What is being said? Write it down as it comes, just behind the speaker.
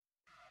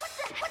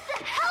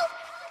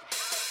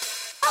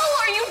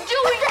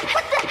doing?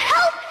 What the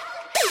hell?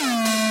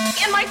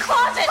 In my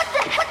closet.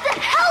 What the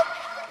hell?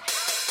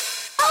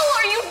 Oh,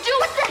 are you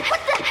doing?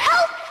 What the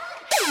hell?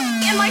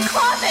 In my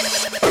closet.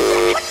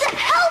 What the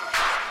hell?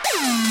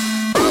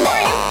 Oh,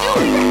 are you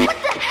doing? What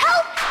the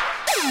hell?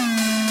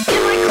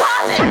 In my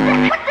closet.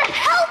 What the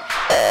hell?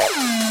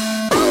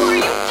 Oh, are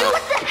you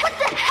doing? What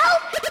the hell?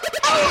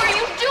 Oh, are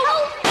you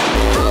doing?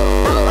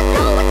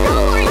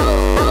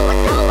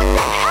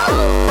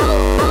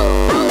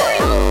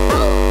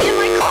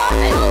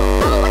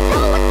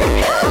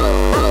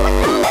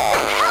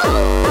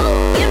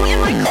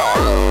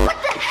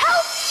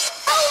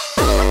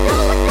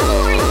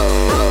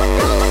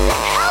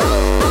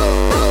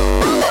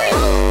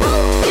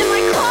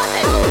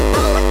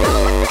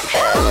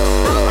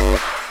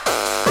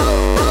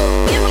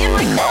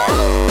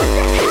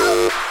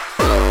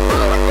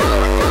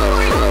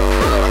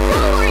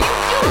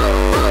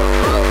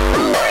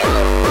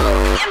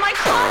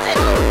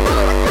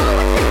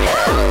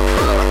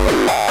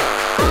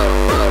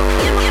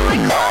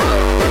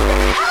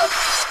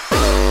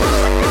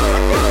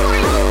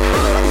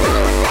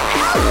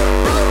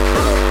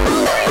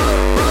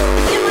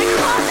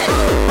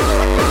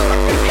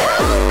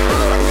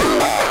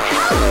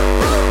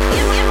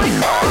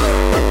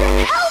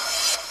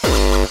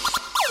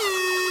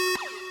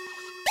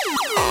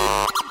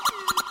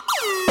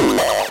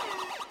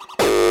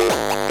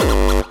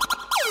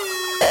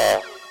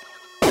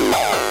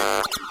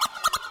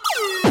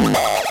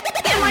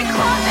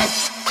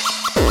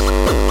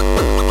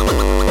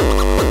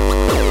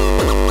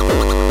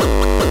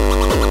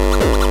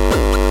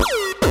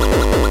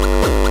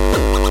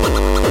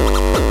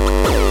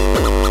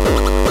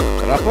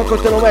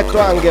 Te lo metto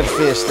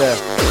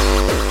Hungerfest,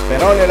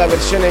 però nella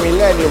versione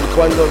Millennium,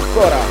 quando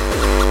ancora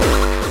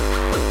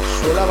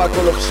suonava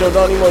con lo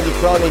pseudonimo di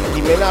Chronic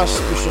di Menace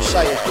to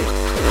Society.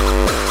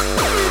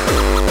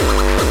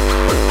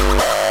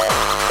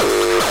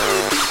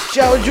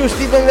 Ciao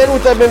Giusti,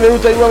 benvenuta e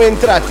benvenuta ai nuovi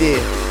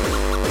entrati.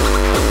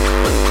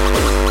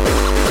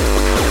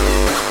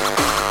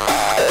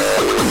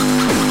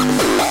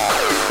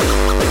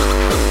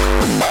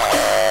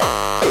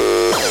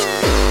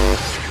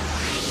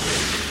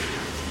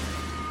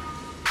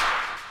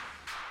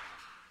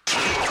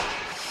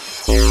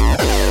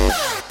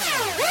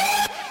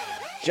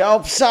 Ciao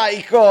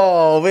Psycho,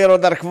 ovvero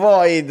Dark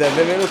Void,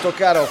 benvenuto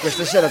caro,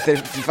 questa sera ti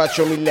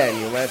faccio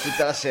Millennium,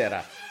 tutta la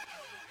sera.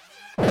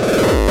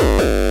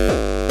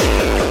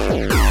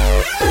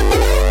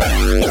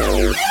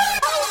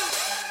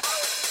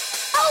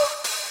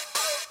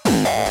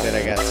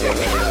 Ragazzi,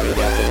 avete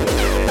svegliato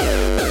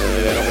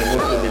delle robe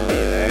molto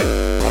belline,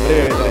 A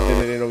breve vedrete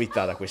delle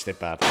novità da queste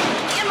parti.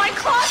 In my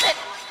closet.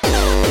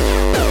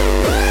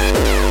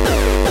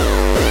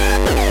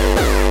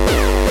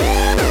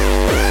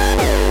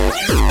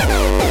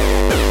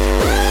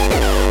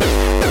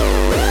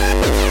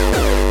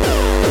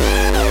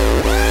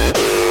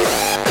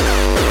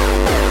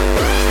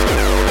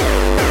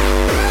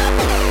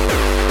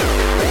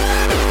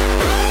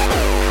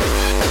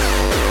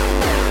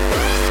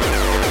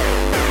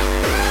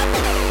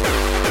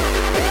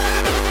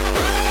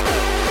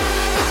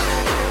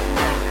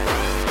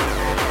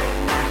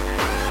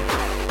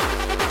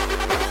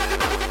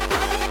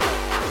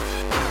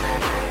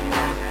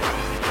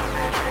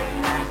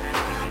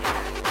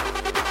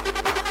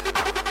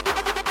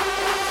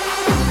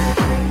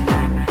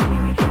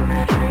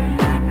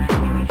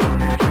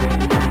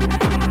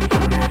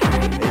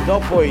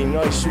 Dopo i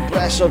Noise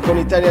Suppressor con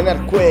Italian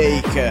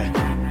Earthquake,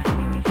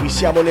 qui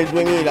siamo nel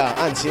 2000,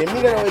 anzi nel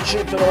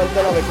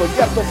 1999 con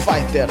gli Art of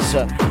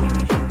Fighters,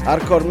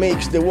 Hardcore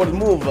Makes the World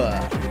Move.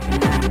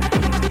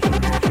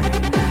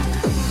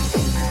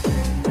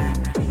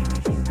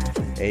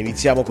 E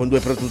iniziamo con due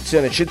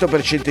produzioni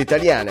 100%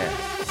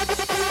 italiane.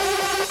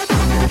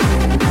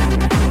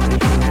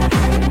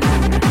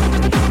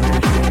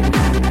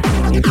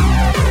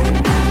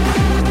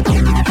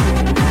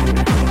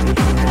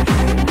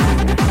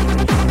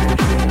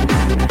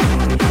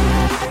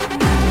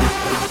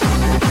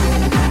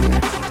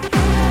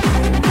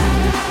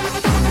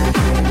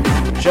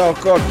 Ciao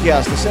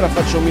Cocchia, stasera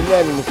faccio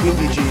Millennium,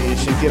 quindi ci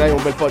sentirai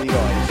un bel po' di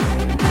noise.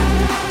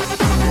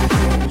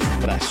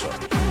 Suppresso.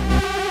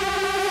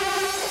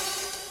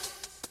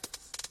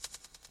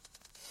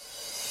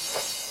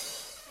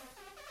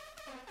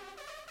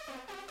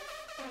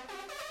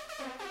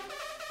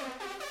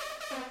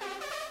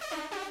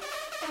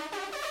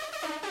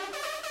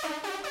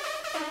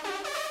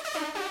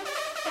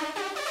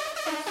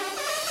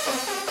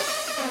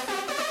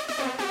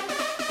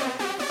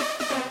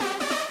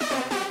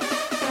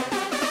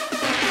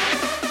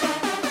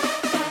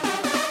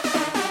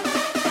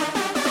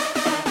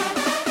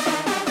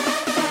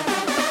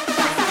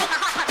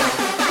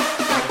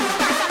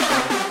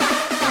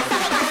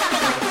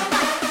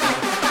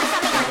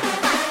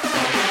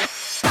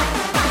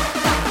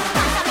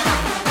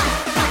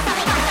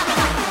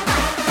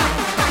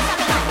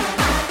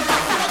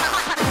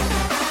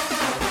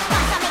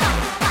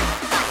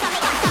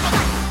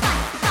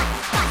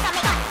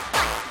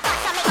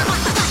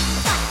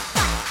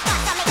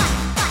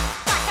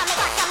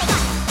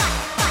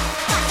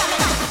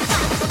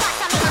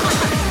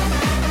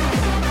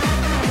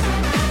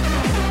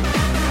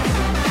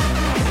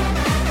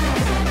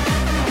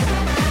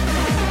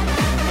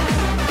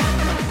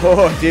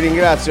 Oh, ti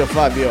ringrazio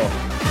Fabio.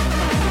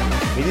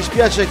 Mi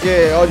dispiace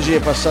che oggi è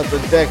passato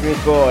il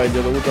tecnico e gli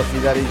ho dovuto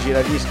affidare i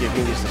giradischi e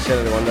quindi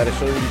stasera devo andare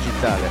solo in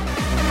digitale.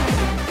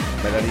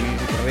 Bella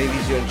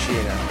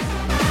revisioncina.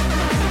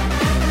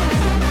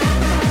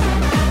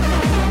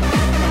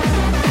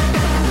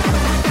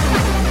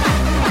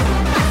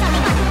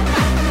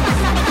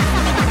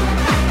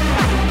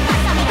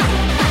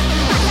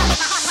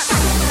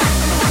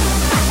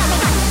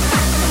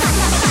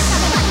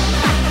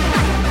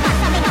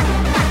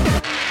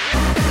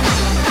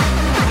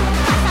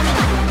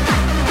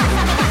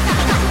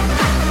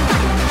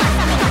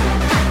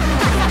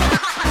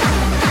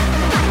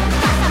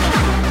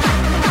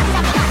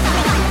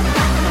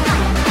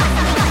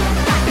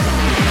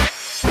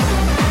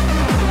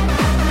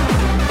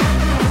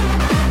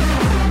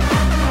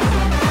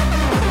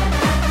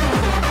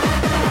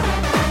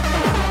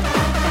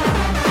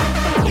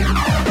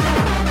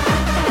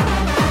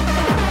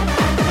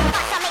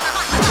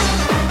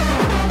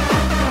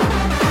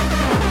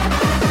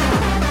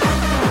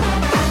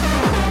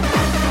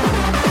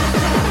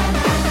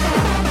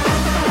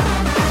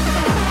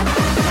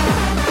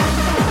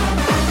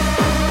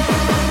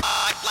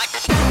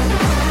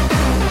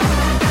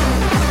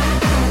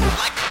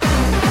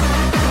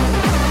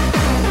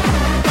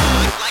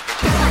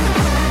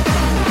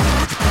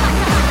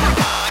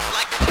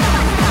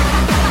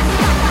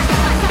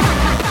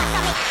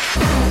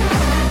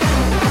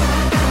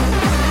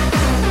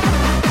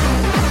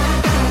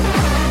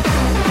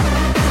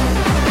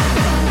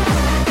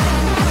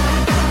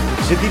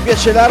 Se ti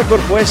piace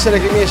l'hardcore può essere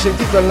che mi hai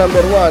sentito al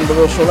number one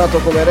dove ho suonato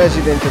come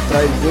resident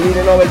tra il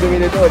 2009 e il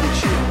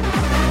 2012.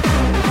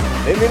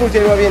 Benvenuti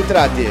ai nuovi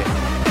entrati.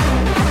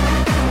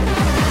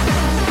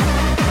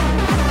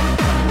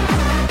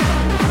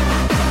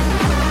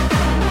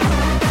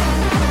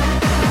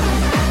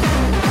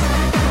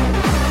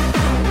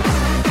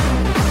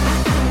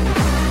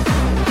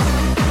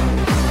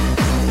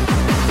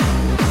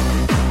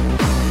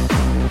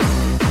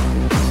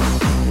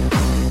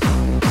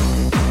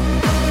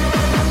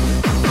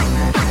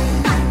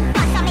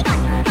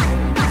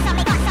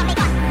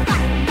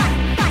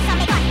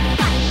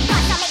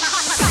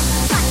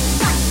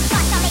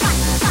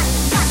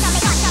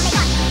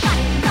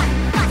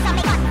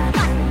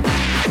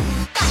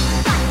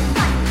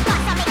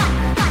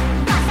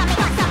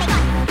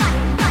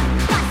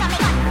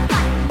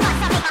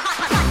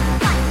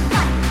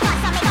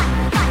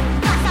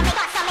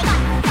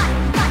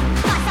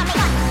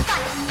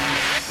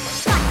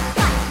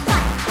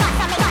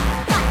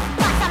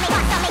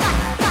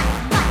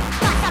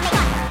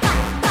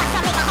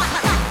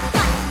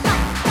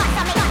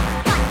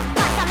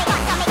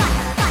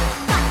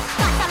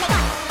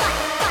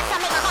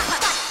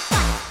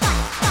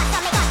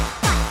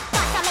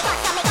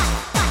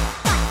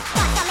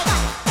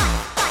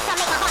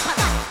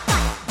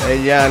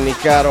 Begli anni,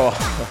 caro,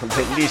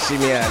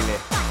 bellissimi anni.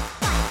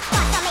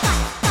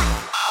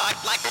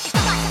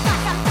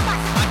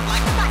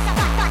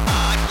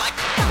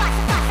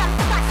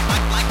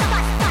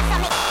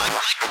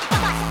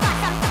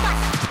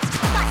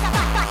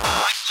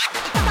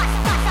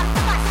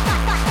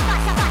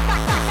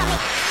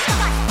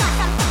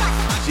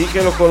 Sì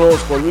che lo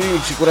conosco,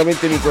 lui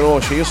sicuramente mi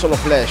conosce, io sono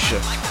Flash.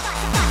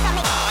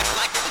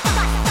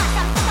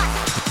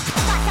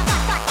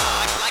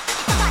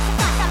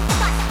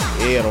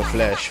 Ero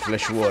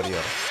Flash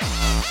Warrior.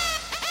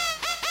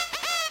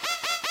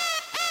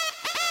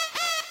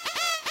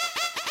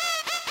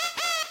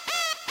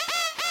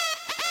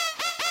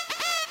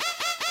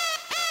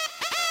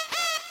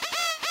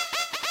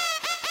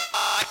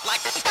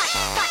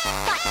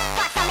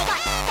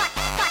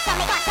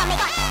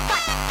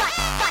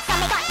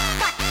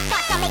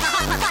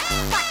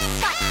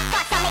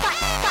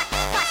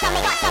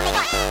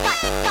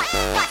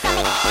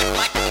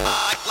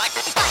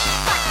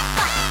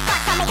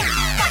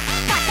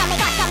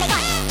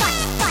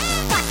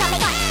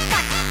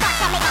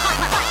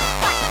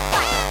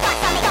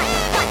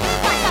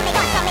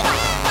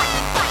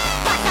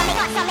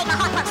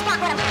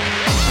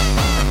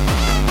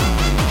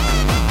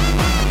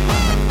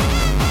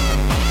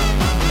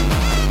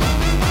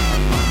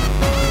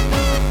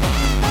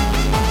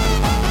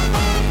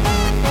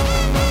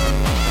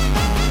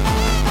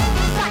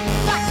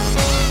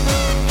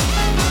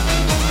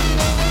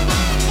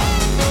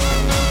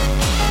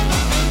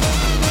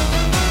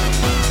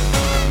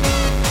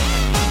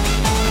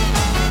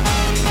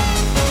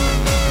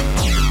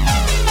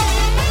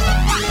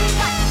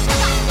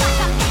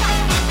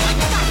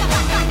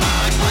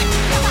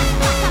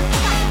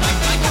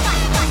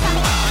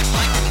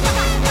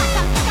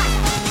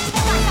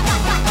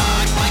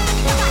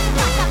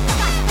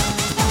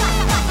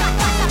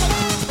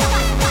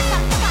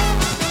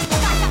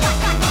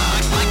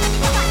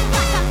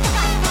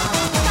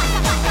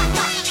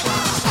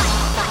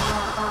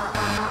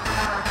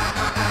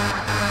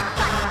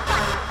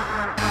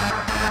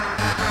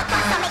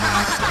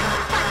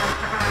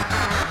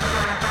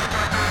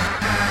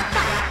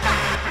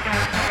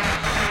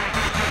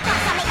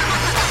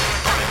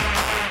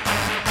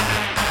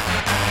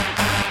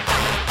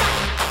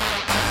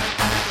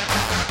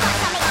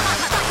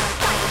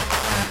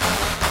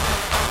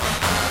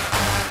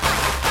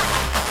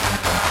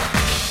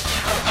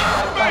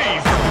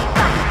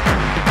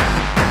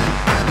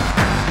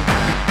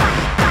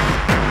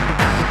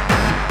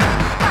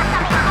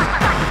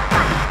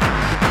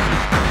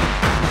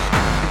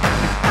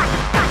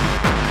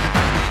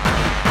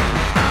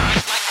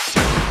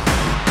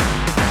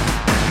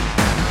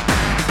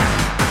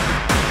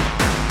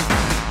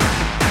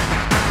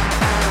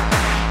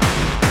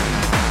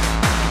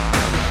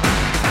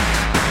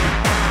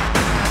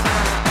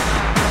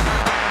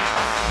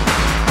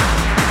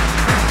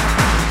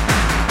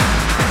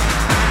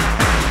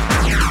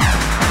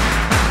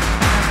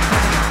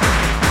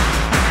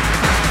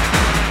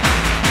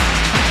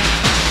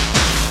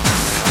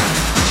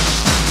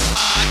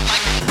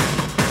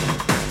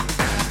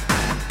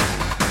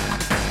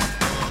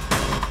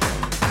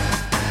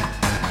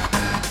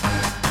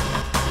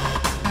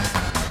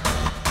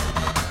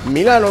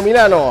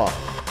 Milano.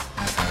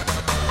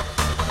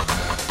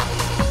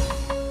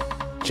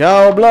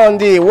 Ciao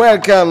Blondi,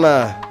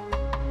 welcome.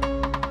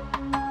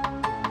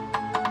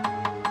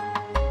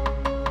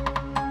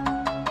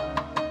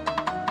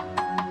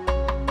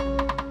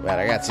 Beh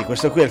ragazzi,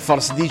 questo qui è il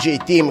Force DJ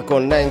Team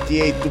con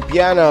 98 to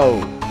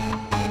Piano.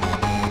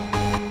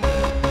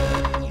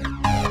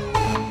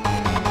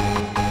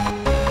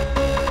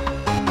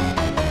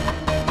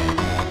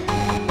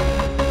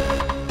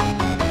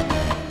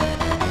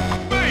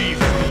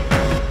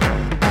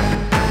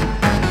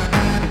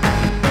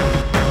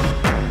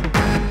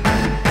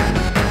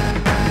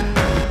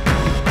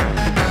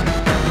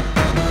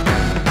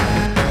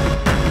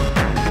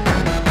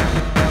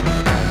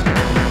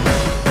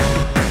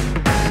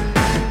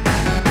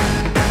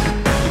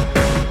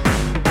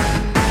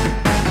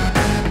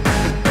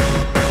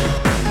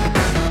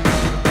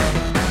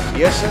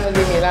 Io sono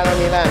di Milano.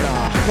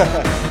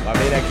 Va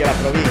bene anche la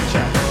provincia.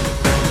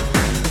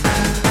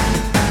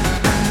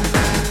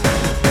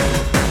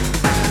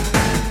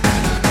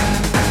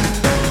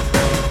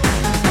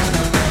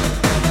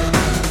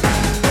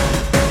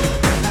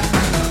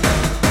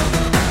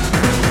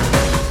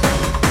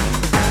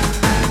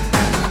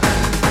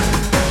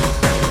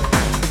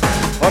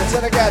 Forza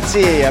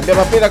ragazzi,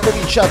 abbiamo appena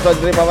cominciato,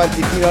 andremo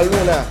avanti fino a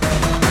l'una.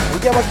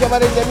 Andiamo a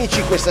chiamare gli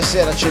amici questa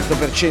sera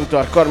 100%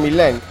 Hardcore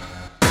Millennium.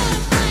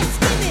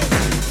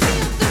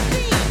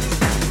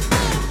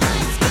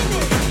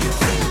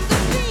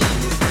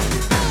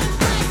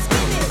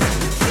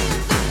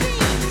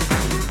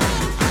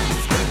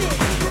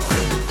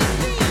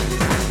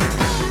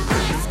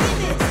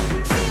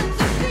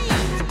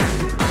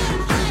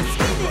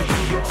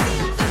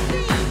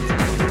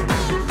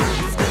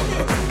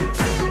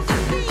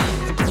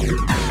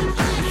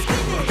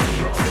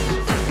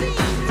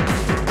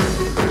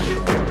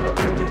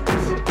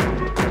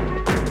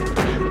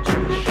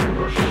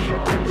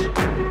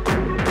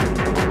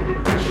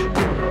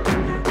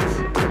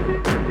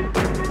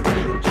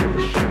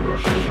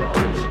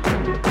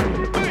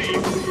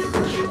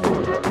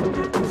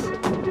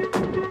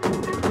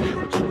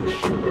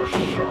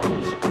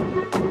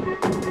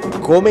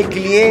 Come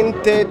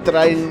cliente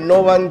tra il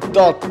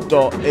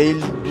 98 e il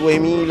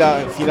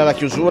 2000 fino alla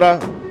chiusura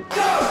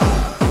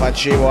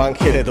facevo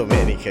anche le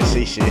domeniche,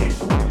 sì,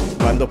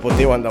 quando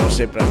potevo andavo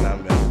sempre al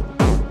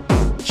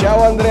number.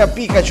 Ciao Andrea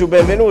Pikachu,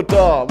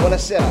 benvenuto,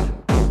 buonasera.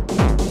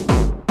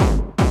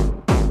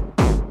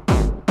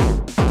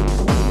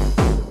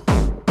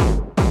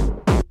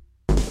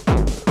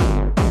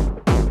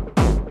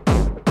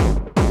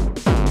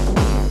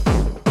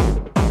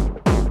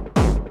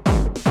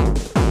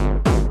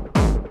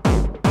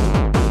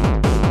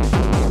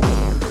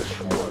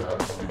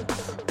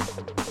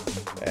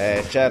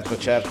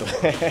 Certo,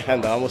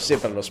 andavamo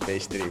sempre allo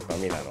Space Trip a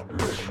Milano,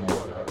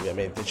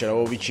 ovviamente ce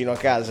l'avevo vicino a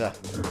casa.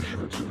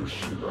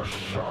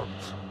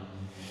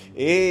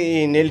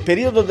 E nel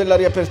periodo della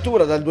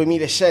riapertura dal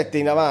 2007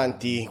 in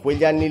avanti,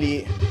 quegli anni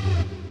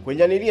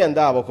lì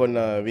andavo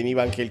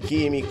veniva anche il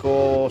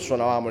chimico,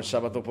 suonavamo il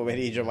sabato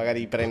pomeriggio,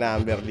 magari i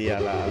pre-number lì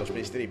allo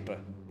Space Trip.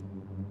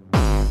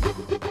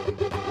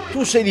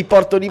 Tu sei di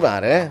Porto di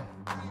Mare,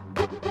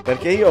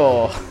 Perché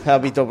io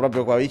abito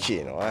proprio qua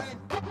vicino,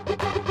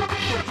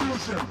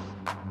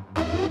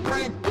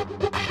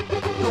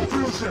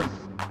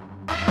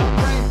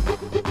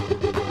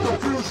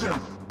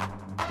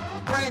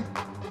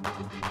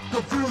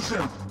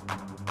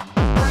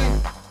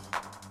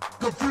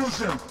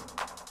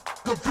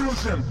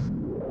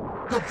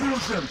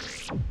 Confusion.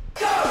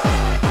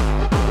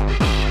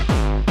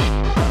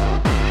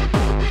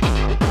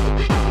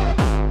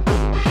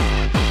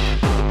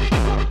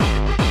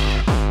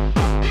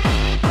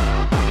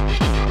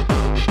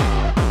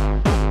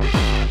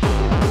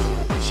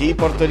 Sì,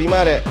 Porto di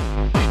Mare,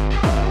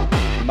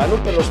 ma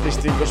non per lo Space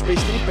Trip. Lo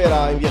Space Trip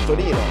era in via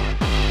Torino,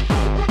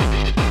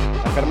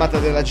 la fermata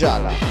della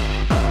Gialla.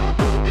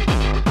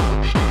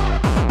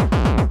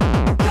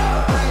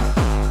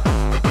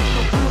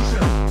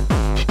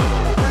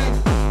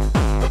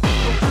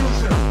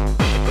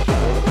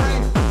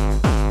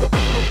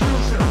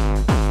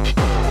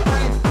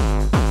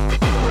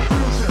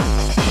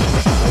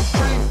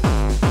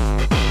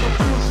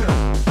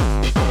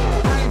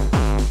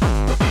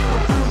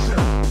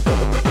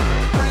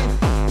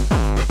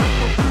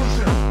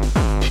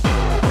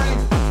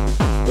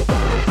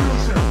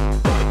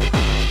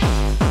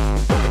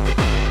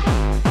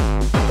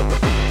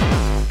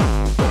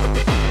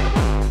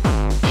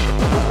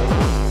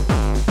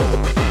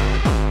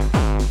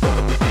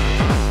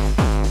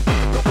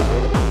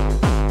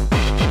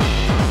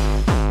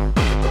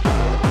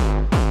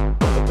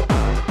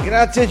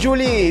 Grazie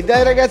Giulia,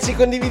 dai ragazzi,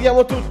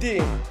 condividiamo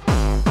tutti.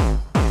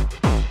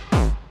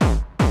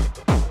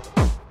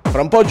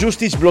 Fra un po'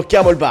 giusti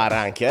sblocchiamo il bar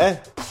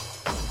anche,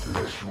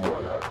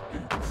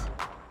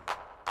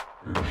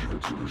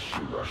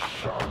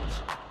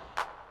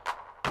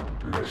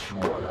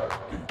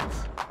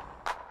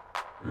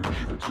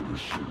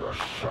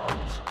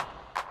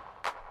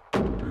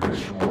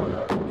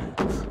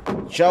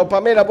 Ciao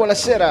Pamela,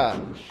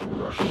 buonasera.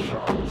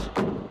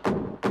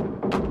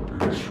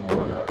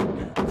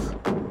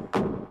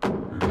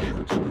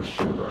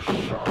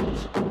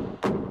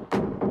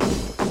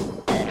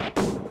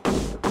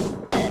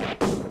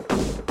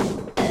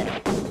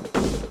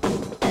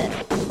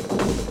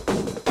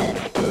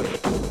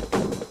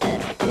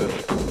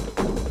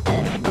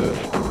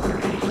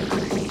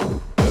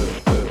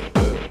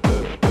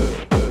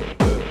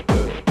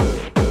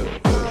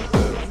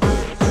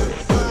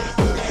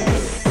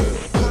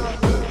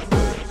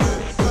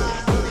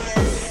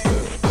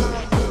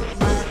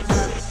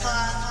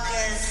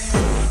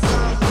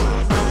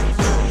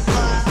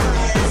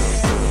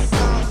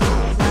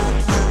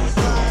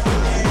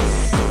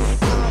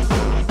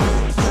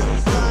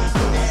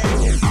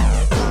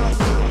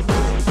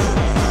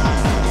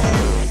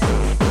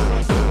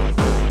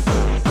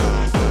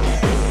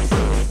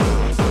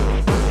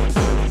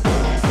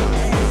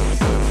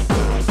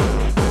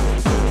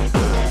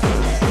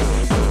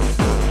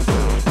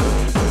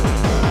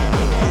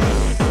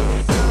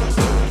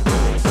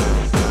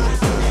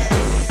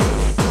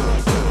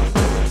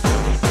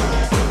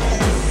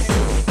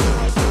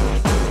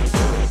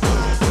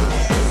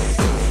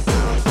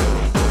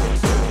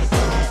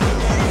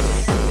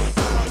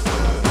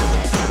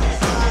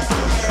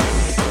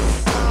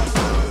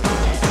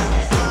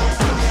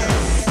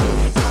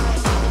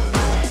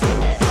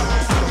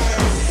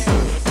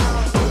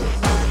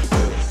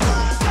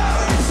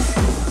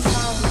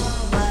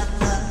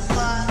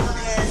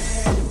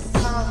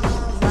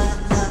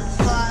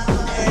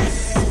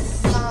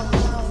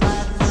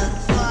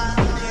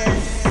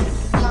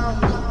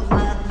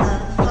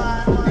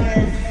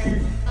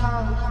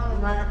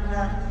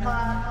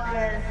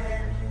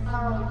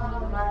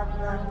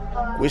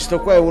 Questo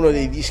qua è uno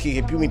dei dischi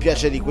che più mi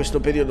piace di questo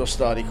periodo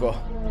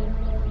storico.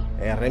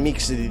 È il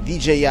remix di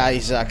DJ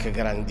Isaac,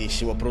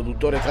 grandissimo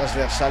produttore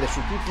trasversale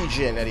su tutti i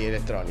generi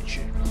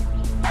elettronici.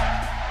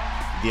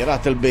 Di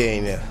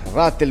Rattlebrain,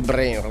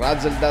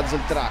 Razzle Dazzle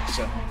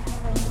Tracks.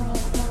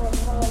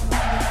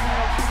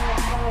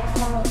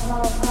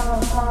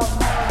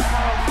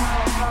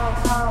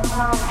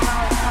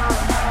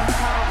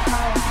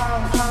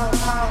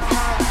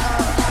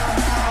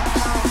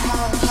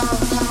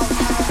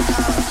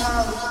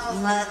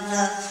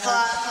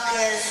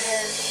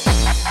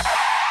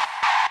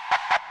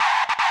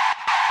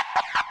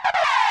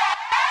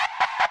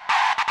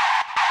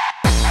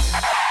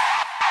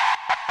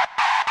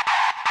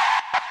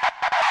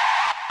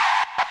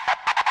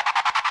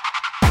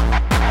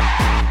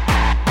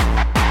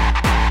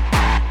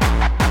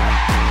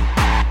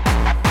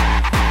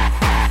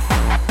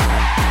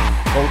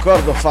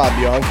 Concordo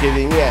Fabio, anche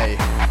dei miei.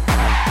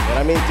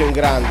 Veramente un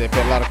grande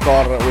per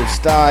l'hardcore, old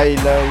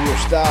style, new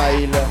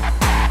style,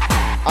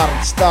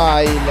 hard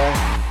style.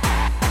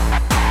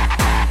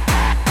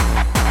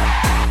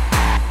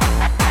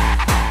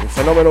 Un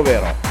fenomeno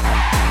vero.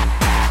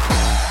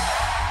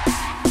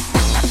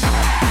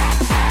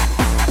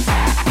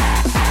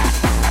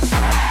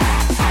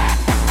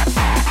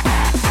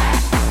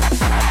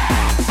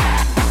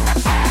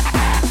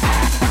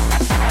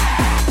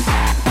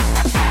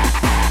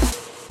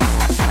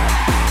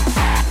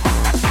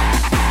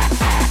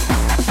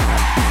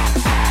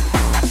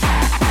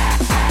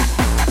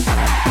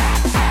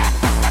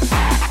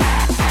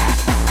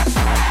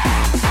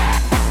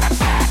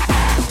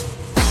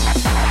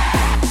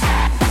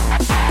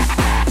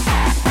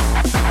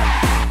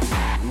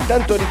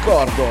 Intanto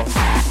ricordo,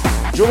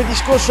 giovedì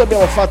scorso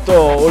abbiamo fatto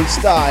old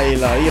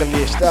style,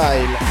 early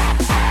style,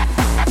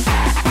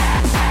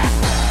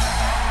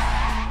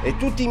 e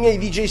tutti i miei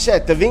DJ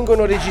set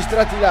vengono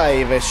registrati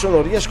live e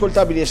sono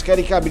riascoltabili e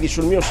scaricabili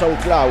sul mio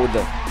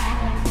SoundCloud.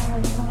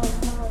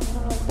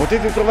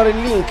 Potete trovare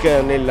il link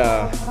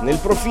nel mio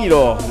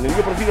profilo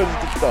di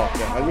TikTok,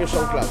 al mio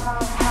SoundCloud.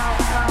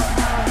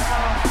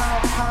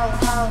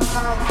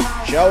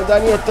 Ciao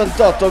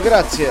Dani88,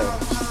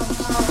 grazie.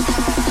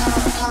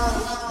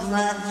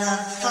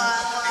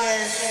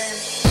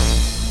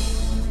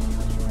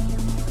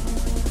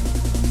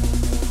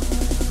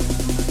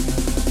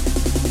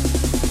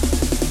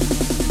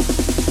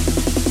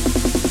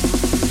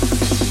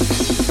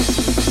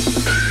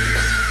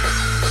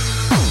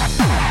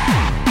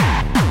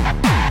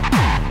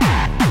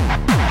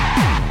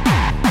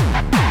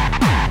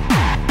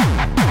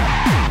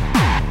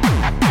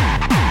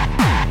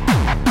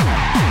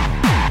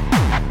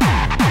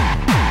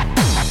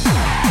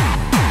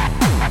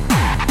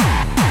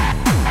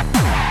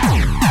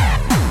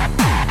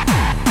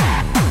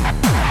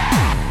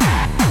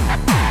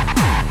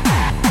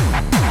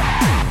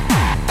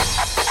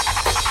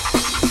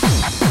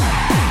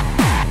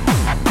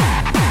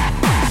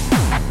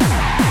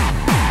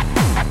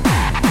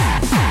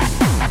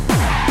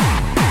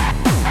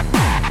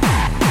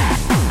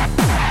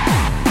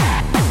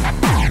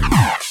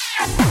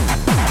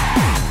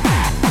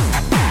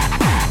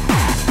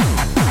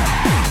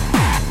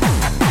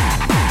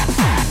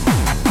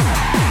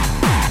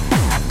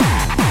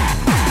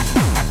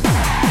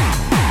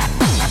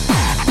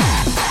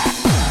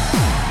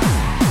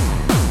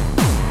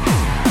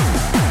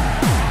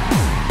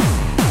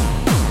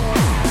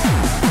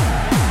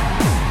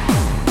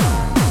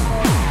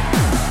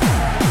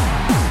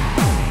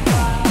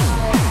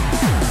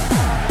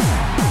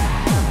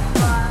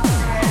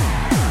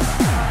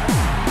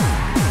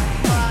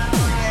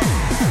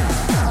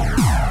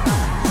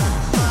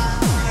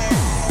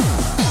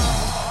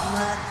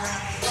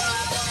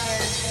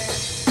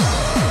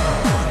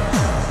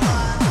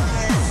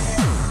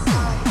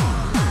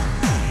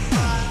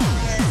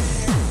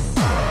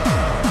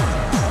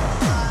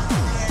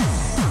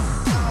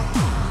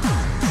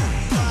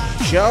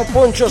 Ciao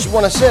Ponchos,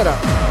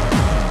 buonasera.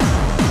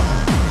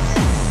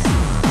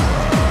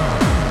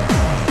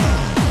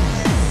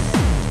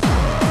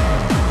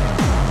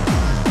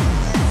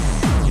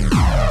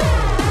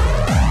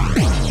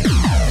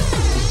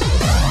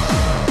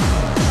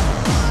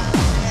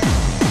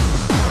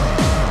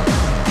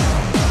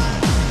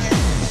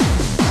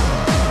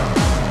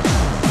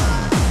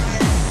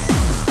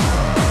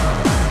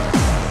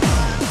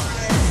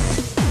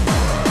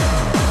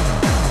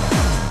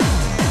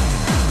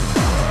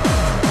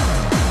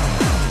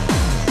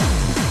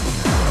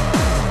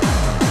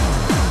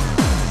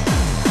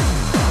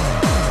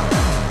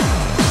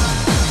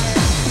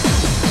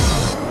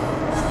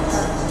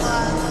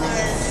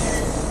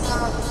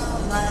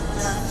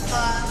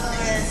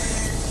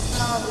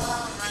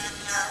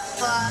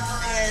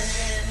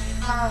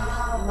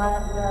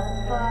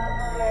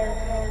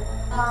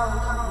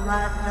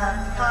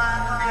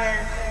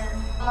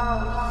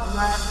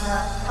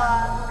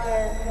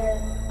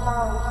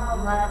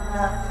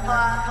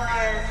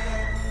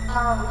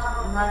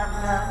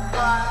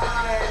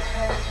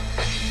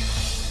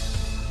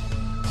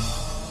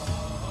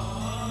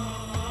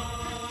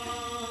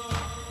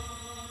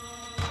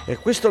 E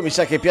questo mi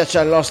sa che piace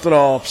al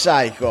nostro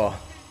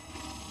Psycho.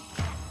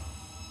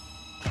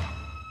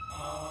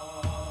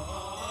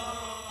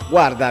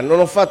 Guarda, non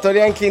ho fatto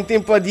neanche in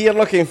tempo a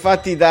dirlo che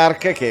infatti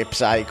Dark, che è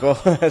Psycho,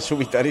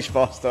 subito ha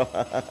risposto.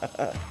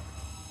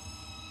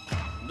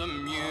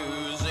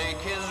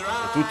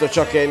 Tutto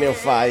ciò che è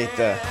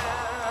Neophyte.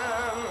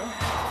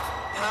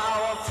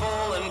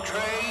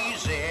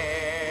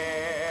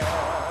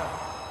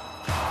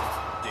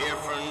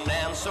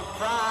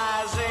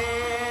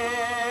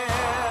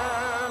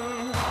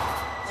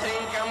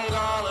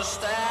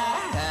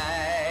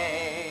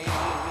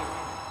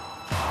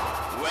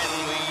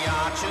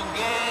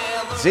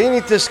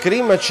 Zenith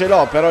Scream ce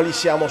l'ho, però lì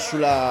siamo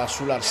sulla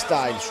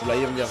style, sulla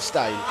earlier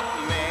style.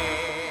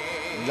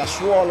 La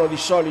suono di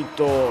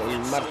solito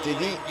il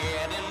martedì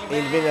e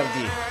il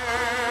venerdì.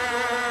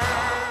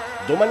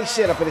 Domani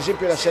sera, per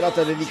esempio, è la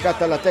serata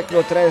dedicata alla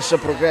techno trance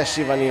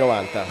progressive anni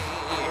 90.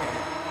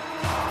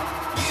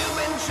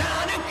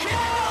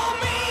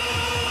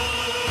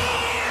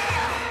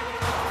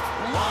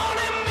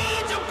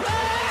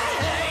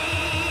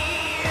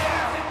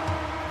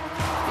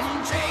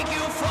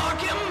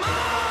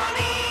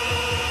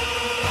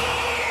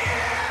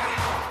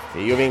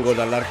 Io vengo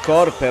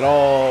dall'hardcore,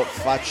 però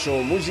faccio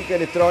musica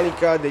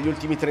elettronica degli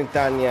ultimi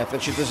 30 anni a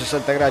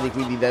 360 gradi,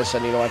 quindi dance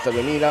anni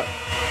 90-2000,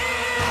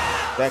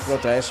 techno,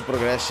 trance,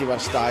 progressive,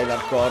 style,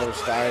 hardcore,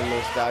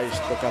 style,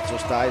 sto cazzo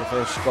style,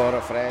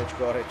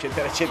 Frenchcore,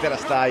 eccetera, eccetera,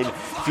 style,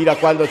 fino a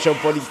quando c'è un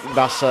po' di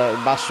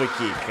basso e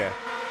kick.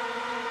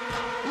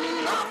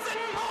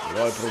 Le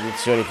nuove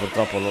produzioni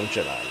purtroppo non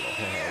ce l'hanno,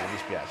 mi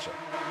dispiace.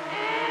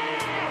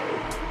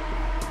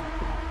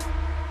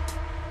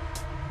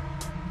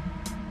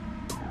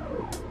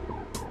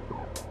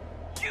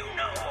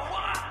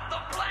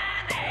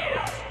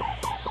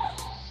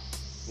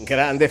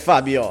 Grande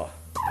Fabio.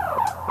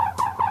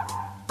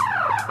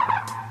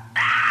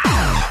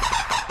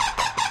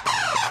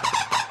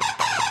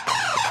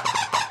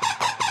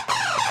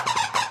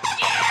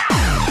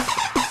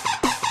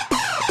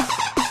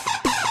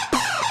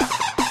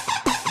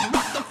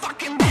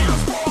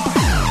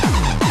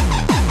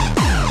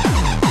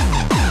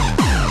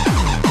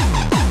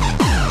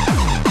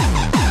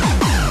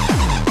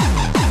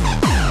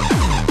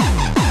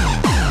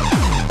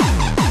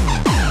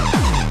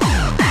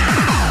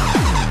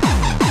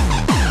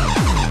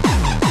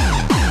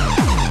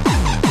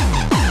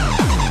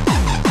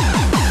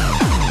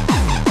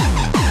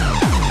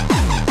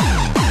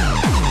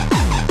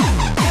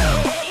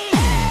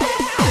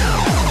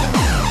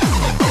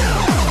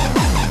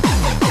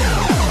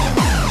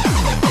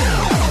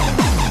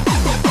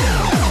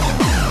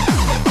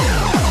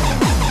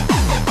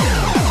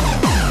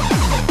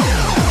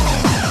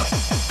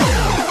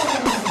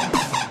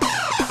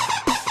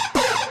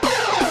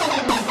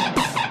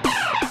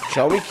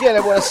 Ciao Michele,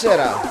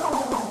 buonasera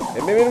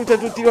e benvenuti a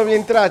tutti i nuovi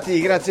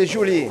entrati, grazie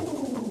Giulia.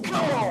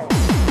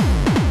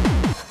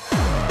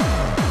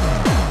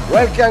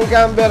 Welcome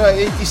Gamber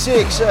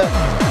 86.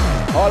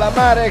 Hola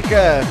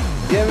Marek,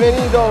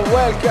 bienvenido,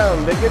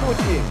 welcome,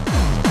 benvenuti.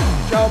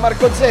 Ciao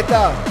Marco Z.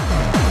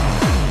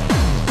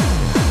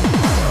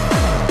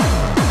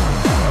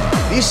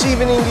 This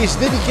evening is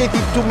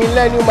dedicated to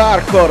Millennium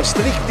Hardcore,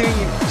 strictly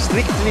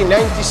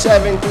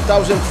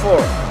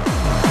 97-2004.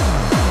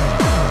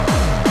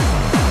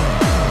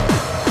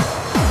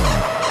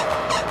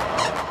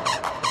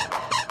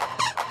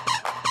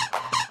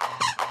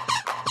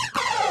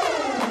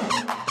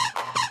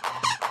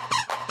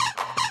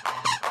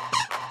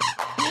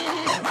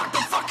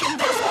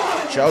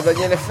 Ciao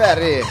Daniele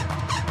Ferri.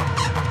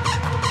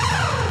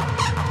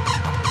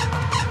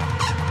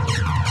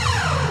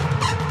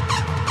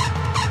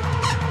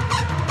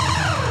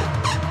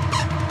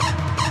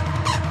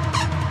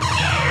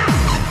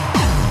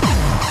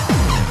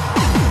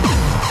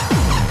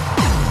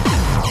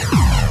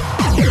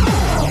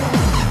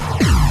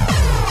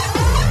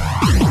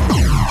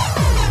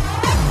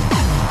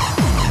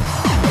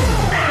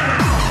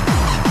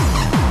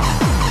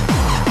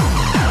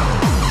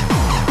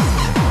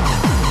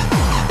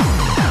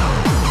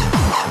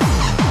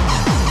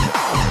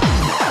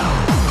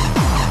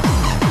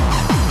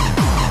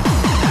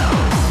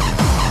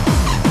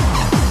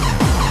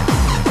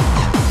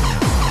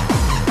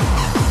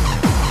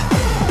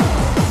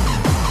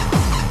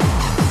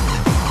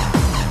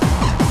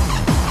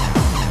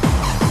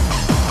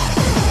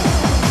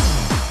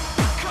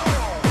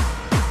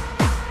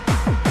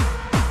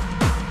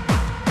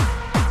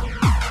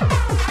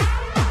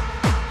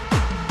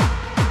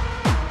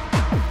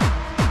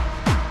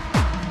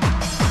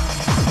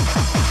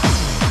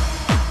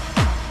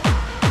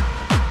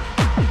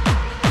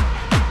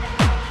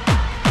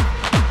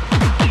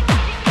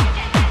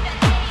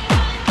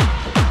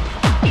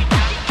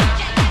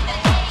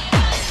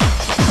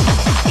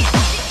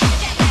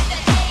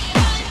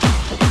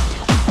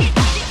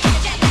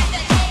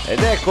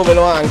 Come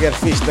lo Hunger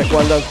Fist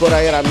quando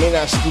ancora era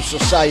Menace to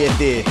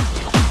Society.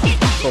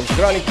 Con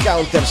Chronic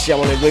Counter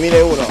siamo nel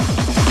 2001.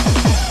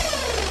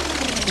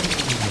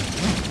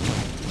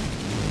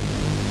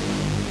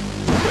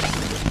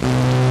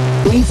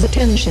 Please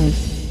attention.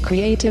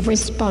 creative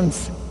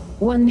response,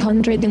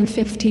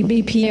 150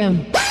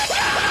 BPM.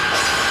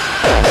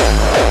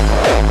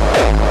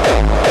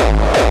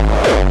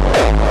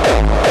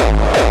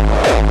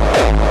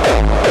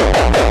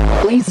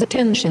 Please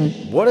attention.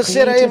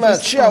 Buonasera Emma,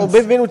 ciao,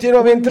 benvenuti ai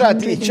nuovi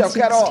entrati, ciao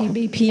caro.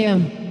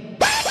 BPM.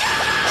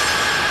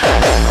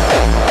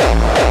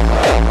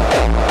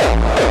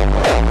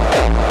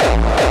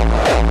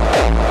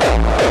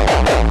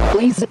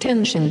 Please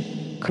attention,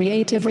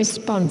 creative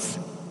response,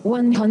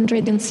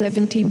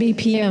 170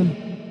 BPM.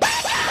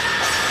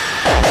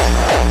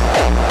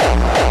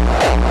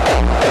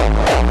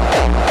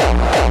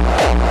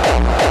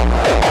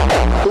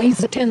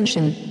 Please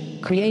attention,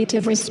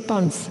 creative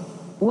response,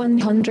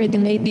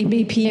 180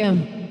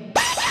 BPM.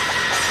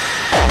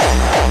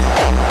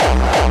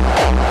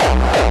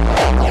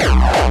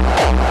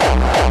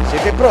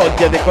 Siete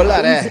pronti a Please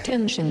decollare?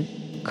 attention,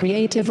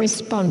 creative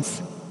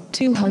response,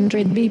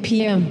 200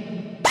 BPM.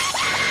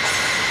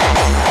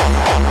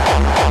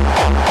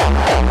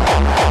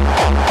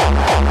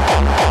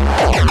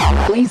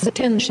 Please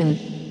attention,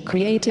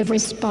 creative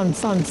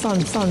response on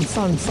son.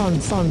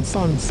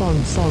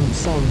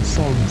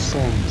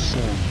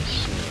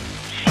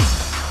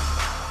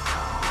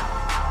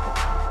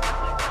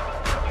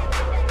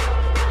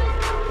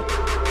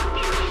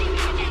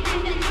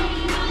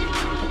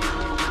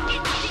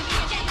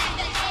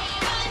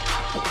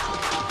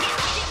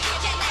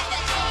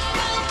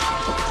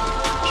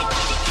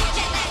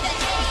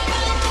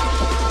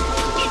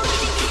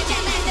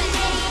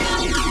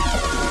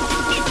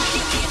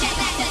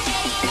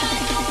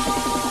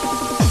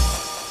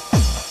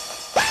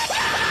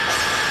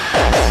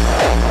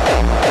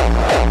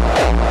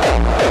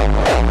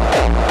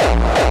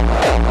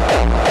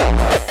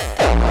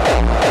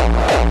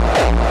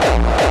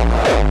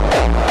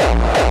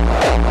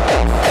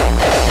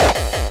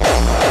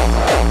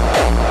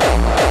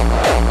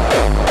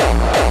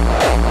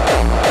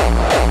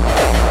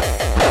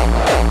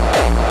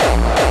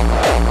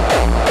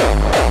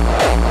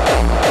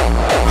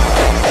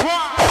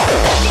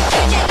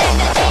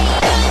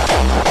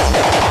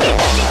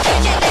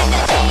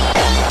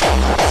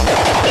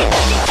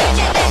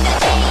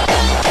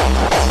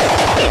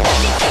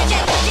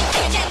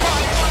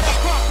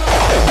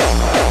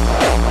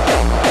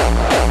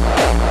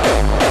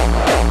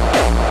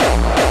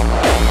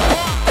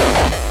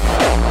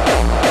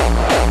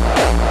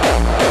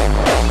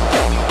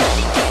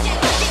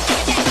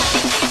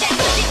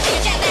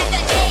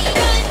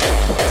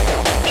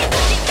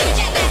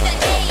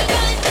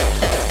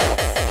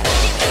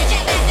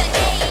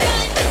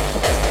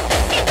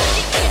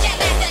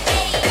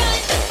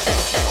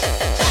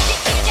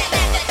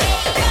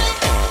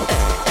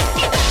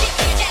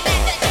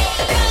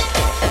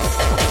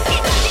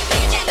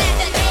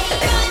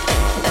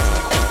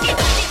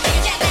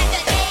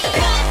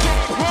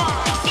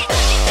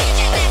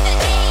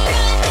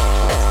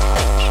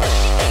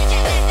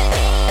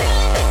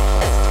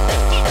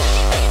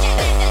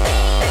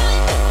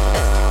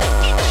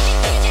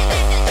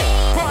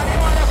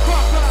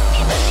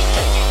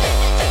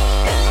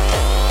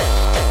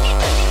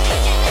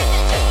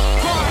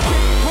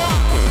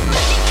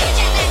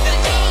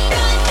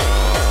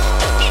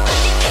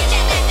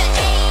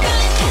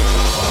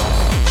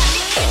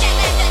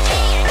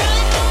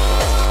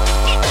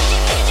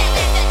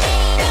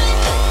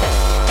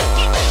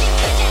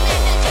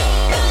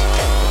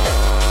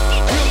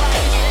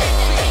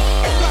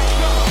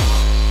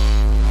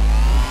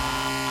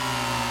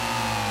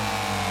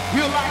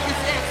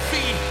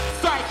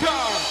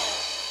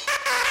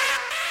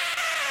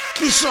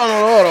 Chi sono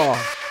loro?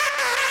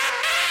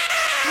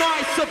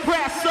 Noise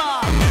suppressor.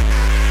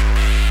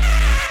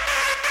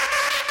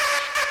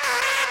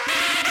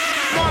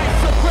 Noise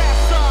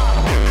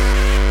suppressor.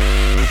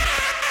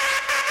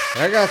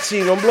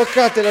 Ragazzi, non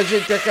bloccate la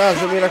gente a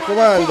caso, mi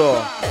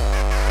raccomando.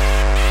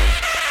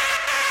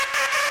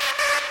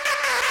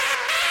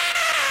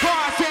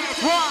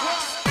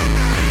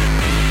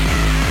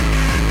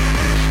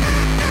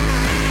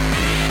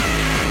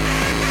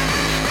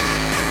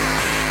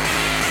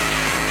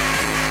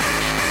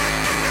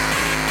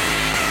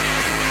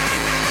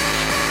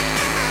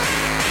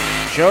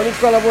 Ciao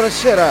Nicola,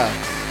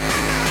 buonasera.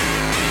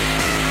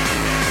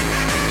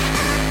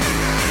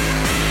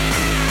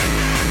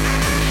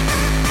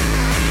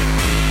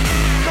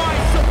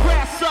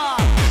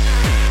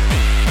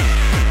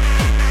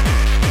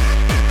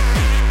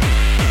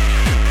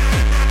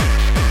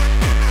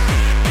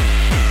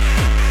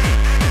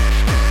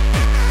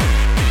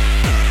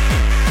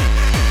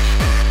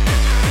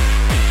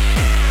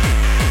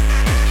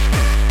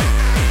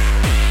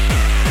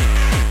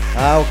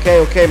 Ah,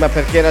 ok, ma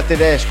perché era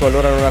tedesco,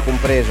 allora non ha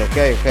compreso,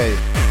 ok.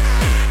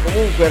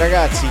 Comunque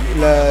ragazzi,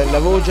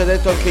 l'avevo già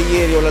detto anche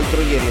ieri o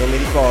l'altro ieri, non mi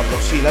ricordo,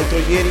 sì, l'altro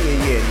ieri e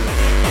ieri.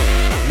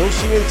 Non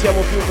ci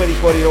mentiamo più per i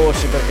cuori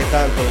rossi perché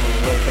tanto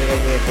non frega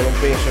niente, non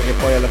penso che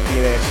poi alla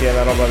fine sia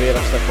la roba vera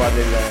sta qua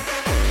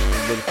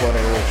del cuore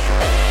rosso.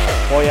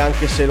 Poi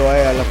anche se lo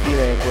è, alla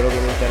fine quello che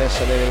mi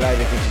interessa nelle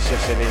live è che ci sia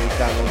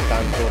serenità, non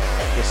tanto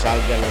che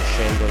salga e non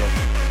scendono.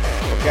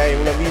 Ok,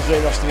 un avviso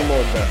ai nostri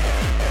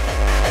mod.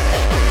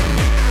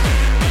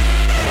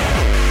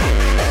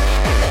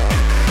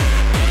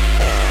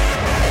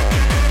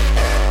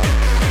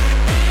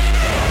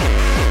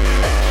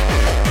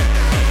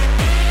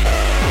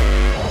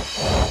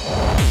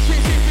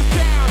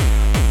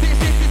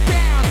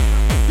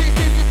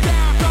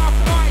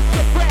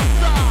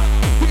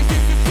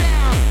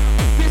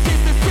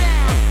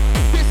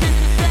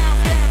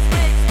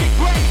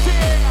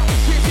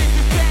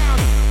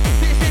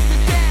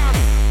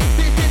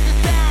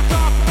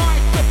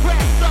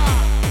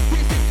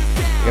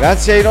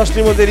 Grazie ai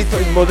nostri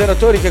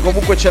moderatori che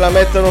comunque ce la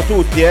mettono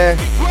tutti,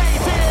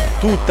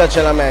 tutta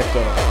ce la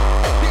mettono.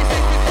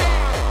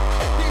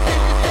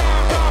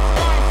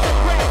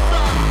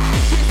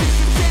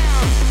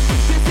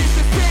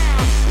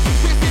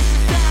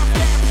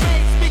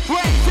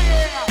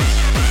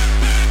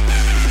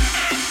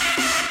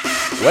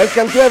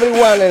 Welcome to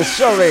everyone and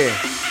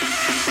sorry.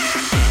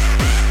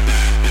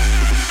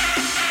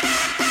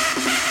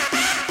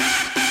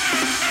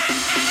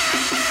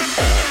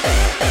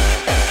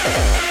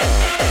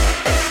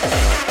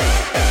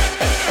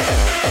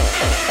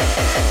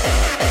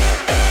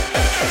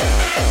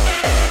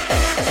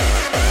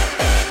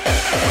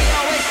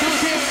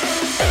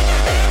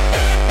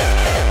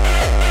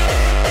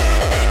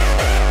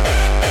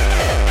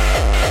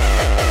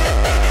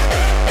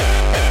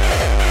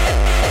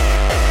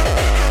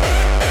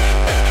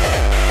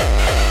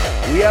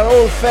 We are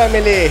all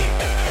family.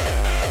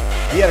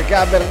 Dear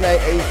Gabber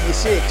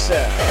 86.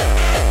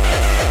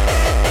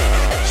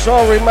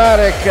 Sorry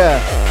Marek.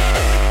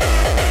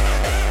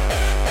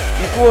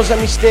 It was a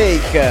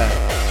mistake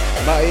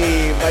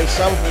by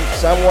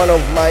someone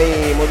of my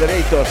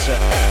moderators.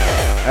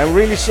 I'm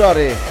really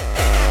sorry.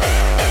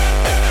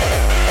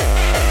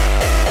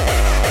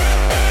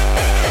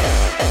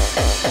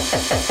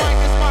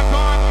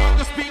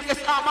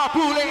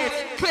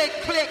 Click,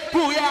 click,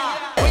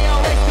 booyah.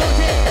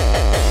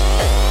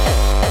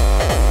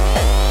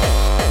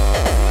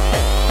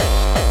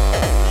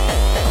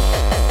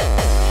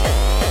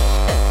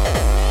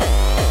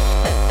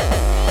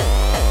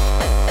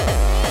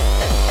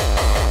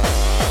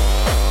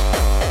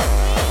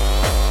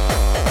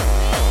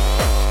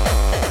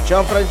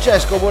 Ciao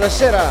Francesco,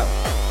 buonasera.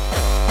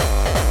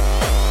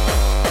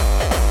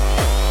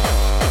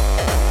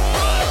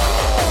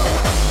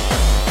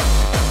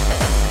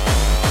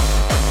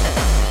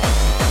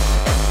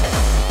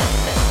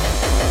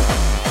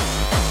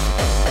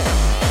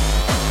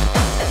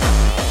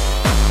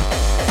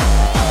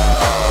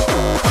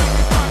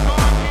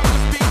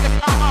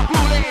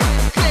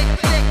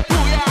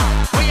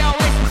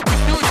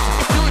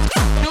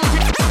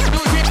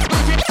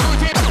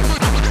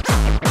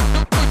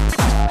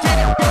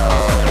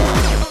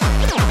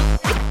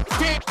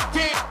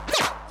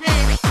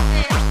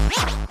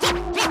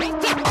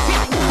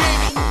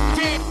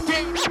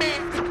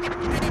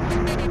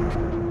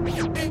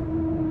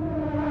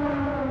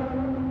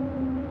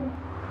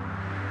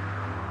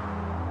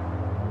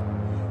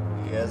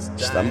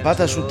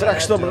 Stampata su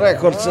Trackstop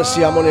Records,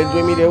 siamo nel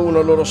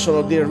 2001, loro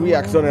sono The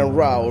Reactor and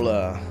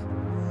Raul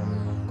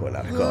con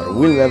Hardcore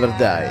Will Never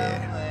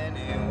Die.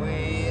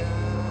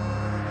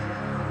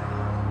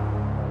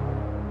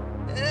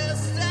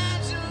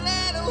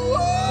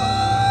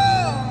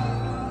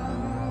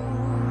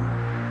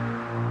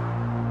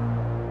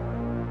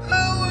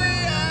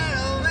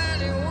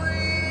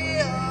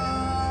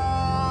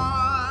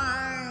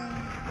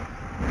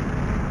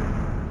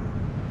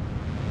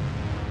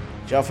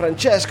 Ciao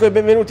Francesco e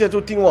benvenuti a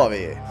tutti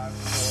nuovi.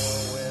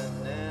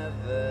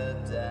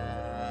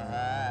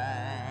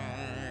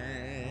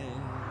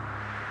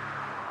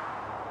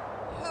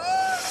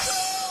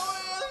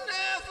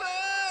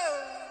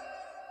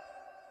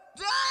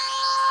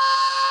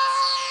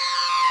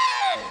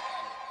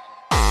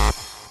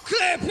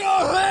 Clap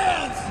your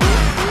hands!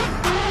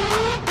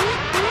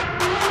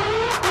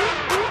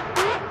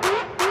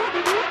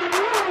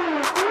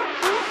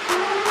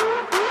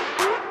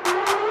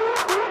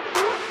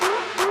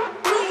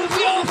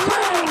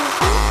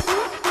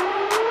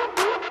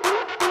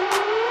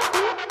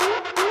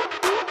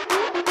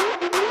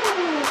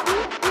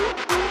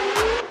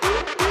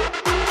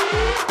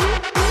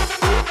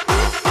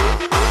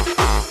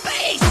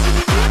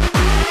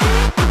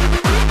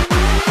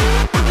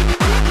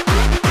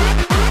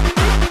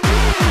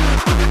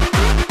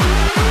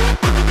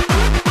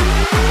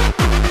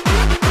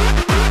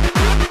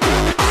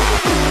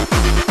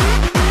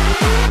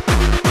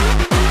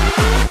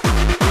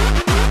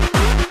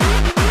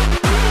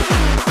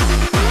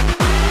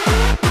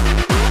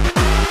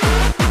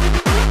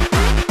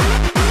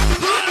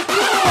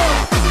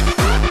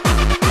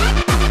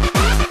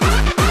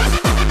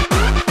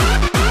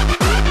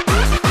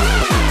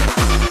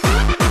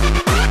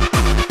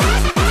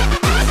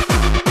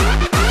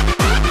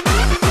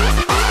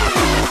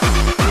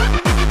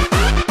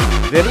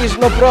 There is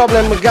no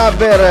problem,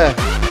 Gabber.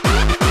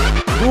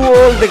 Do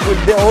all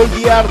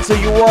the arts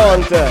you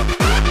want.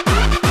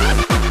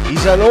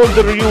 It's an old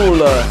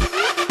rule.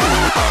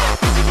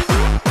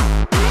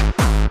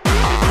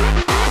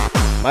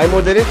 My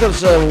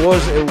moderators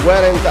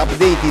weren't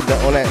updated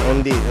on it.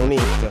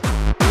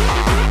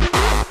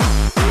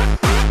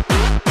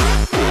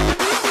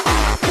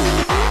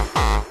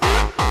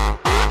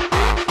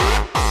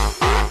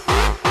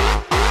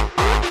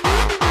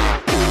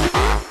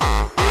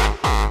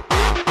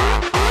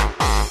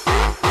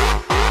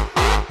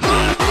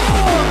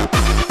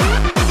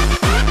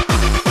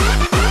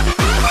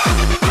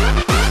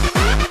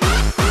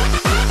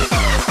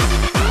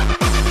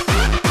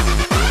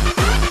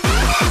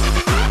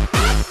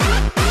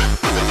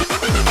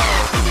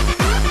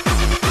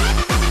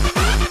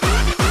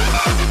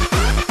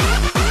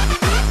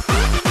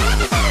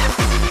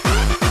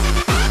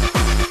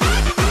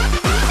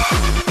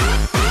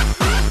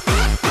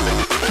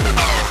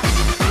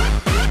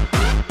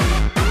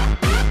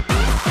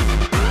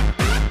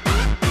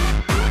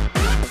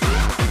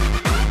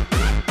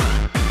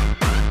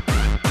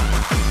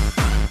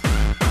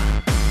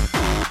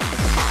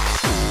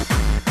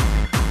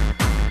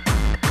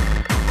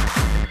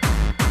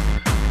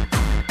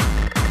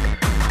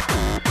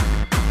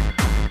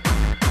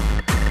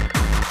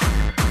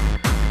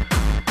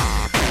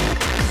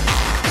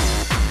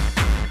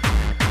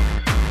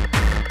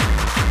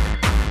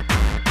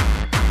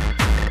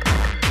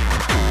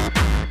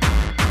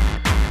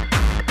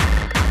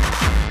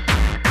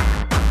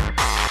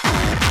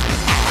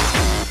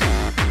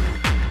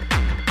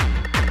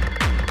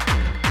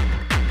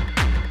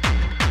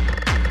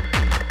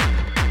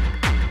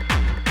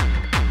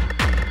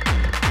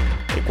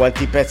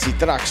 Quanti pezzi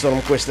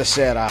Trackstorm questa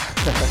sera.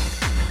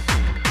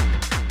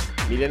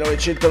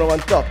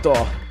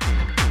 1998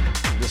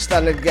 The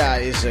Standard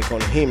Guys con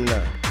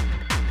Hymn.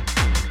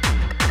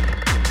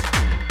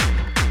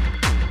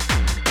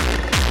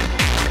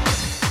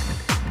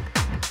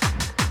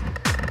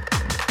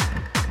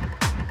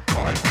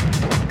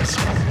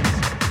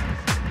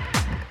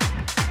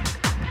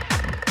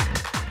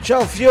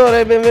 Ciao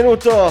Fiore,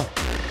 benvenuto.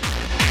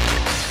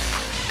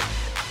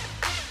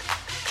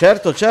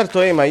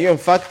 Certo, ma io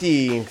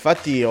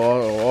infatti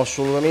ho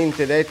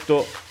assolutamente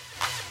detto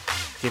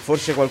che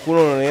forse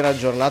qualcuno non era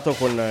aggiornato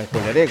con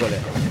le regole,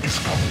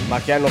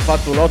 ma che avete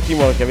fatto un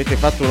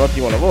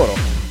ottimo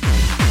lavoro.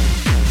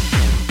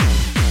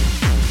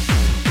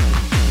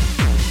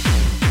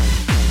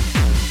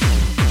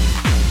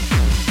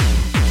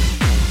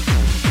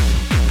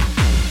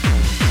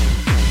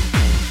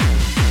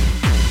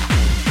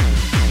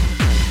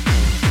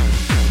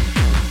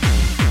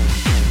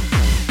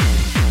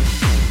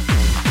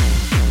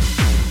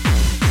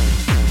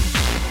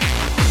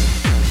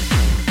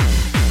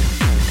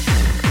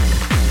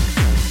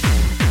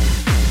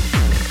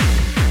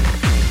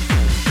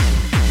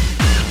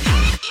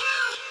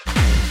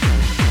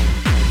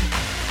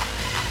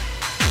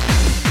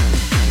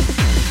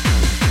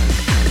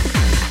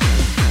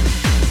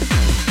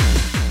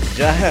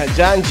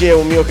 Giangi è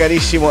un mio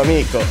carissimo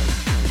amico.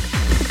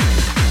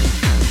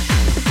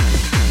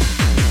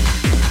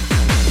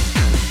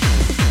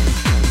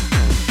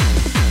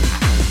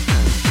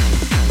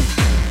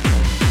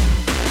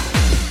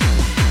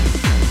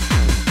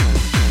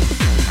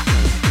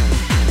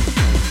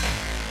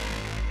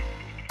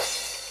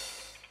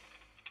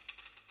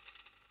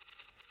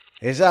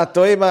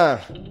 Esatto,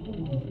 Ema.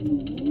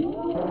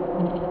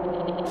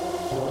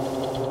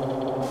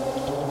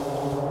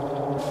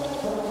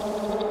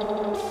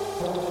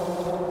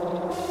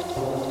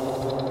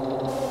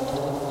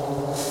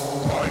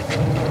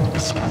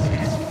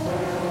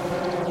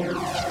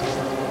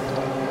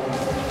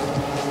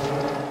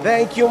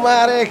 Thank you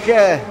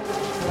Marek.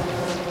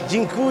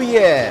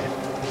 Dziękuję.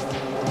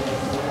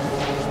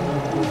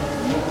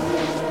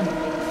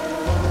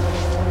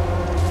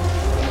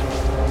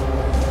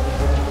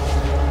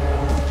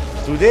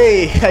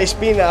 Today I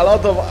spin a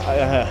lot of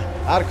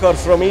hardcore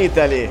from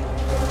Italy.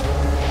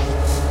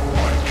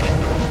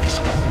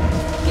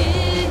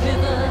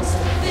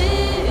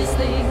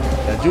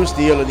 Da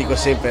Giusti io lo dico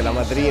sempre, la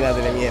madrina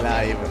delle mie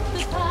live.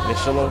 Le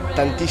sono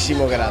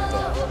tantissimo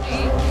grato.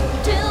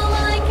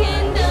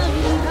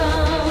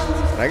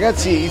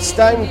 Ragazzi, it's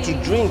time to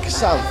drink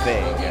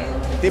something.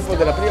 Tempo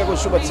della prima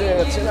consumazione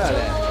nazionale.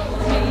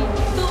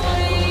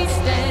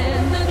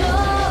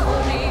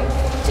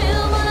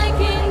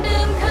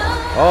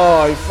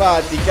 Oh,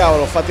 infatti,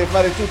 cavolo, fate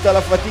fare tutta la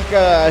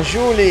fatica a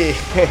Julie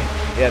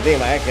e a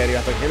Dema, che è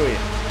arrivato anche lui.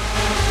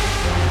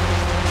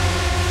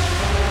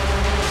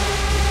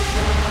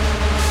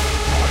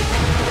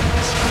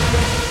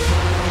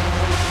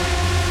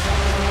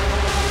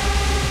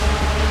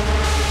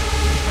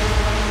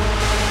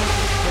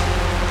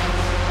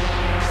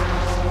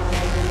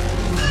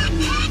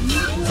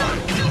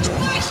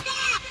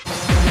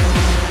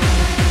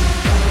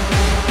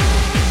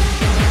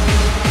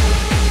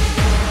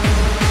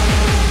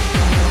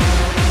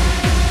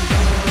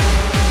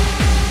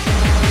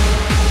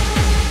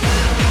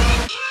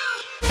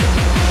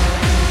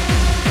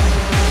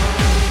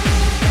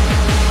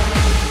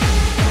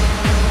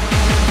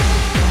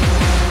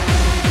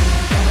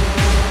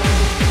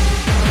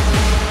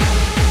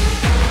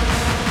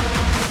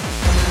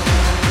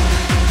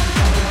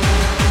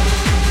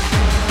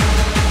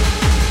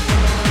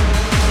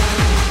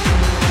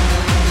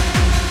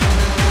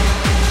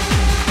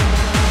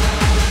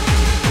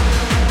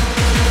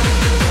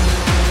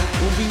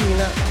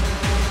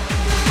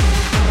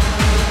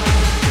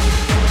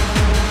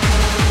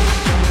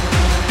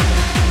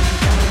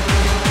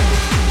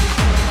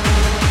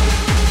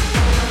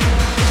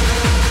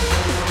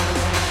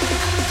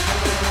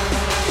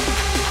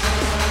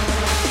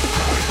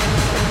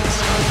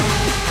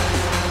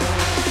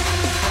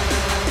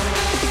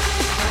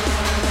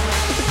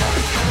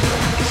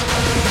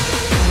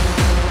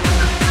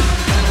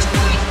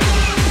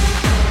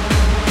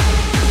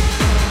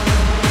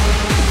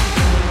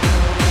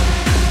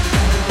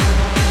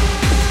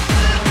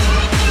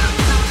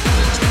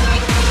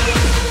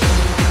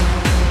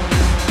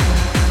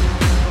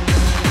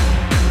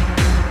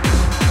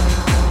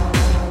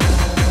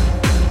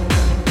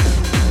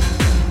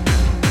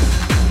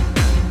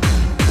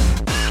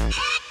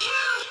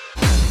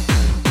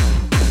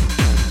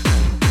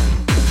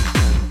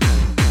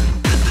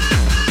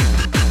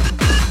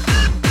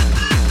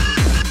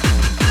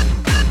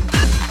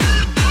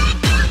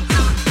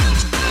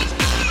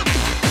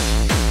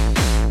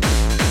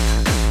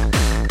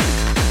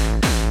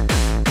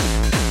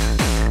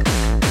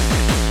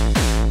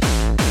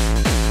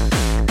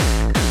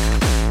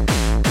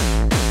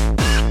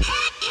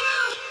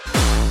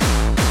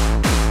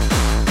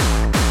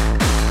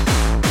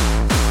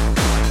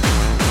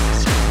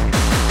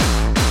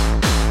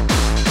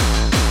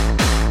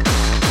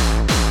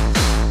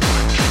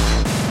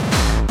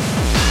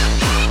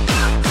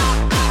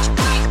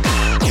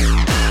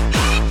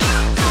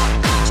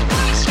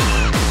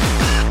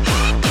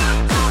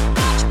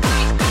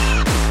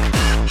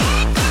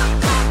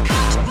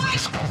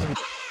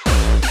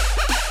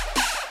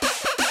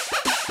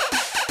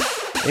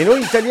 E noi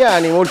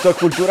italiani molto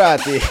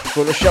acculturati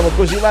conosciamo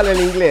così male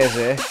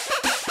l'inglese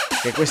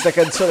che questa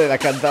canzone la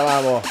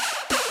cantavamo.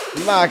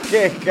 Ma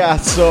che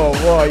cazzo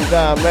vuoi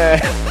da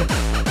me?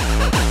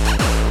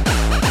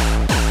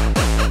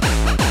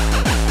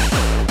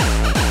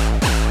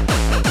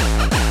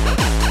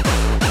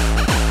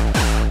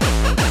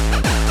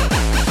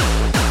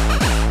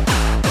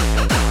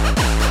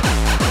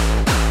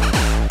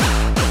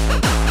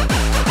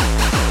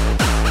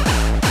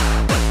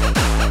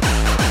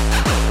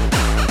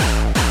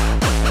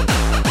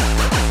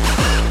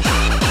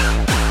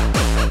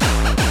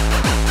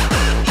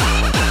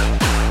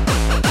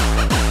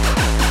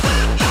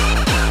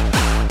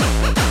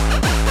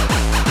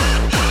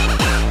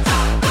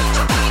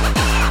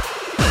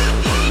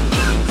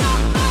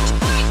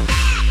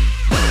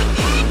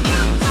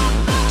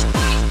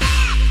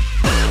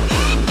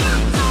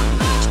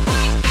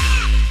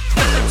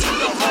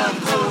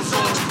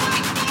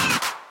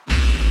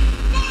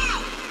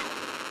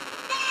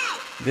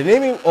 The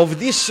name of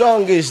this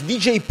song is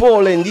DJ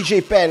Paul and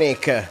DJ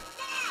Panic.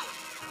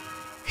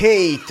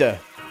 Hate.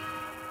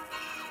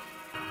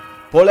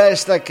 Paul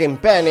Elstak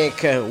and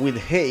Panic with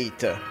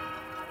Hate.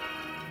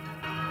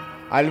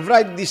 I'll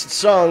write this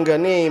song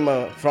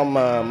name from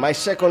my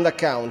second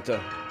account.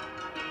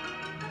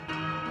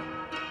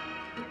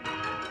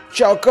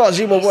 Ciao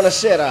Cosimo,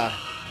 buonasera.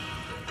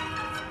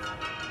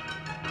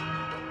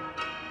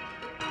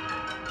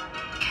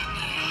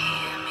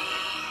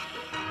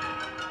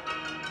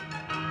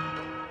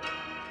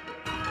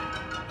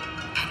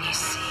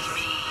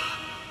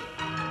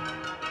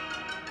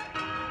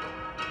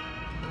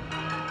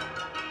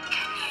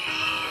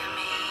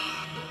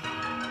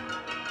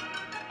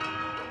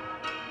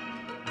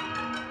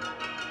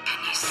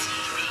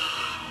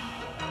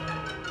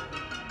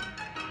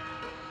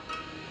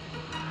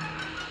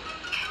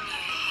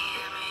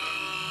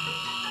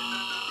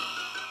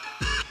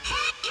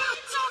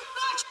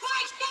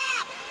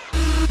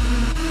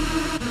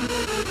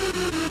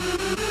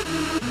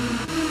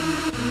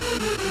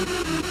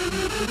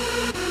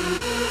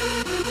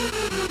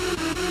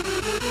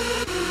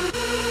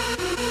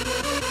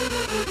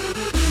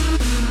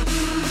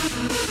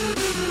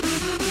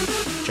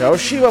 Ciao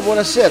Shiva,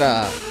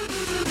 buonasera.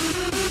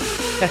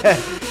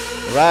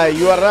 Right,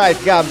 you are right,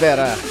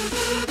 Gabber.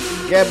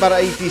 Gabber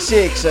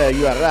 86,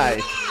 you are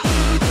right.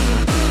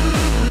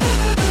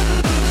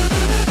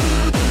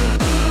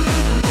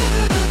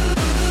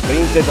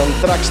 Printed on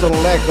Traxton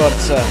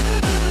Records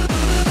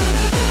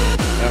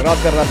and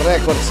Rotterdam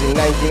Records in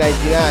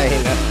 1999.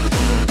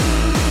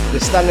 The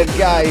Standard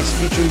Guys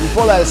featuring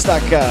Paul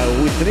Elstak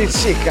with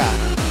Ritsika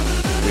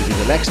will be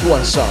the next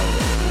one song.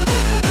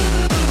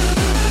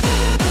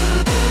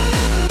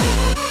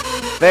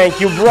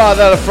 Thank you,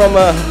 brother, from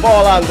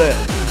Poland.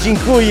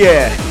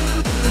 Dziękuję.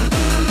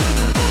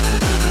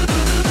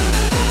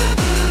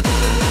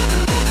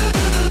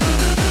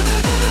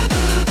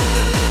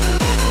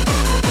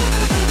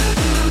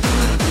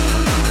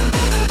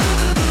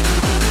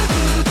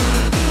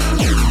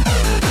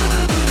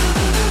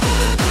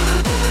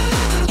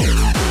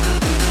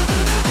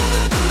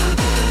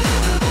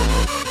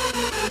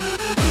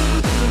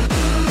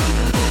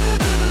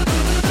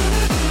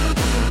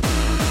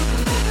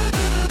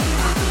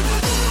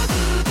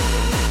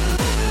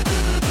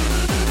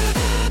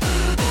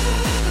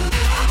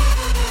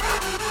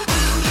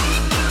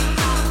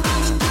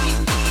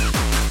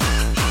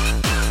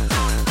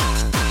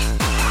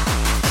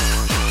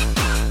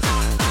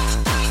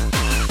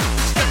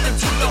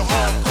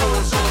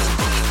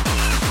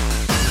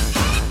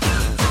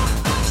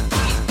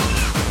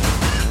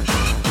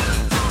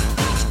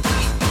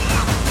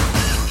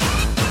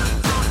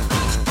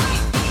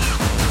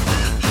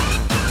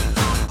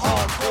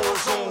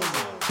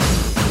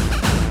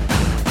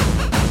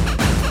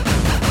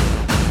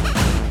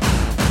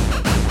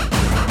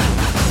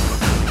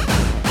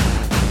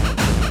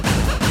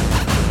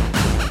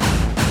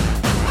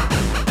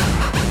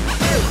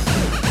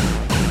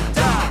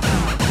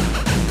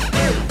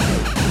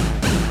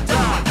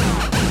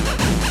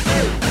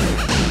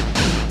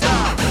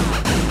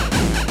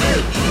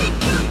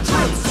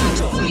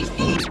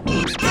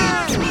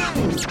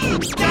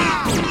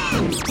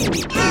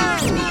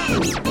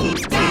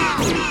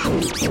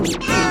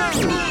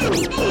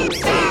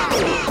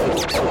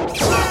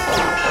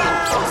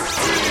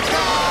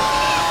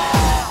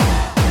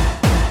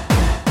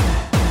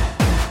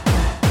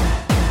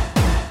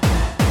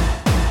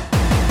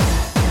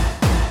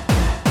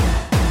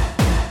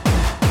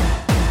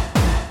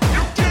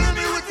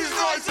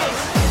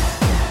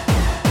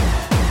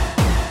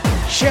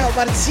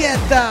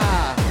 Marzietta!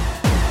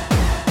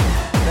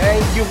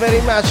 Thank you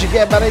very much,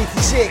 Gabber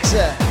 86.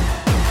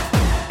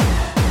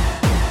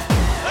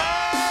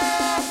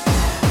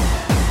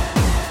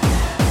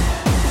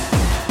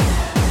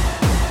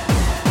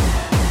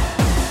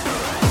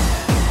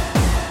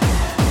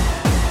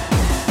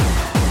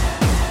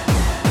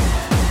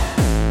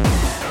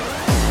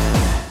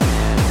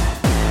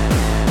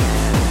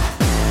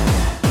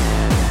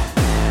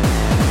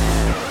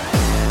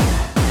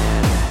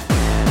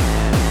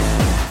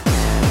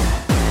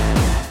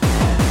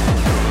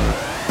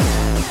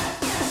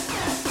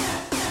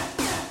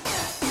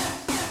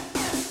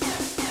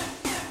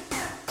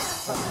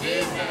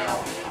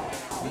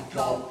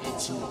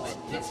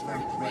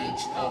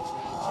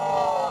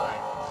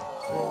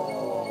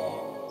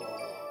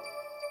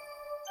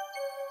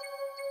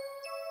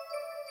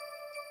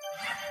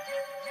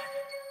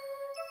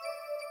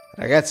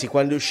 Ragazzi,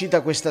 quando è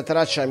uscita questa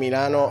traccia a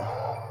Milano,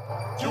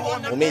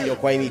 o meglio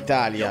qua in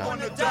Italia,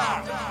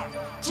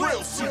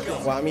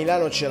 qua a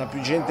Milano c'era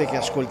più gente che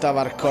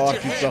ascoltava hardcore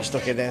piuttosto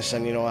che dance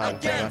anni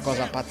 90, è una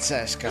cosa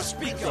pazzesca.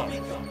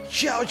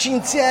 Ciao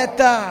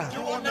Cinzietta!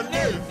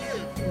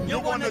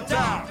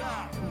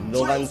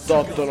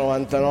 98,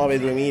 99,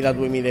 2000,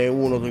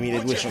 2001,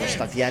 2002 sono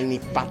stati anni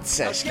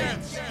pazzeschi.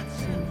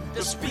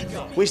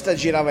 Questa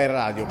girava in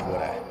radio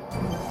pure.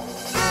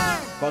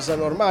 Cosa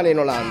normale in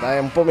Olanda,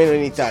 un po' meno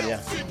in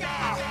Italia.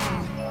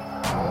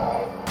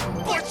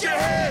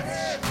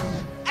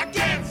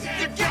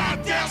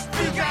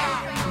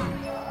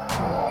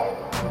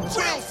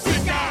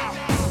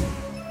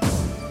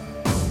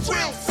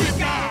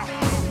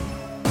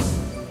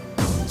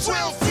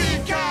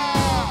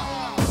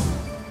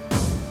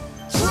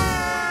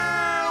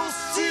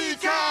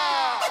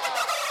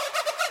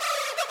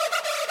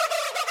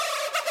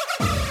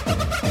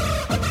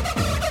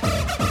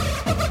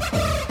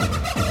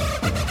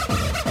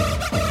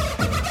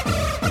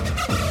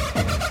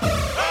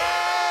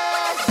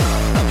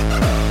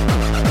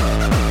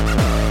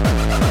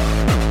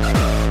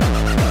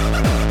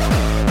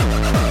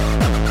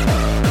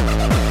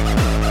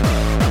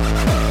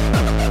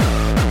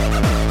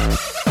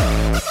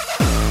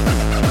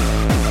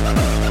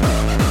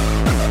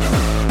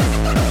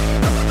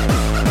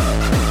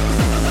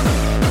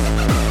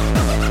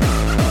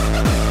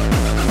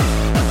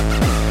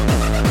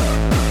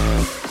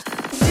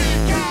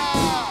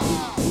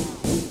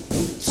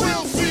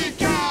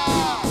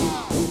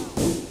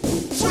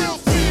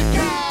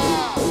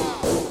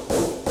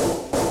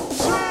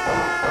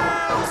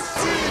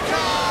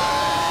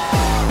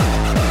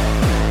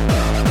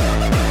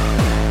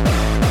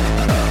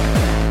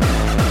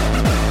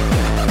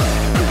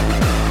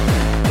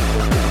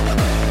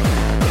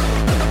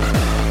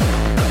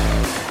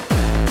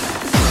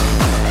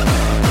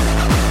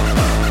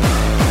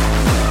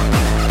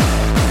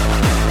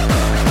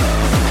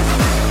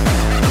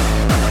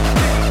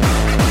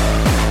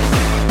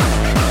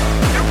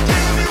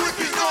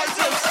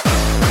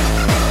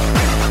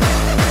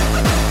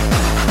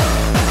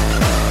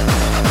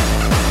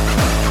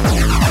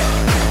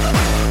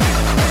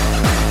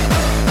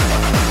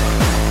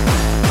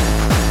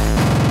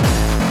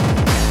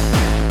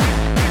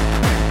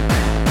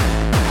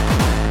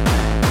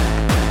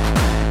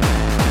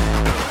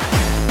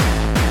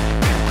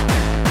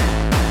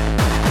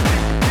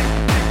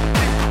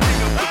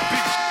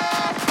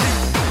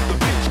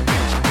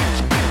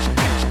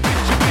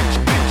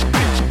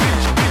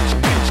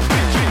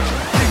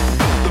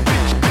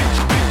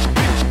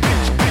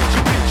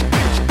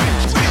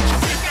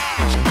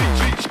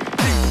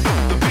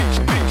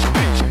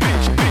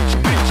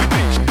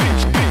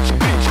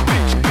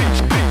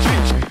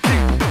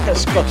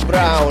 Scott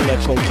Brown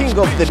con King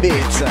of the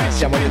Beats,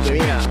 siamo nel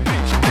 2000.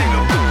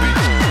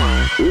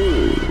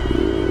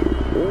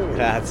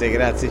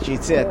 Grazie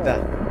Cizietta.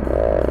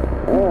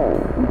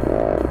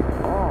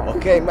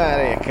 Ok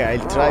Marek,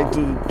 I'll try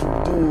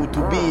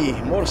to be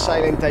more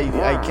silent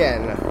I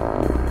can.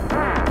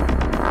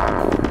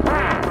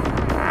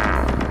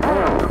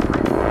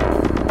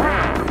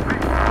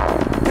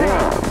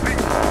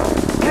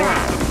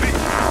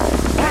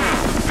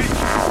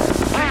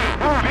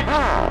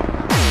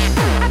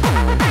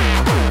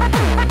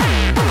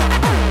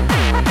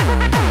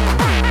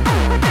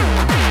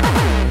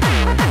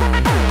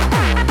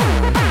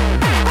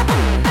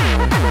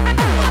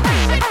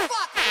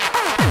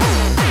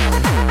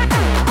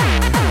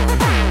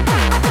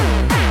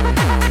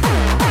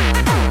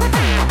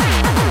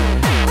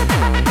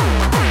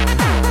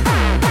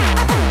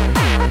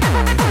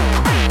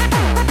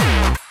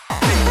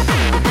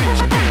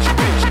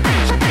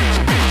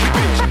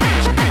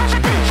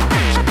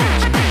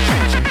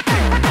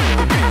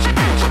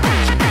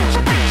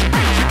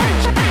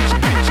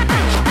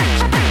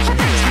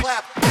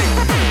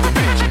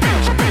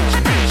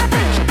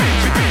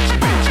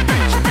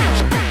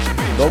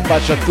 Un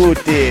bacio a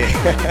tutti.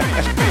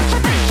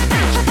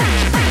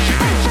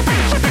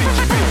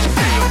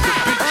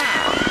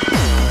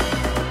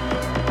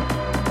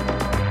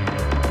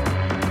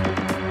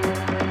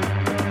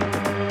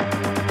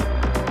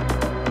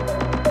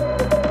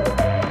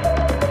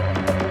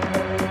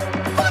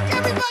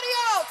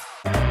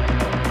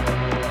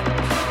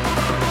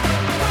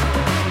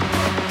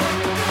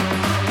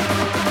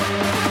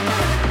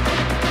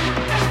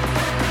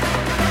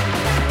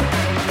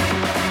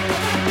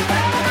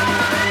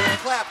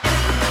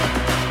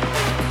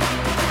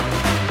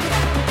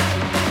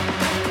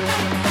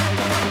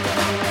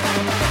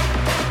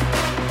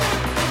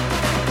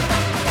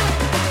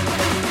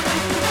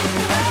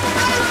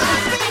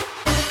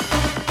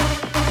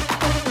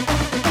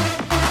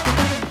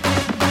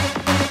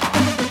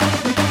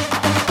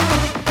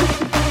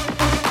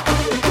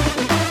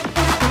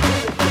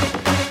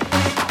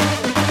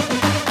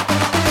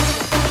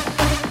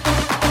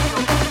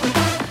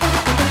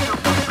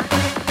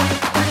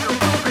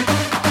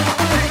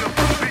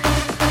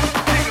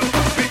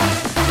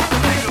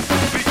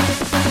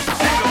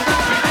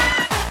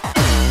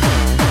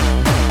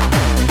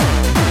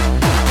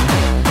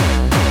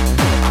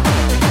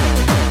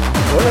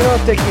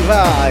 buonanotte a chi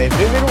va e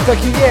benvenuto a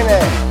chi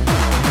viene.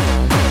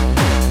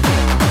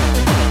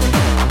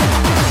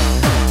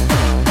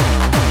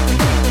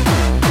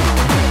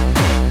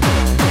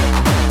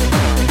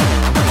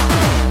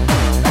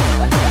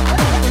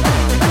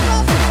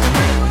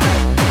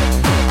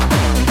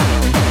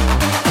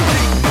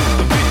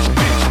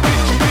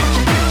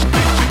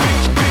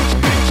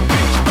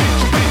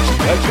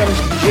 Welcome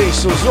DJ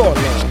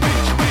Sozon.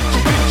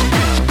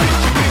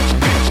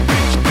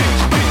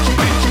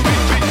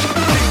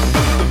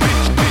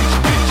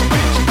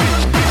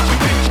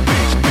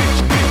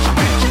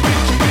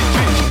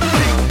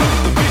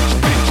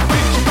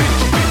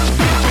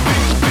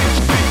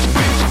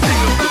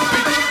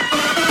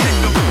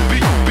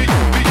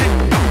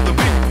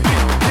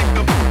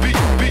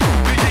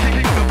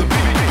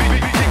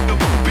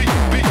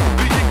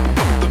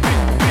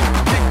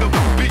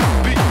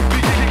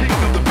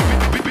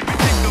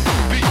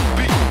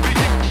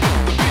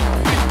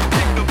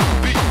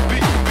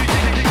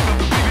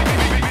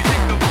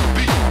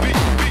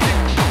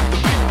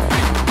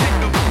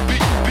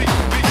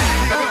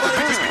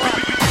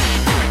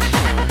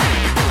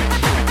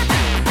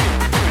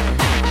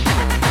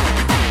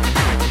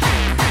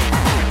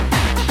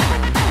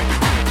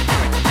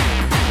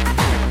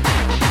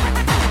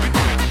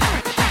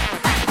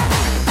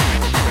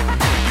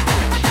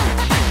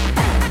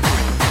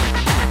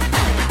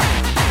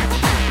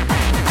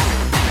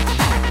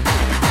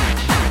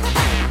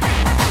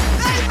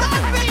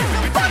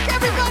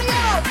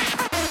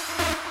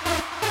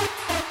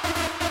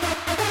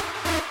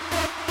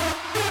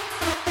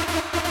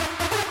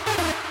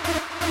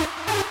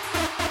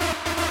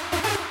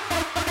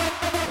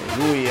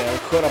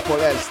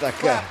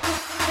 Polestak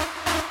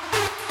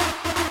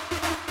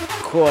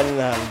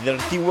con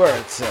Dirty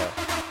Words.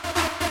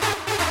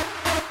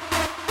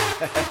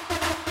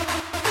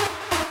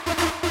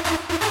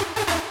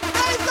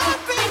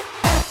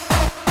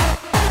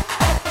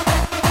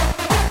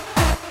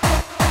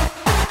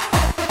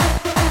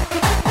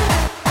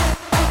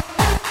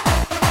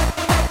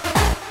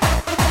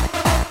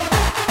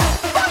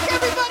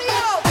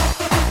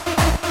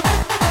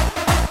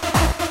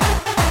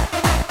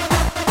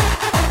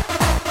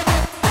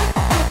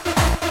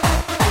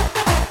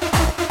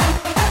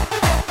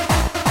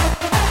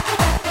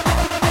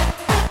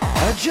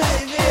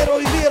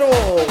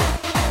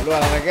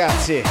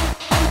 Ragazzi,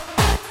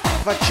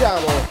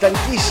 facciamo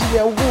tantissimi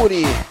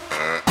auguri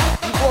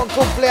di buon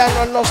compleanno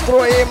al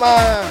nostro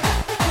Ema.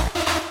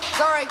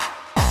 Sorry.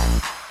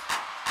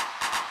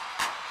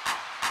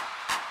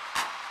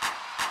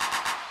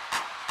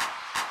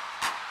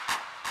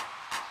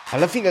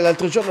 Alla fine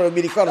l'altro giorno non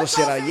mi ricordo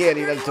se era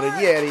ieri, l'altro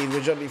ieri,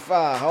 2 giorni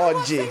fa,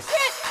 oggi.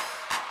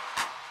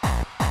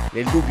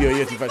 Nel dubbio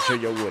io ti faccio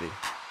gli auguri.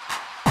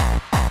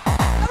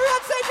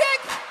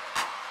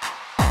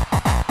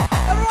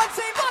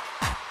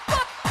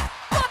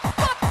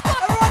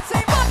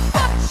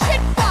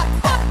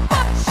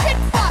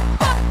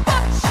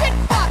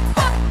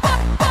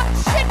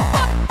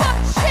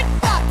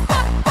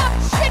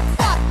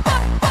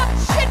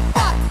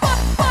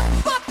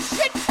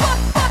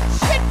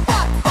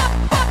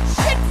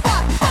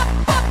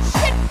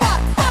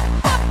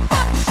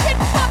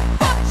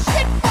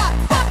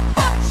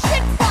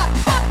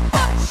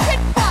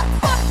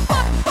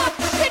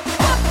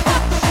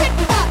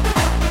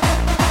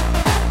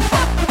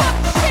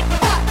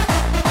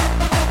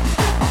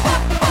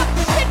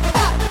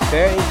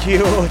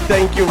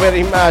 Thank you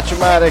very much,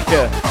 Marek.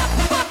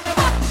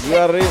 You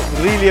are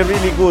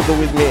really good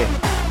with me.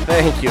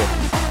 Thank you.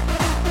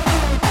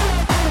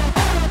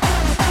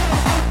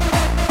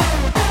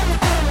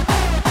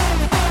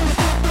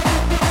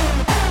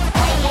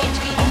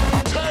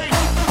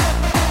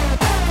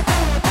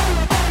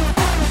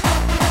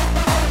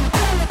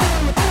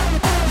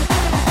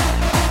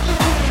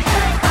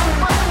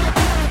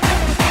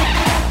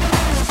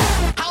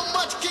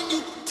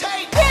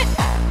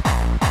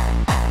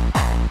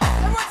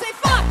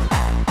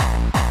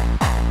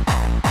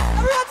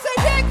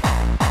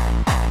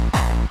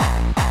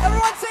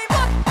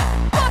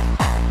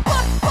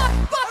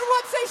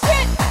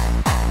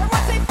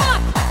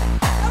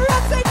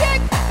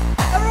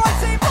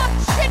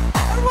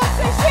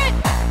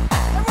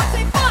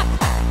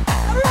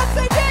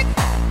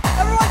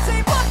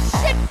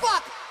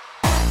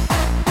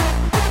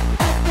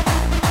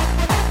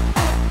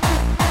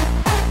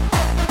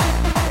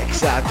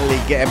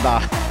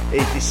 Gamba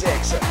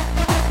 86.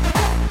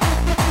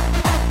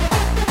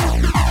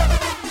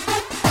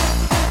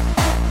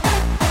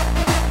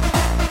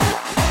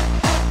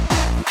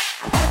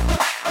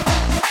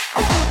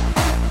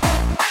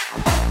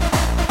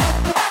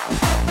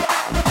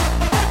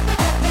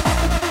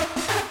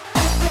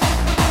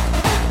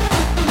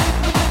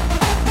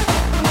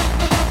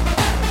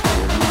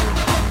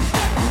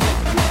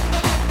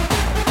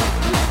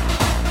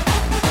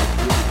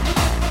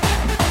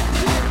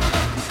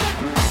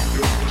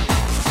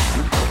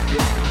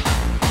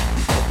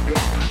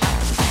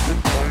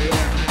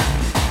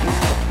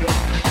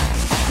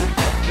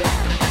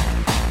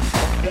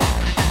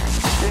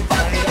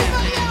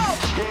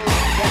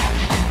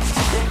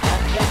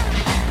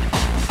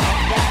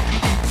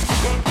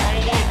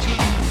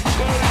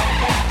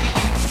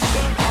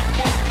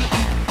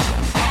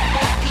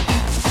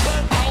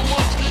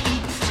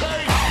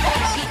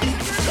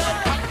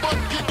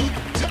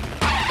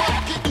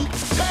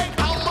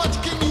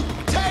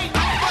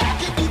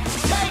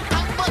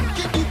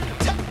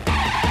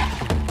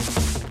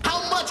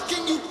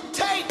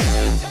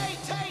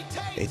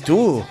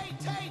 tu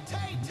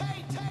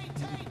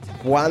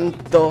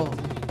quanto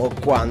o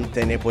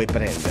quante ne puoi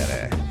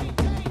prendere?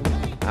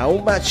 How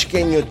much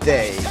can you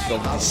take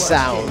of the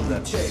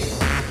sound?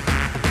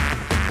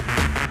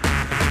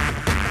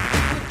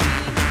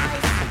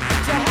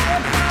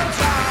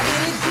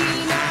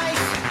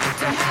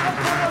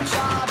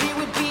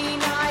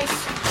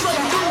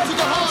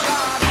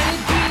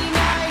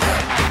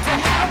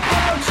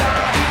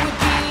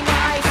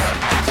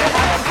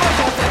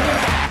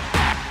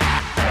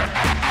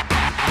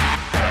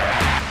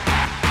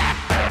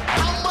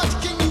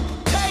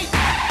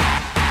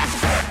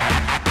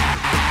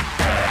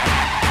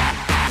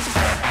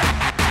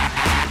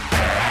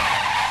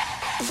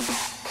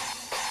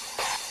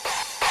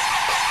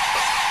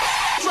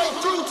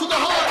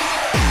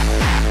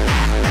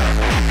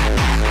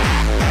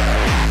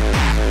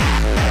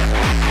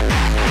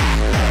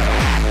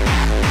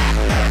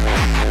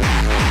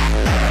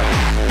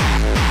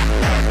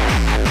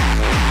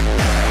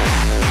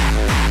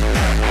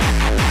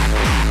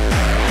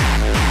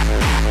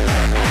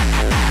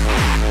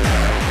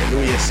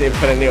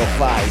 Sempre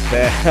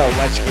neophyte, How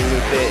much can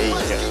you take?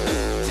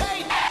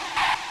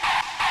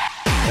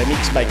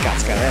 Remix by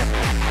Casca,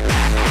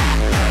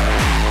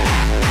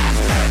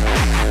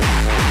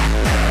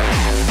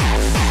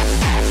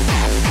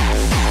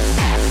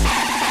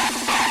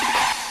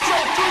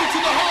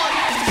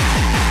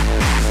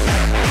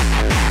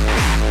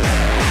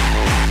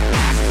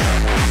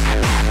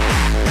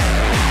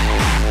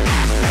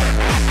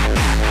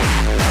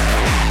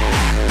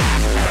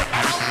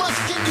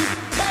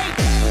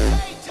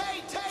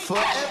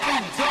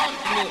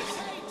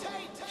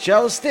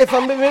 Ciao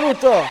Stefan,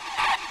 benvenuto!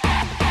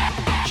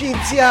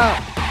 Cinzia!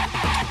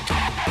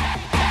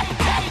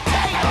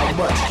 How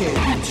much can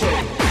you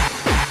take?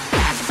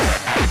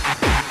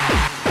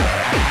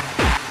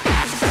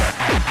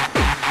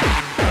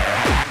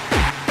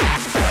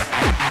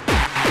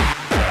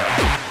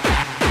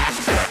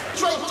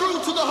 Straight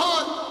through to the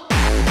heart.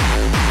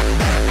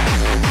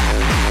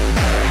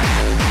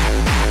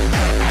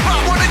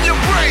 Pop one in your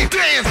brain,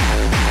 dance.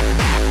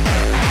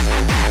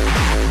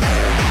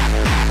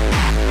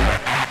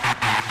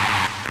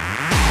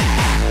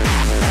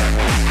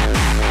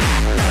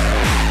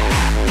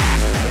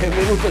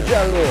 Benvenuto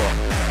Giallo!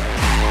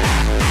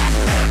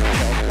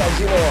 Ciao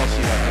Casino,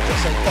 si va, già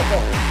saltato!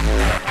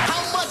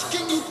 How much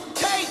can you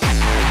take?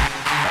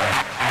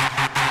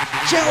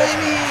 Ciao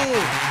Amy!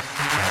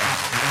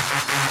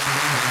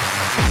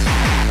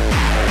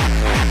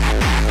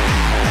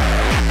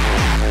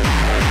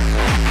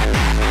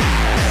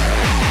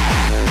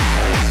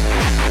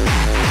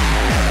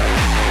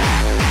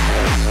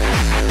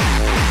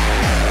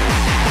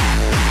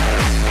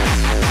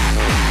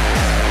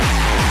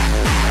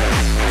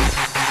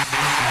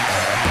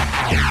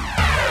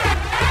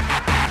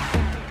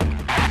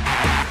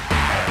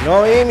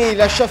 No Amy,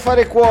 lascia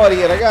fare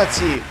cuori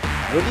ragazzi,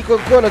 lo dico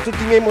ancora a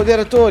tutti i miei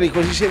moderatori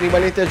così se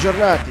rimanete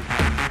aggiornati.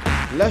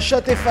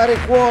 Lasciate fare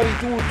cuori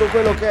tutto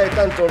quello che è,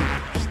 tanto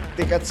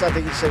ste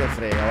cazzate chi se ne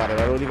frega, guarda,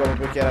 ve lo dico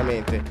proprio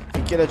chiaramente.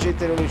 Finché la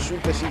gente non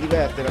insulta e si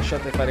diverte,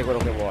 lasciate fare quello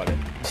che vuole.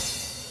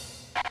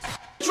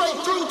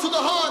 Straight through to the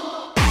heart.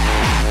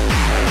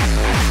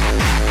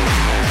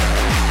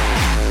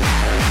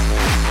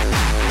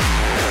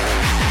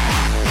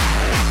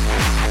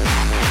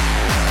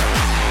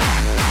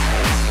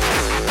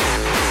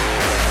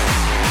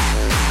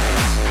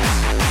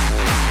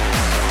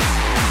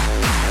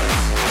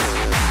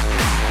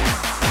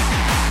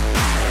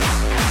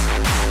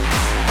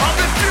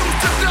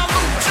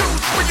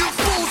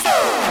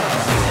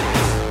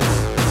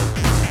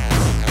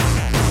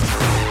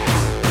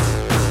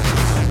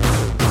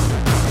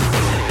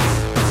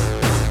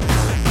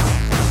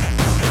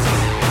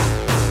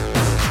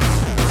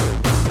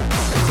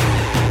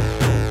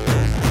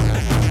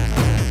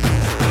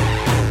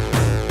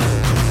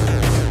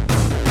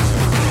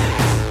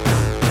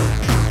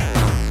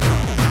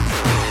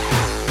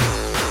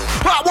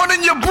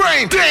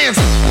 Dance.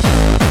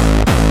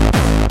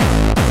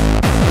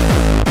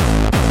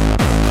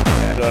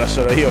 Allora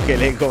sono io che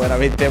elenco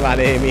veramente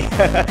male Amy.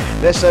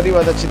 Adesso arrivo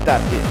ad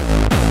accettarti.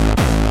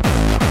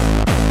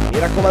 Mi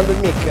raccomando il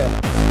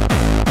mic.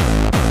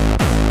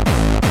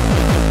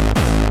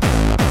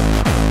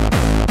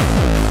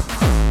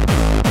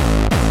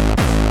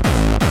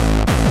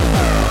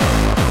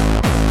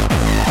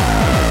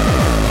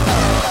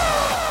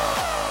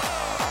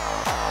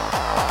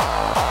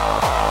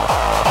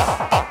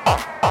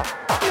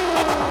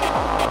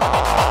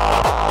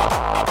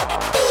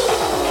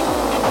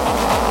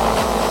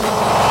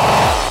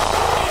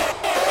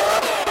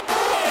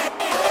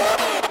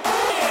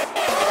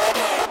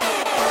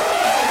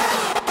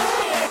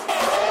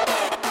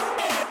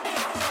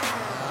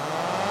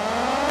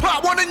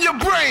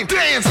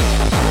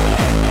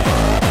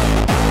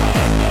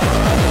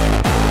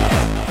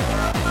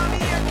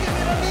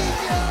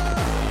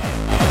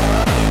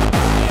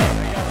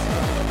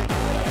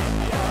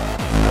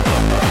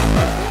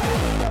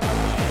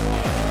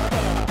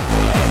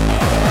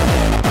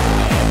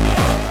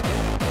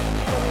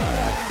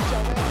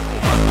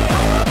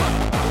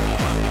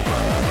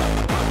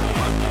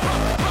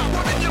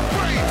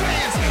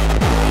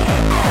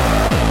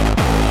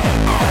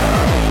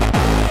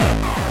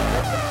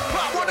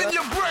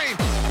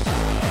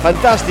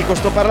 Fantastico,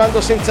 sto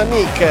parlando senza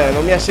mic,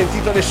 non mi ha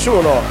sentito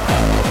nessuno.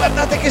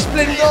 Guardate che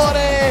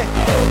splendore!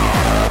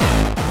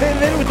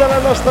 Benvenuta alla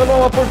nostra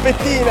nuova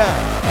polpettina!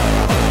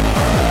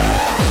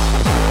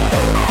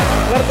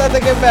 Guardate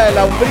che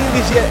bella, un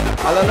brindisi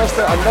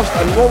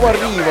al nuovo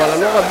arrivo, alla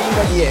nuova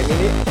bimba di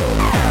Emily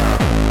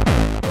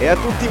e a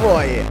tutti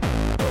voi.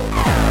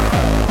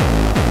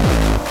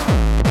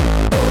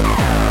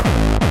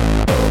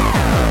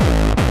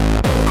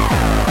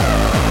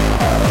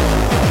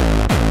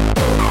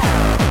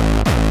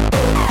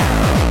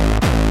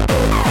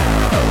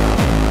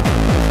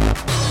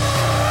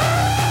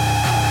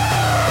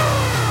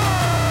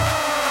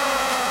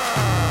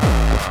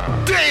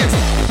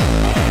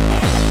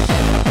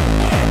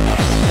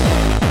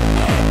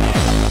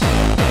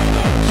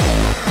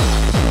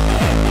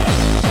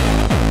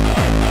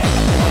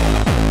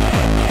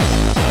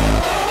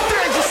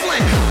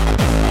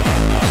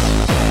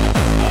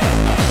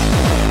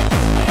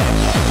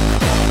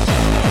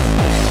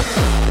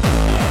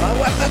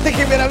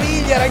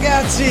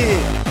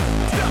 Ragazzi,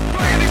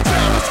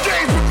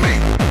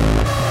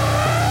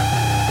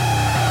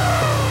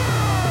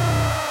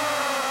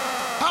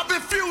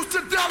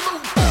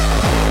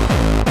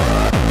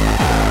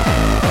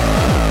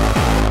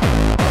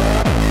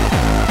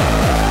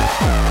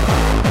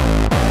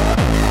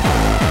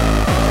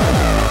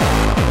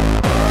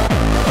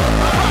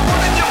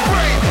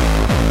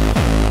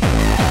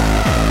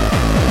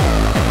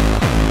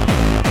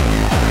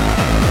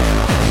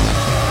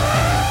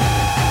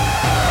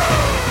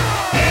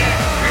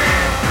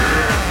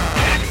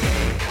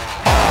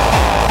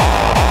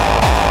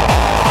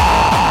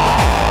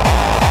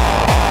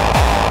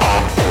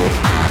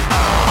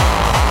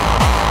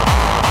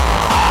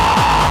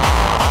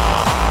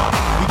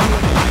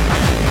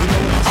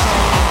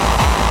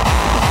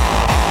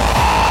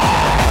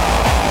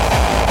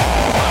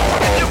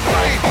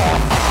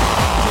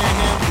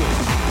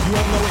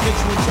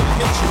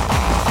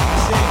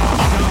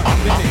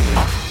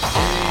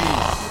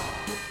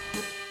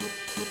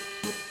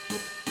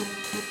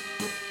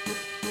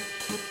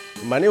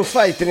 ma ne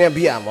fight ne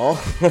abbiamo?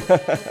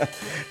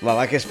 Ma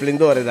va che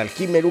splendore dal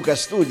Kim e Luca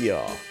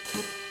Studio.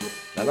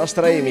 La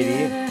nostra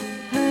Emily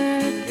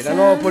e la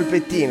nuova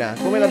polpettina.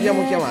 Come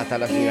l'abbiamo chiamata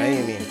alla fine,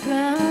 Amy?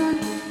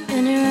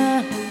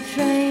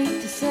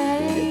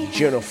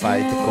 Geno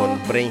Fight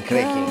con Brain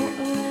Cracking.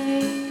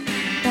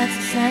 That's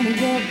the sound of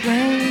your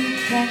brain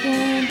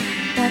cracking.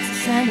 That's the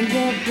sound of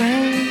your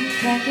brain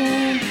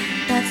cracking.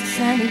 That's the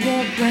sound of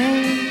your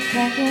brain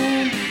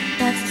cracking.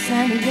 That's the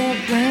sound of your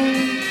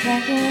brain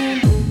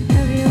cracking.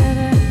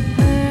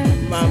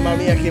 Mamma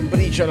mia che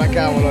briciola,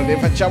 cavolo, ne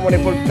facciamo le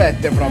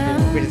polpette proprio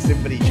con queste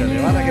briciole,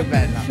 guarda che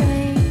bella.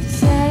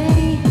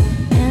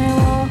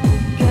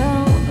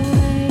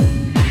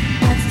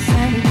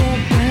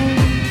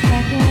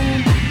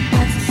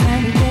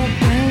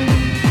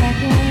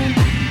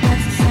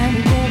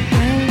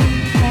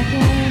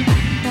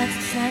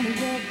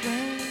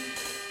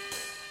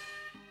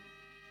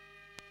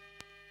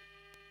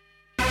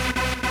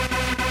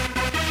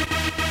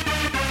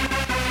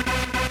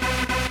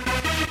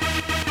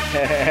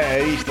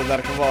 Hai visto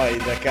Dark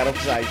Void, caro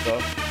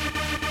Psycho?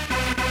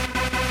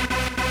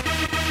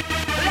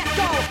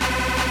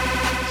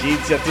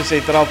 Cinzia, tu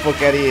sei troppo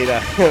carina,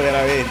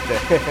 veramente,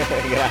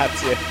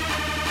 grazie.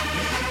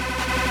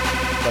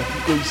 Ma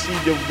ti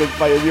consiglio un bel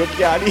paio di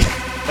occhiali.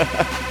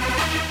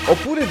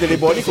 Oppure delle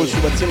buone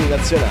consumazioni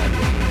nazionali,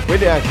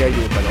 quelle anche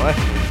aiutano,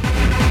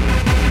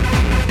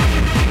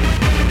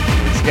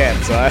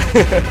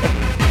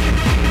 Scherzo,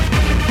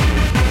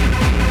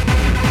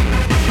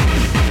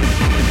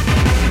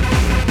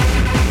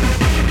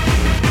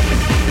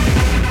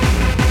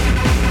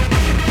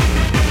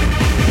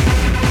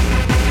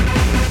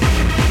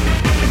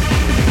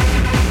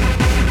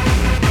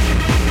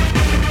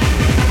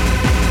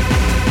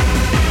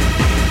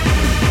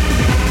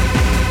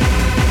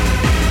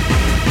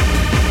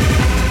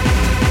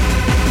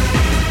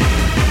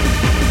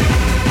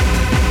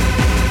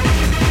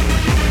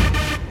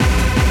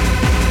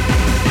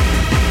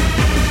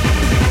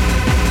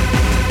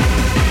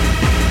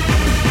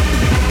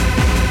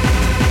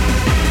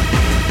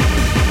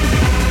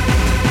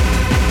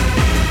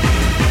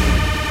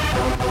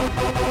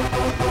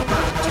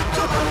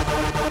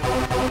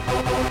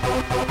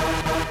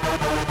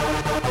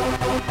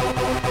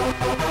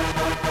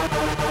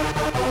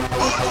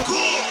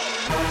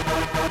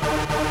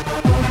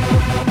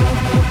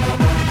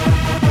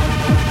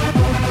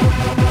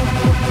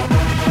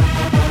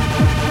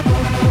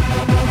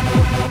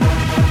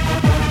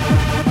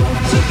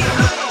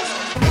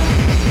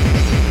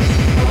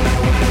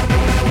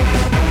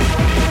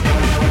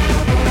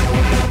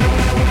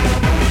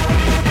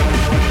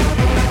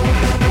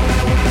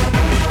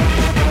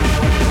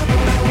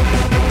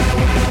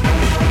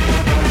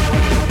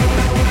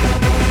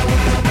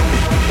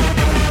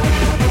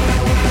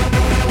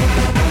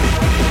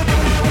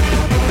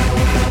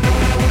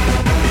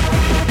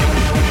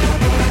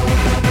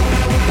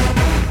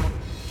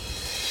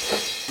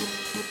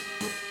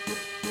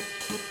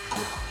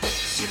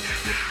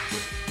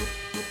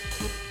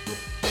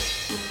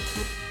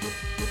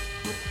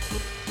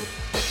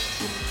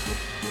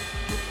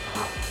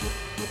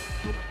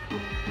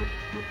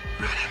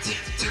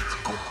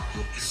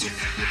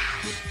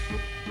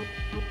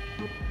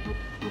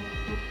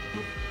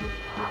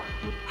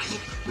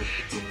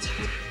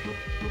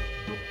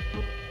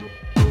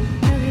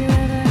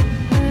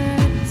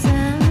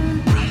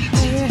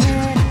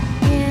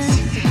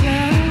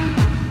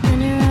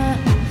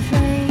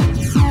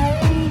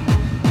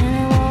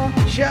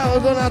 Ciao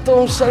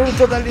Donato, un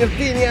saluto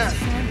dall'Irpinia.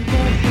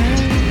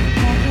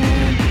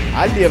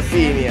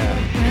 All'Irpinia.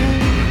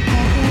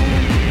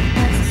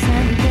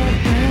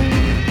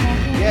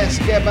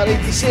 Yes, Gabbar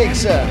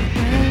 86.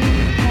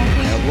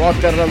 And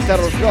Rotterdam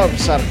Terror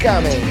Corps are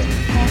coming.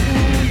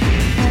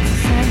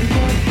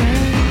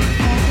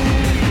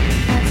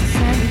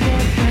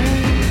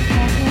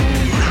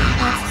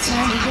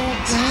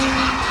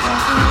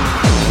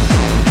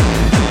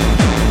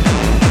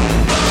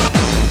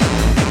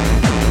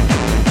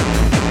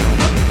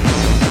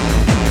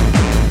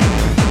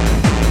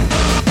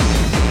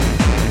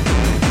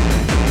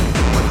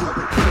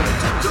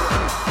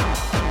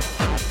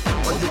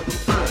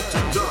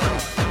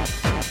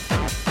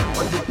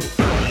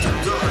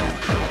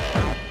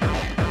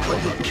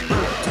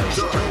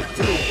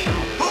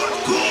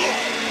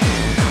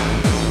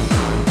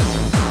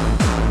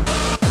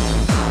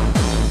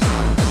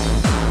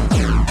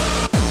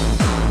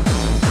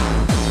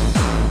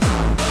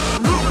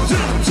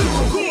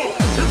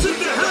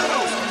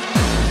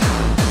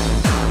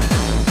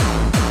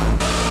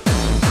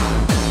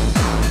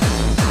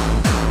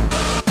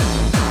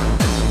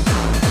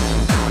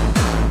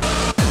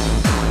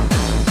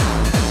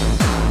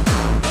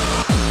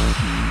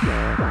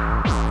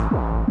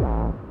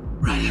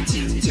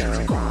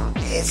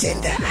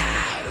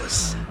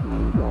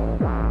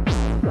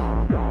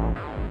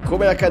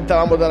 Come la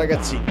cantavamo da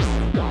ragazzini.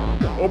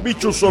 Oh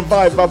bitch you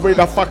survive, I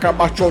will fuck a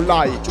macho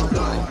lie.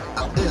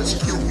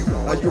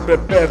 Are you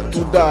prepared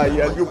to die?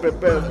 Are you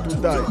prepared to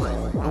die?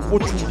 I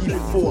want you to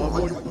live for, I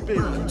want you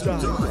to die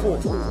for.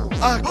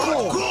 Ah,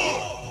 go!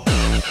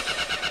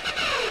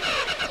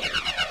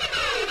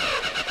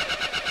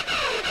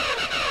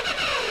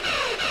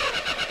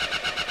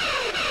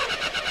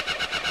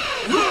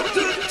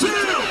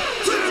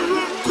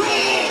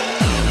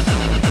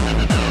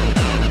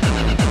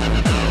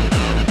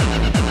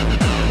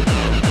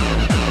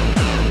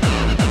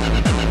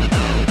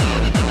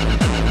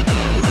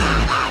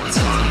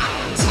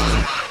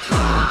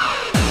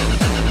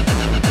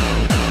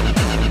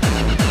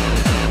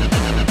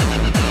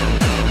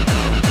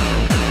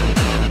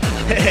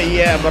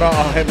 Yeah bro,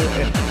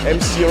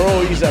 MC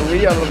Raw is a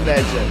real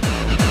legend.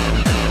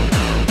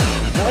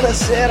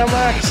 Buonasera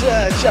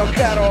Max, ciao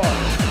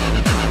caro.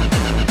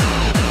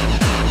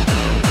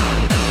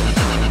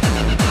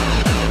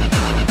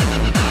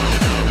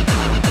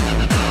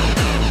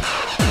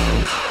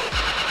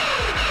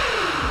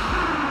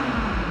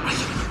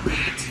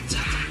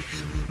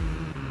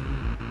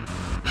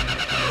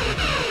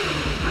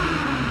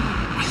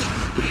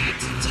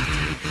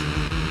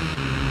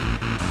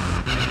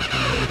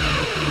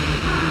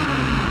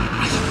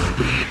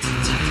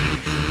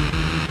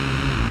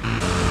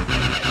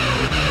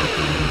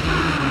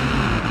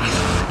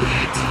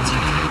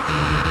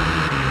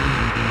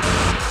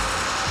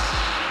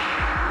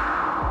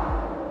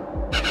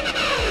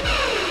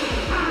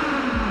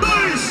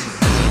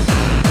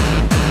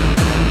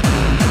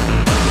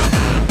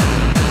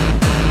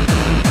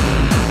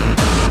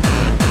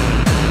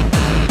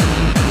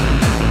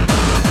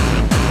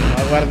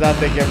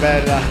 Guardate che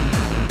bella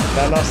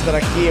la nostra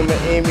Kim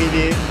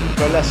Emily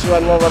con la sua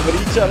nuova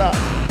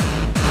briciola.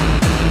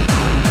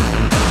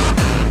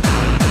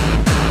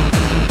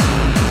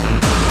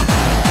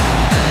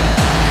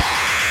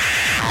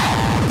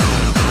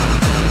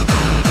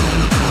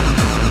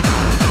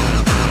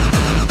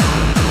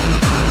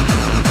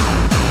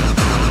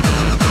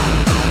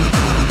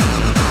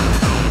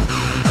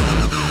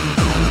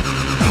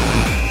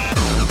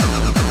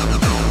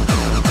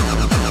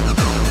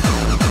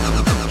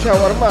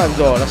 Ciao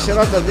Armando, la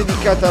serata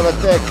dedicata alla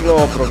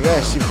techno,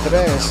 progressive,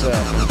 trance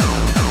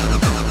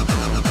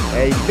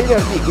è il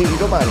venerdì, quindi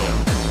domani.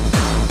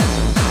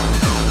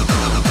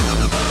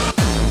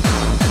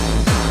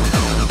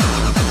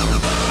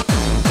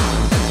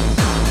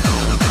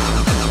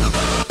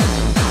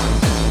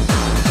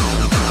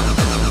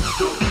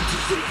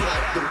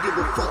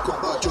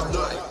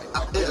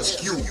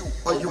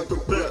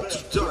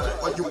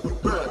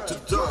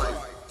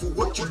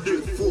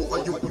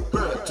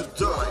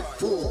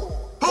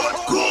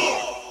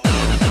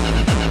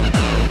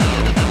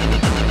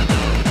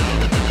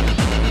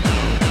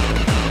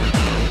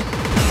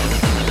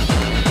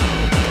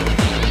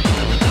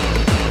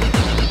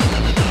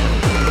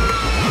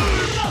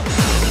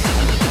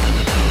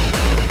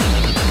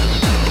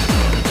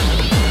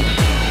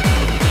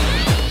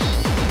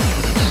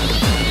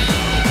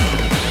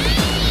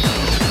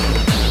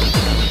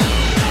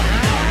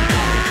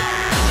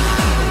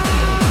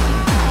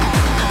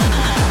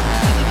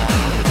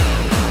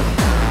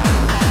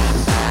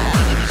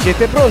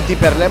 Siete pronti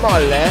per le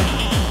molle?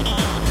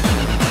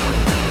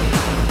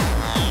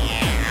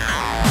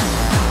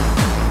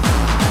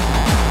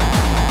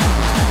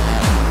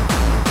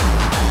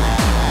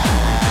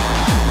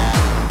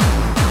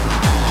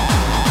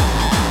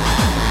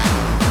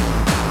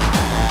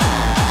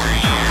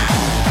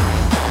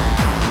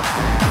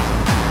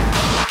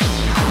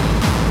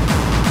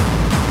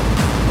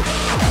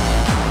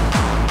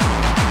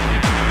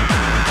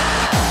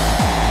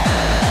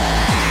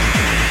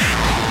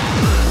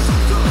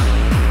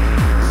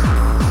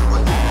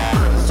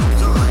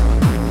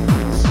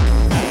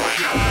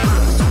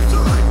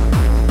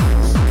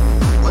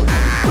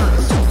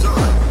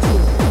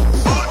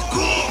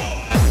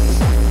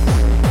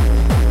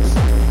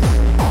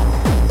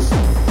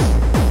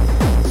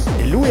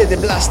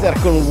 Buster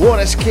con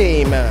War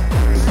Scheme,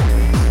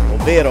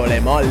 ovvero le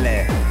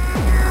molle.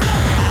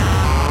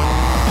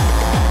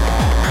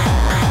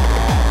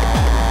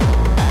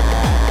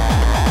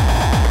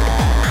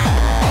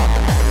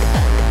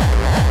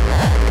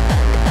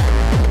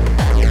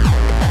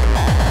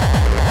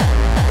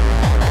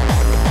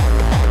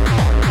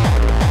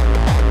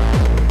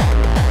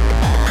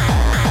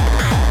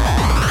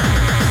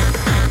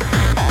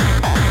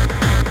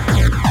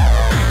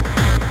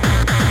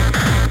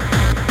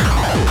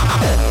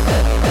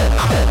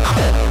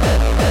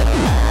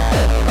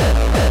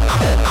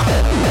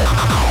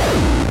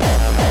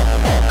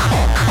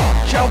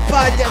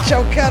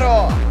 Ciao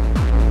caro!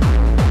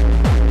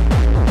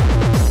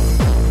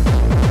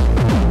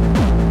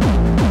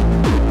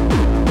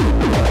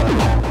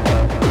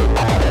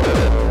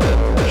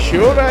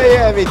 Sure I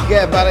have it,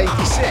 Gabbar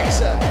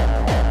 86.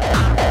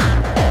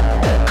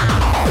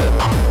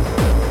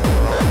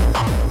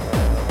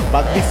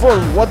 But before,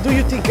 what do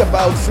you think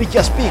about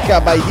Freakia Spica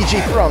by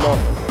DJ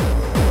Promo?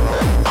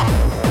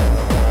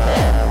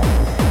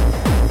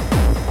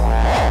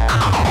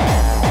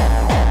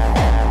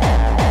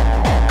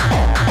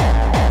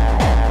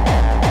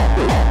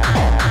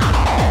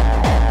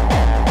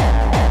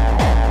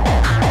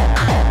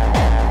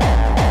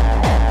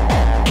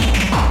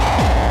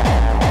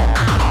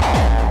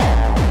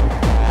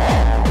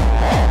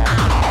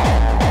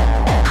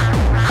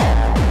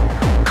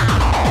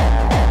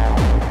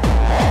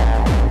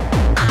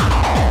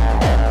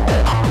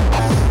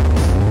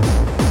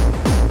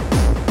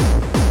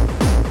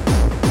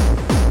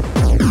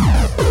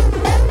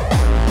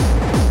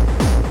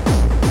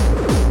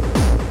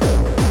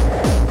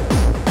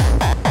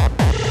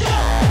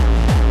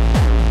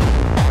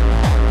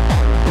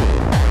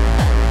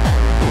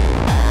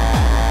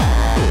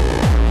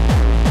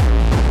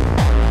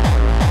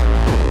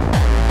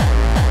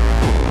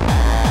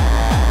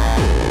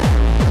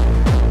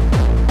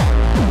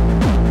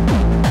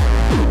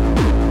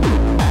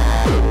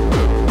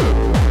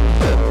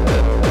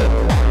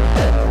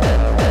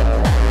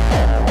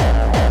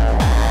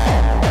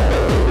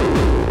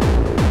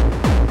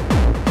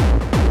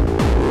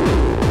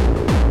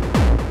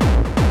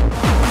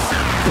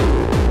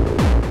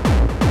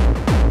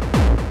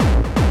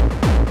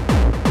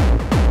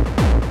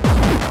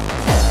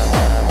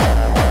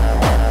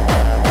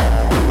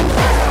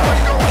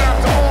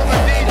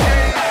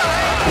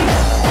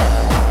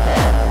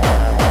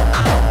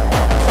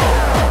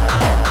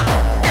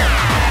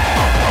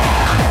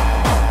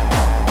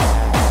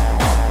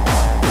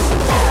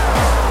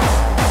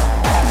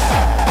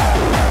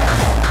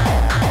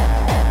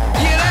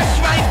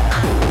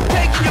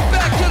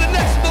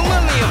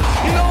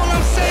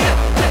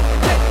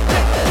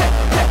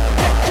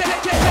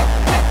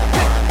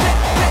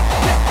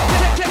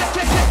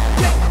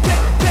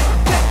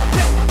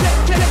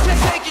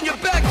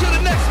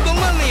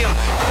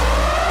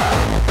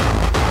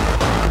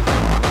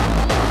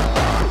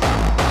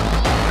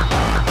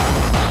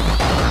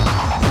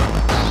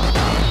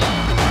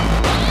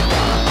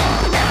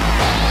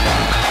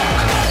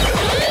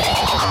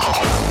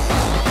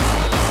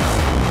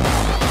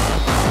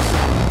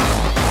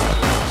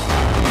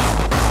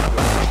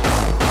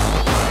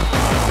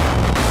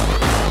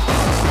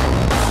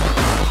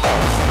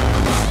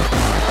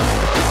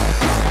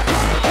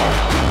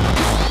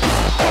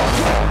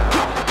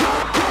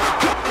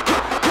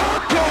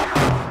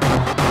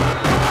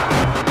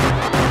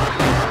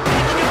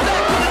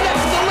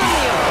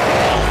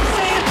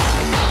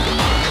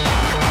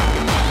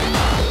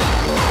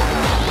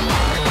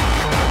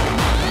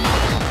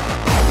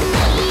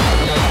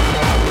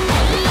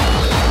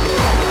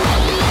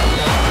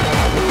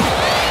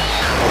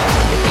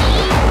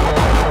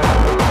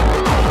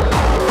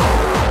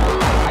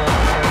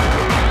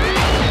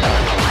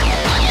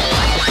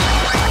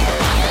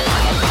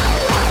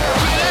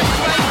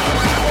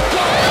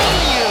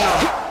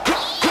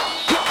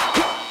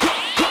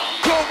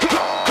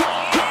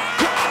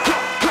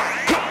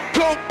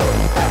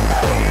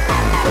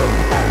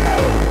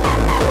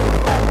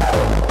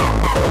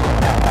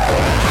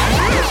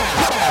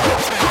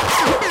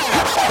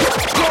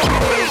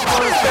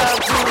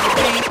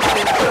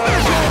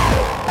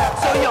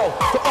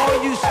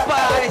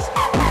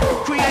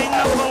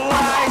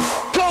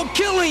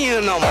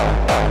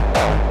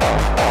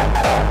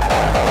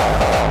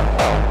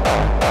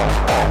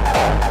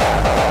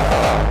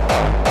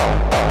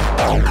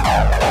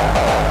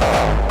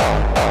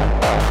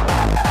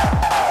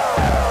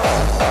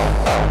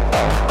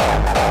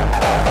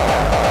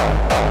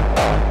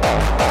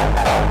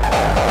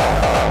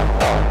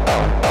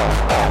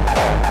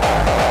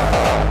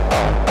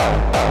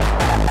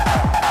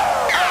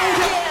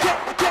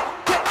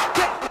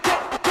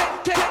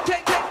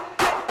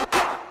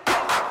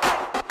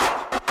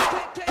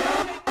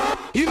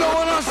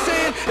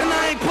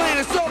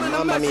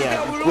 Mamma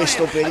mia, in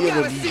questo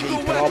periodo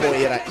DJ Promo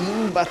era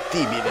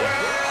imbattibile.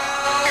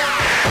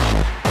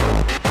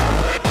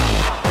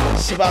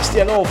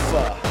 Sebastian Hoff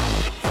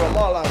from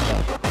Holland.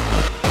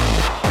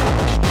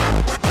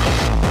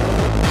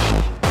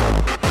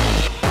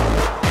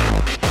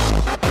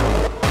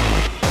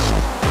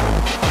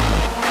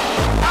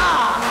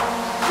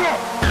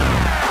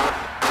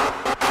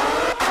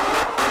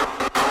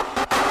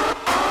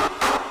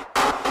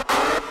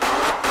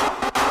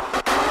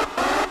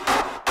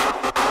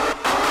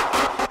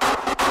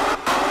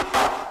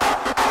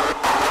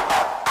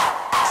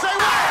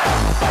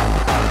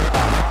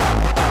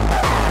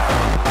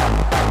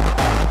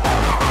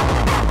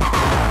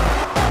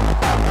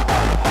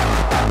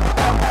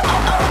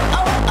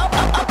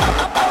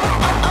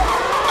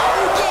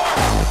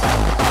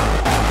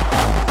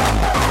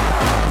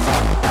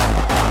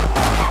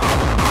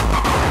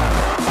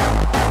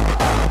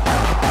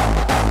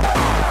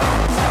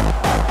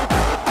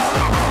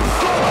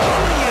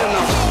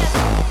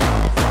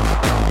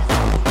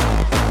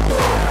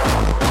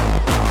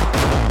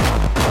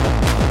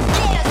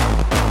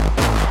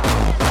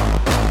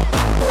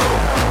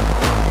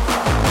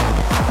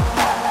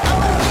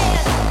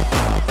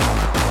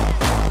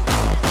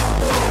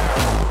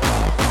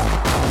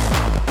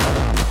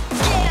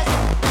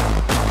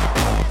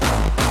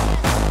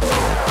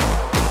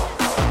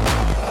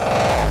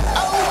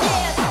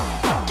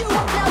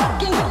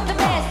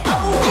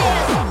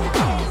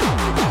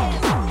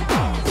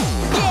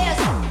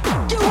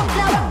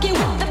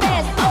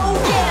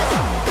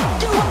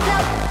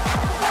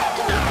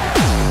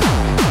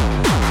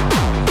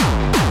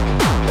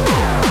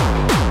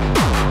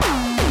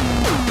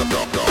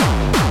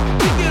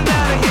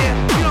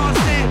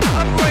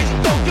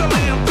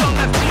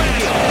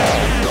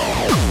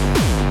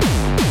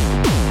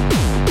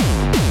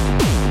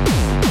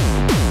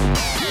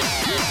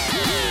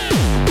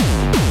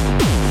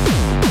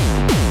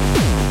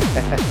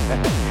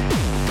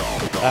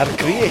 Art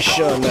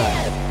Creation,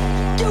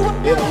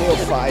 vero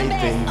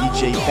neophyte in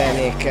DJ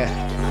Panic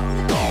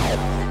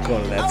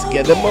con Let's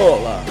Get Them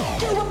All.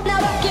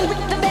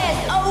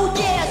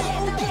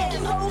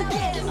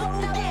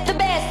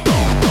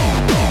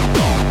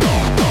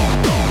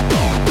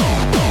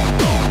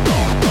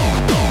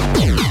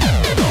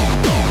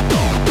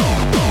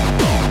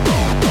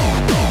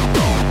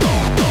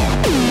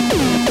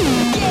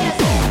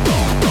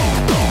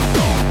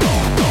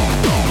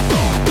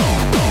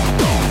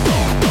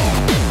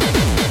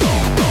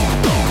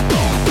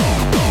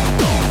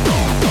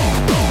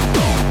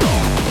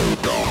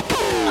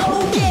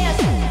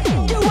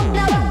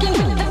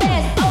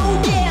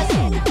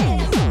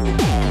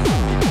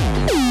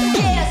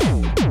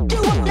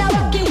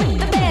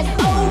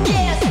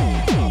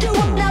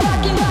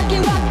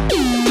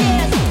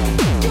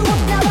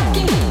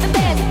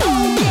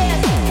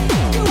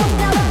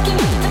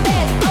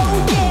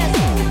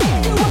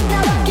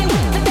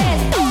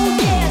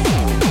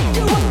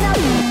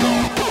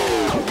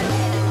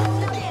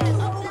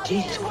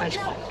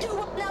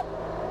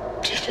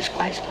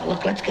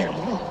 Let's get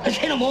them all. Let's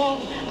hit them all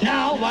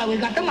now while we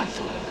got the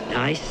muscle.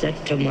 I said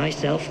to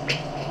myself,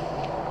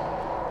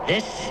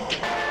 this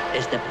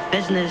is the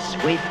business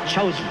we've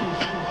chosen.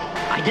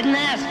 I didn't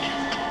ask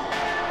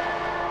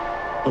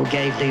who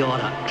gave the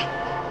order,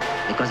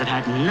 because it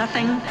had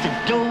nothing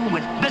to do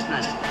with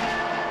business.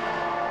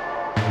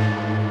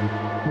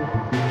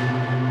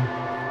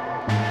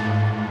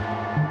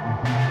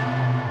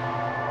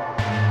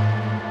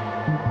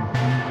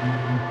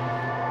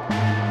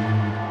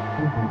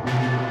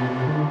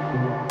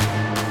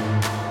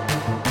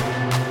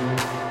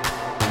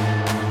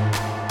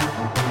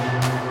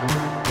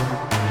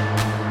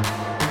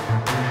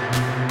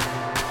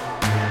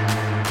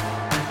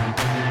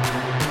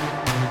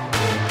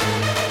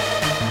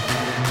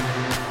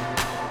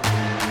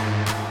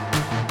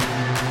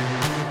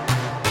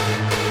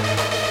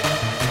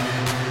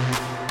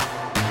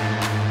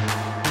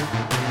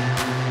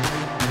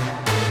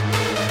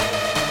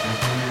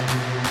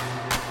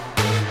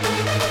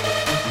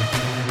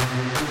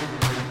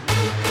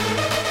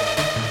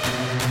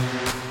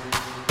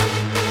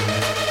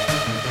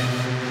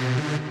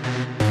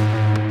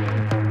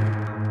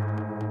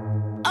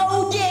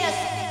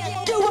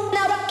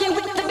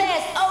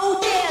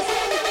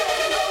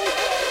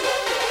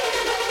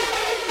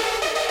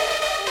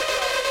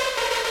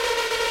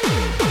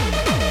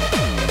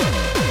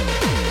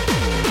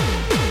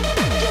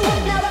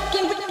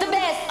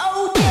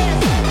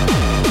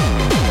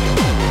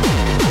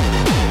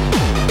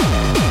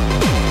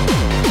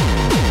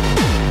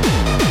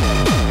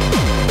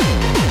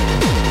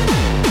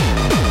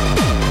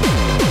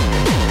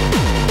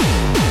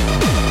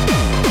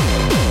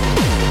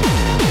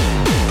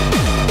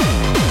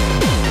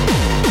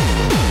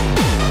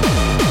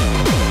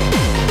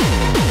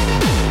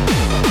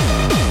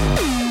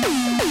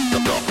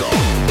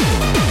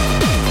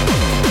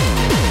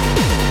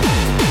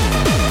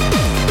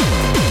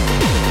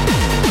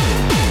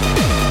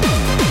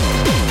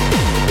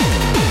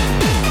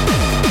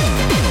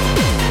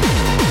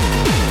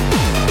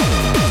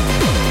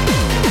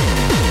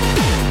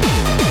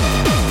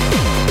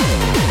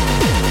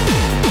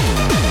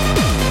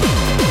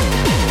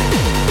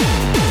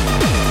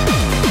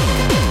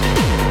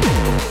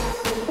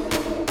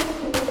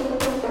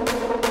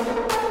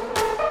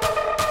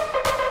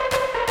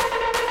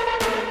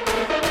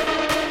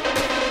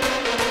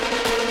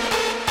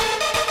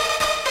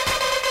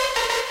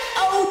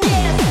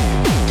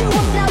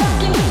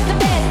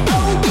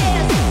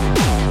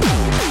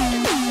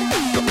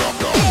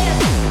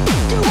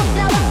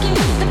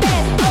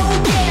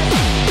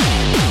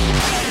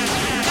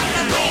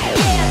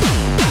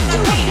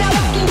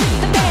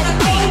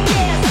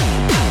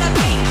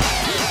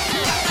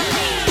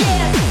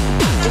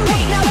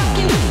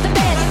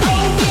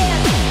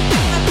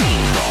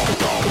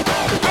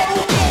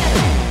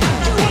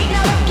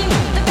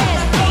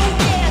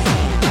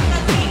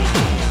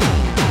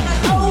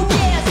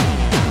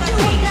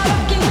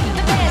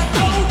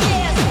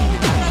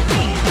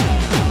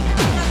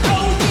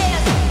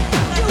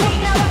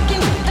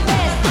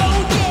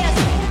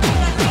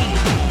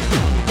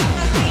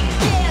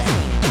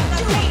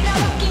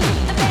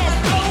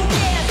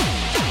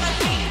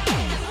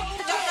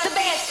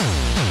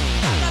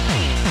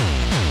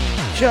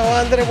 Ciao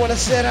Andre,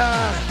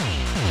 buonasera.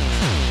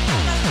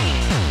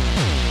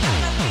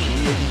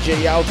 Io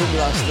DJ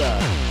Autoblast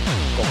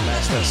con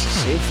Masters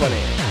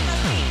Symphony.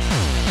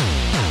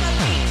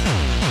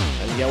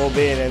 Andiamo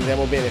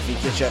bene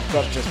finché c'è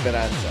accorcia e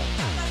speranza.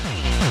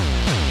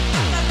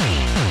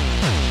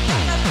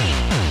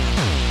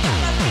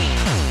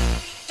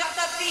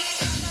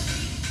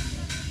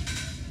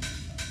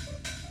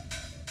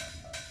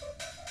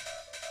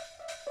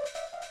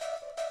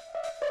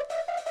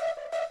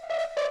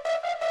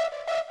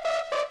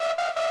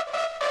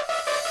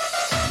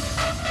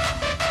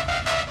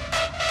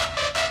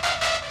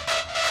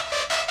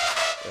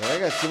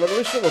 Ragazzi, ma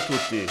dove sono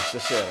tutti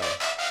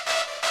stasera?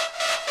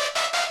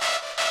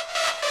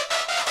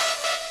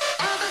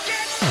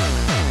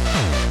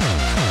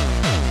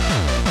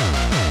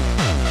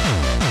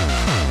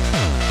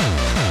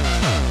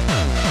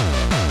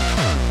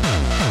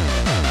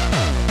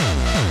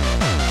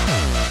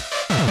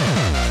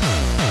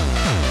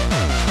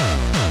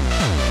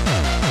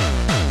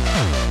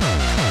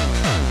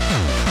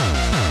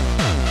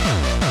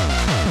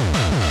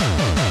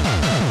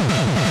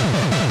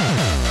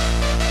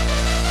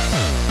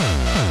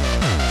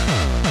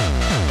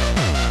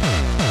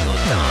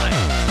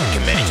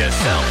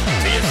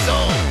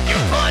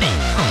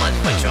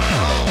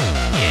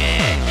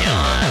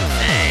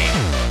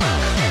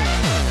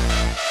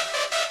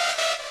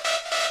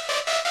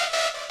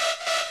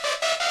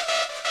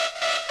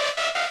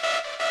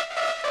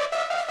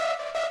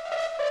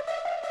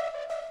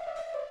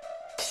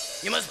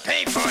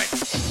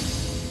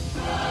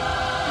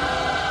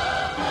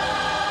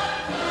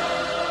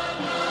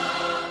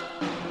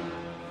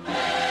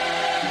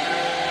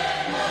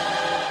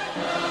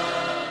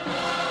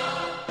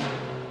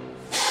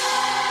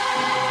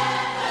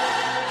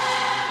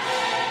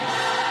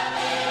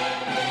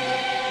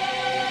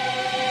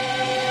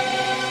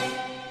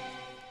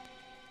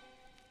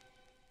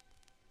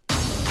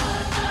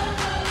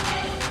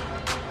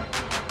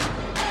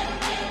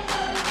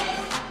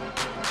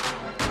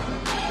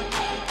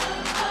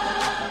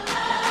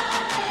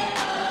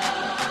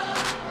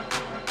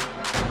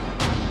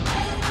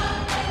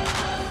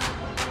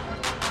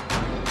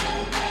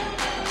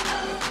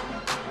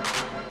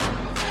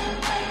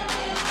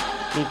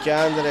 Minchia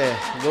Andre,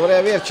 dovrei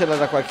avercela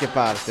da qualche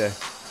parte.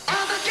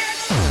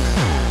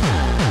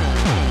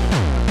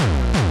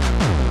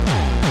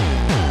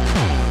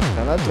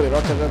 Tra l'altro i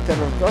Rotterdam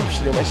Terror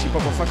Corps li ho messi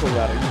poco fa con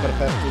la River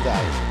to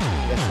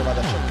Die. Adesso vado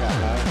a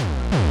cercarla,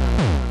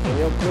 E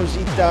ne ho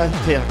così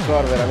tante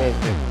hardcore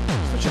veramente.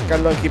 Sto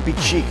cercando anche i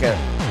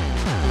Pitchhiker.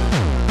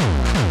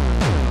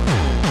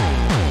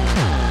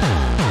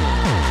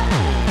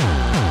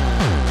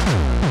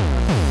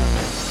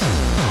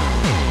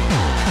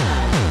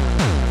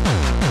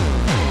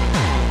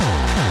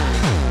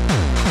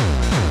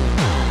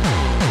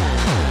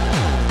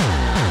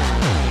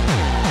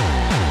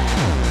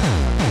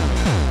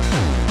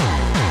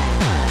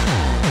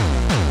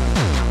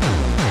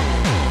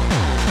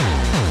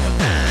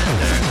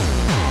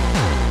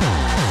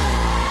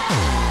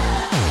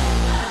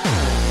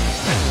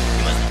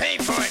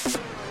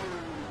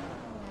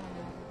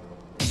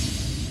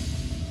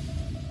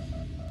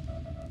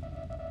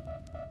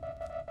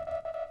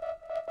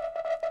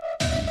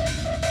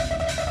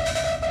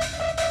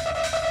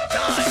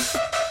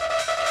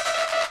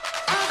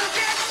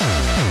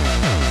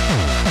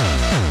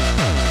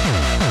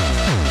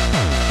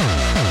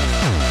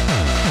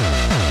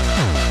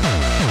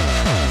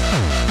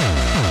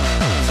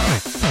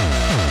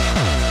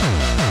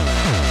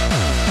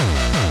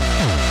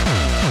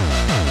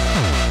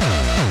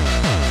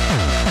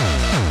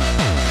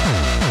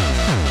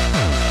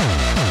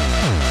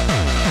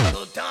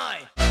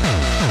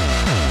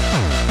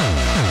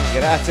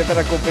 Grazie per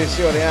la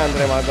comprensione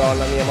Andre,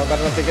 madonna mia, ma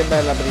guardate che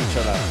bella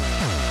briciola.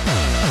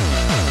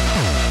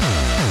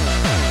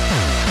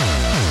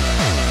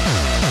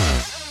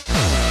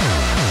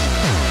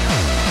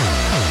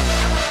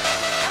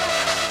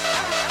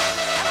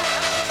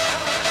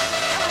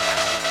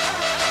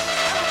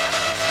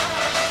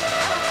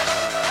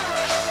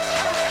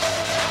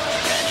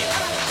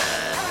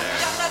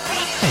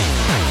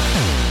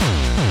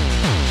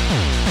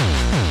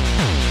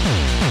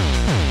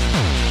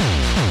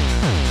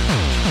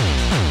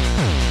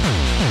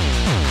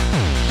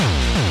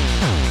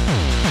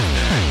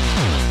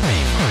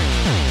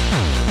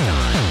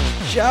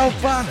 Ciao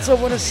pazzo,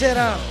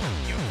 buonasera.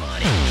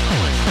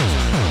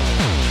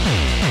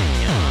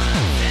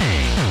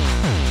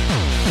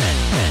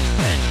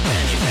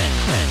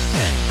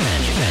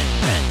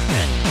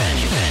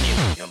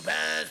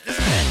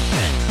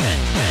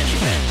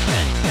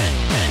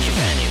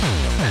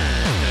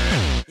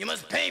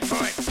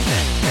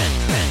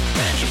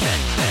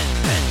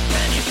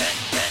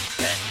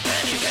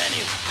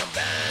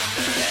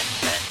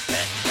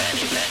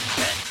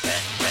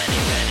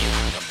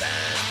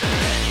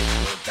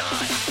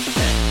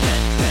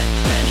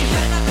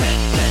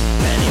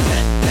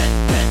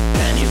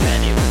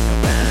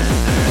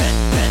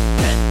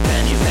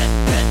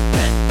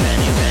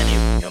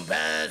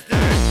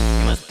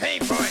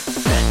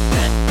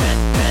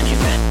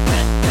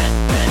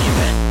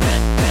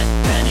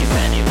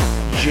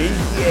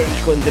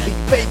 Con The Big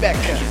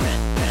Payback.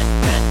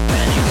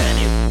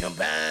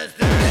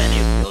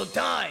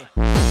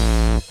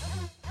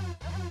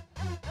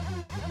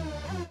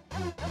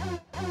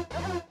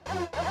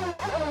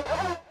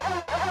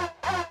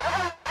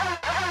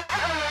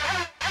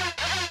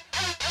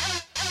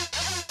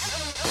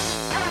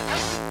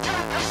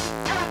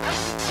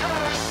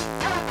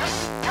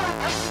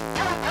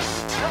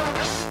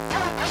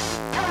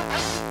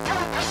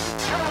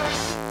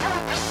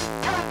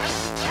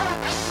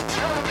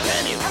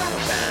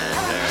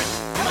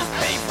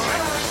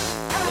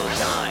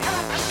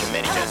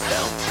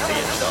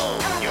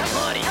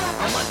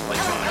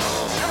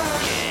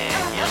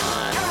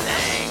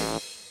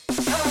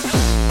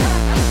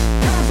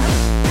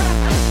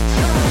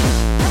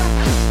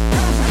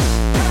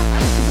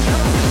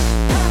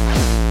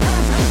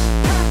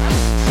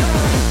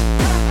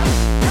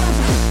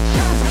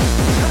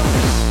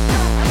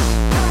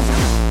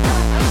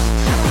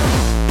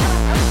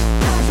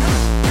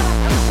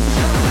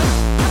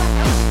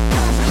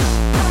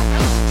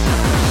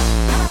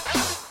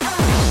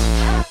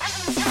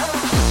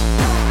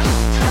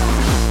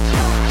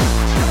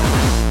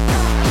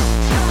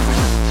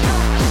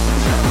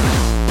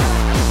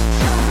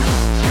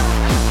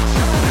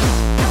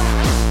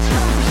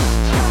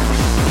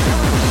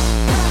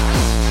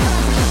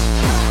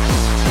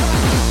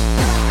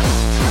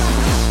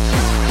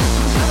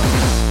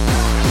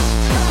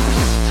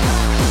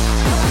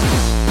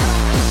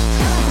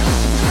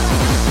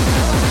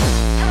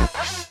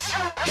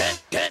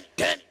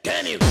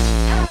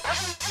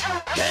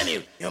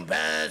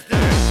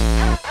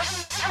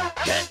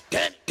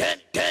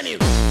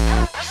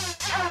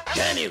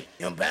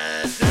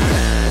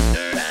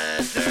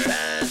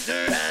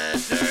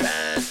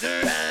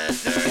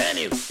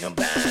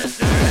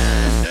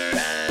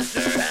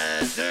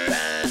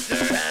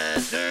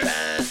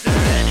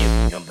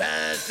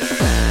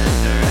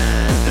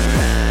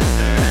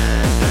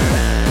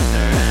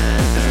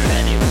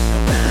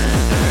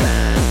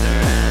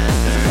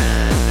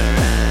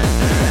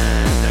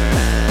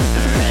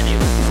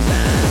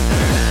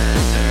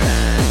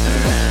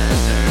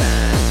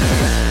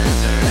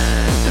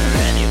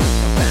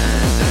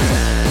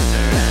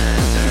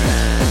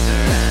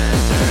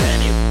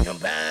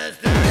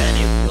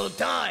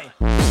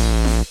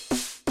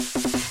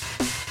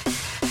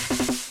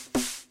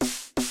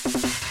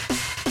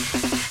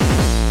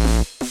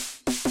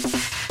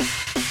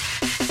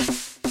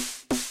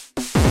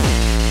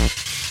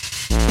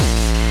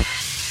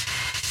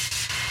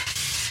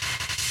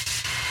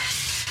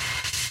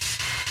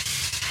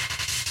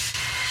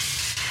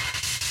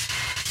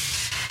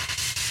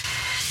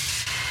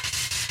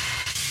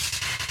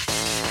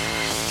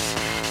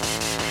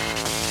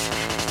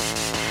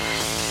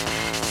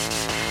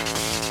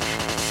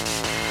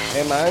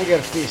 Ma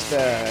Hunger Fist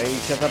è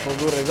iniziata a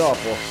produrre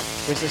dopo.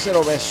 Questa sera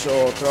ho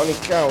messo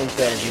Chronic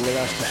Counter di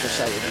Melasco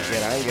Society, che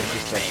era Hunger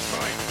Fist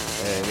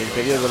nel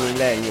periodo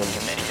Millennium.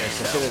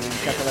 Questa sera è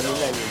dedicata alla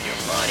Millennium.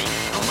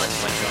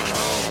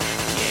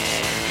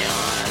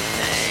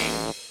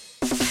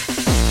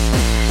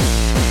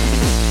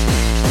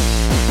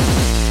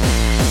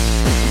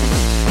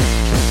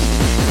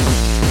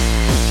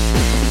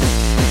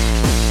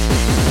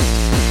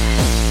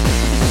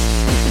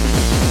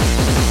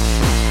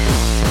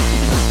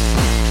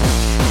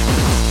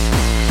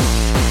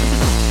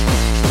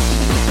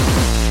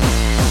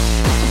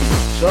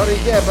 Sorry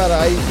Gepard,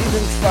 I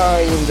didn't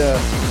find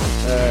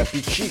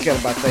Pitchiker,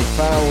 but I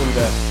found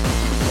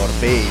more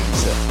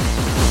bass.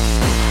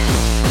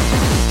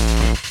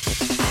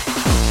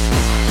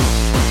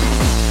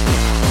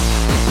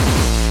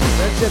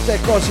 Grazie a te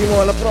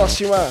Cosimo, alla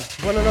prossima,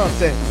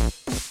 buonanotte.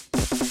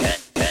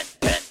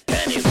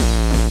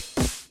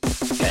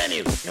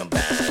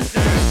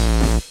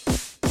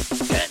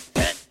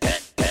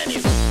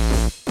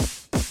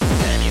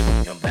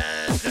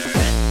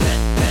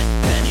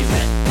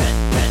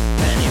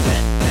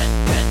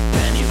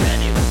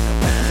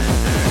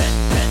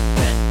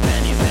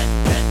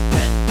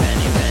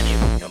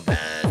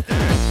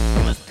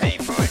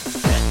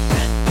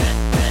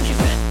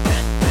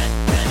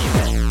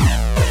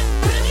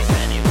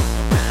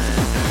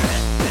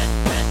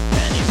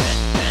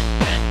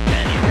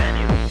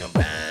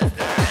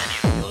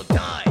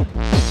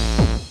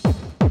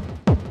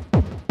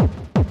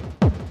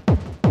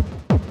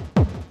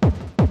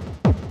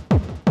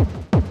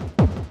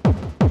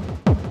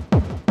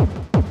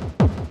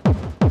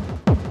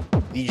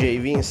 DJ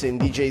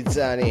Vincent, DJ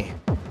Zani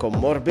con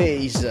More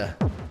Bass.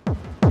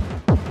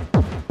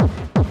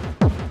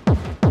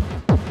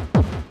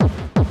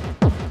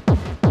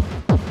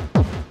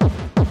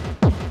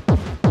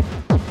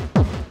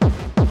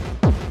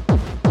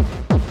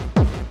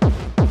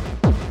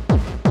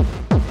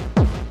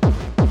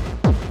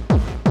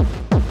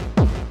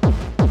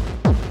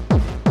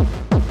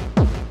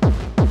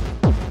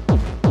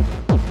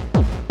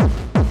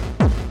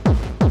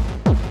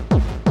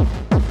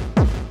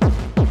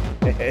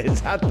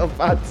 Esatto,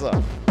 pazzo.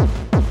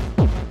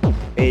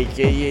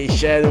 A.k.a.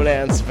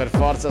 Shadowlands, per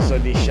forza sono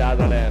di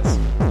Shadowlands.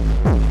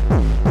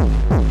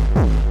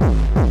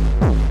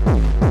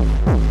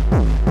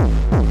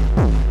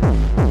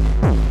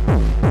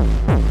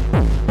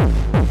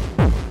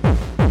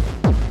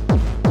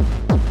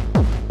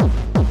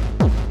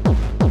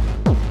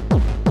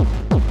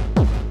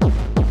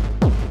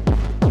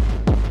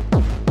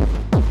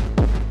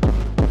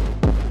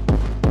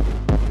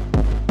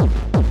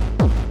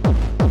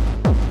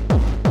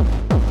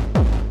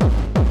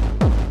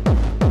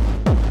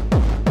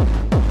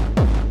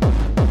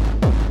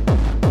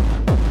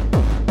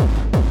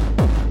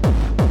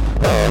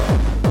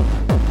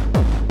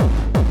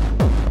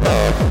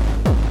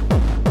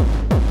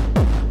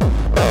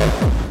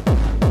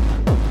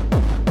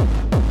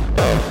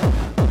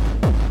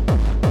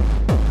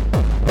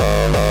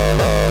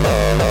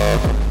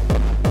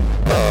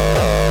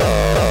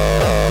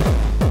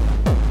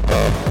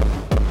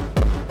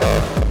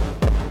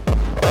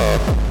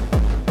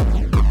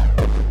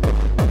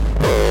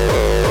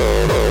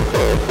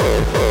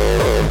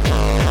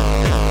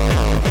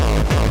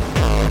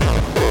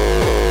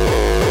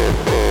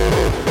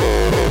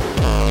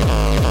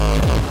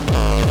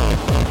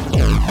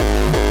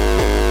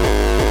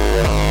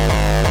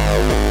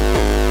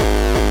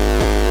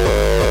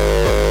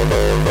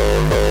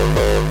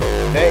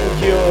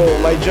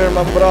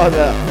 German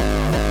brother.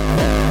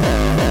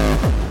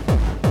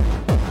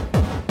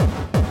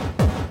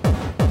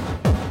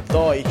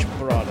 Deutsch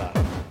brother.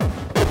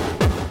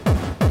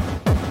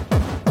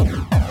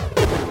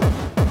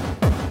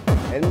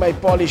 And my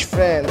Polish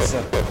friends.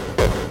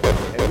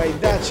 And my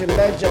Dutch and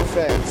Belgian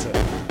friends.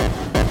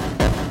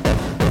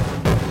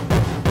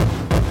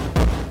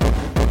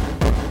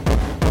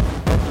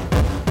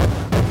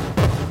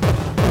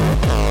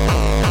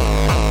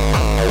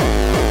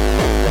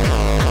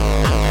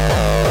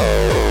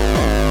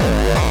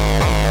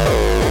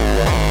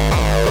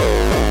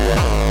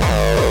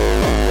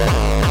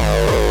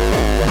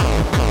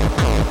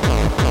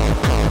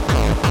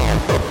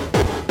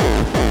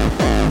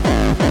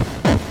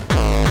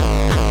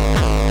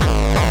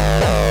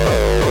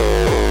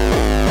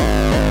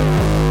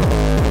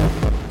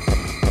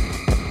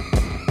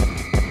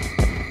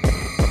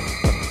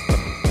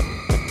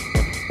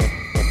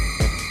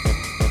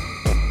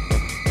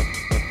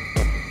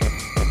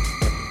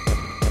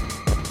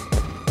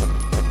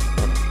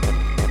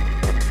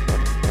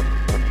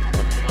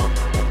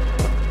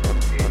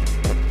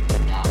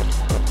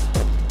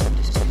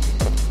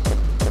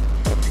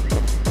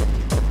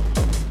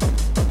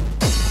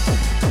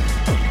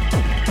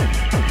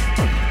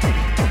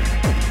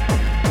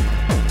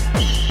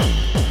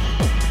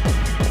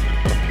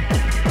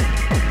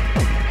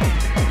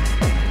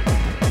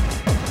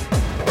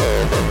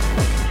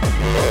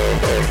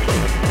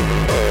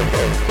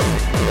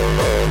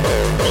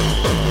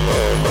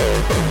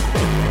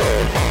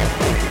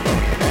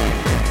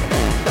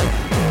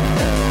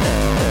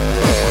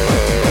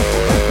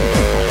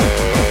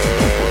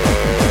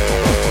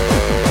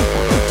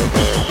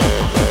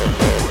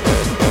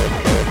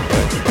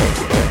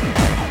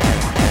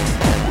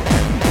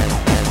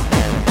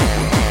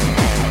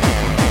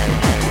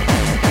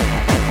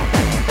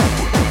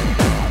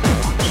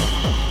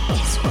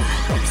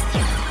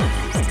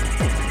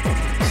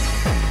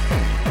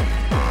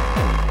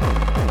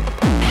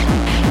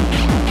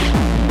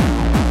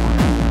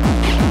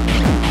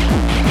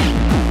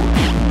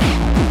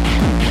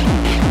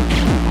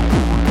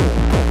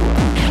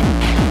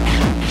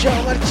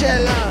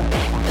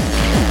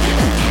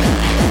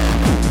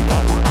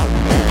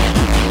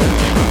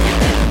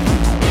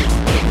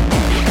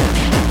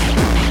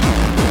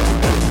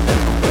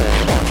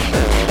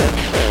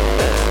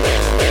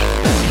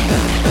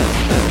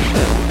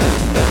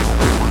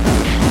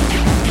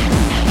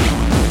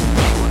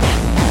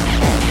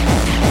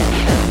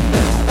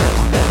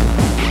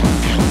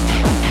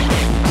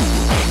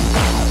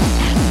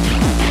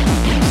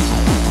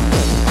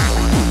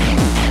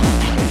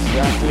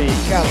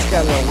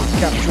 Miracle with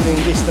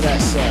Capturing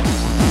Distress.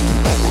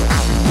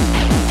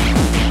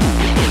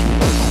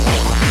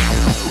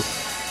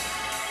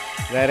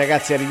 Dai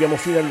ragazzi, arriviamo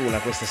fino a luna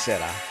questa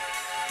sera.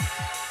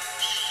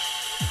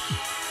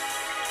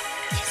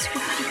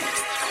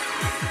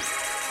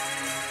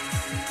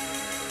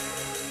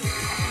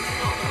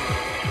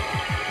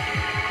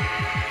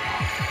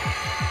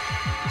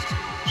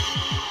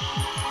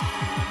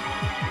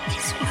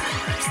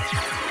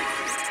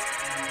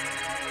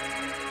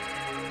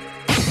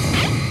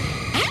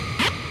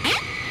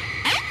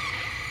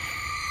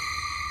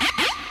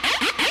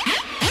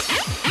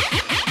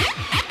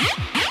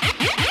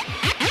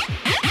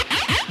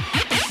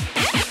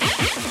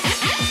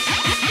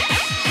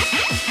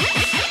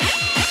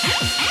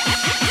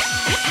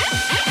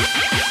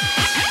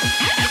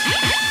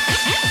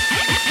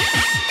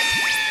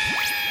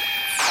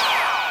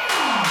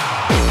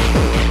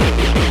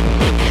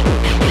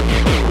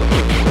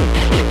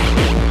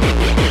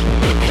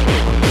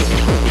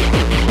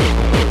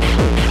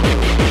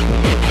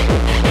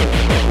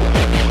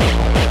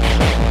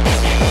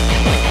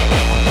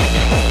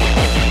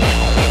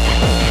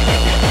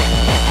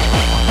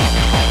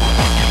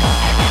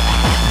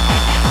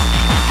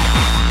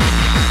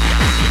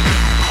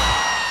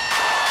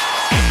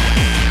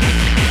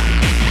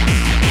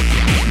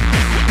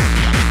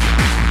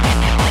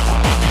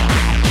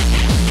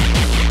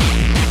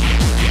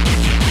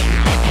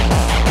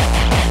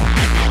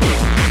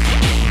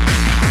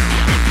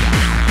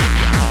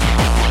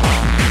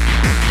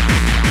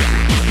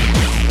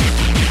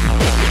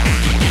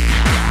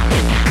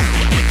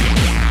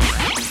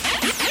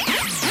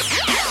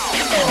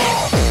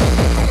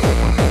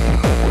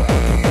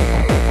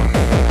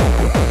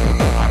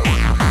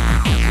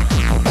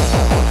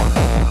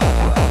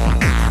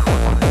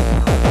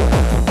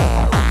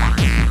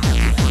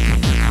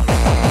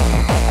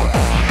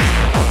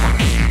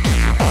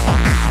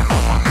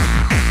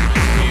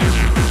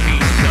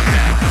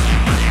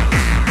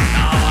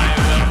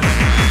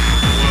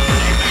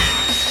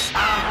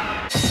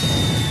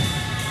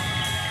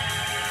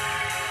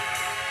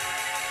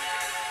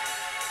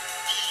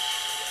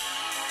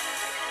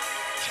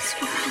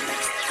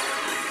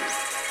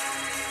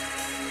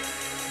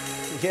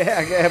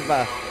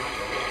 Geba.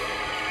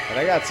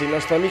 Ragazzi, il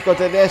nostro amico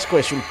tedesco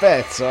è sul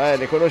pezzo,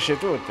 le conosce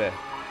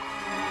tutte.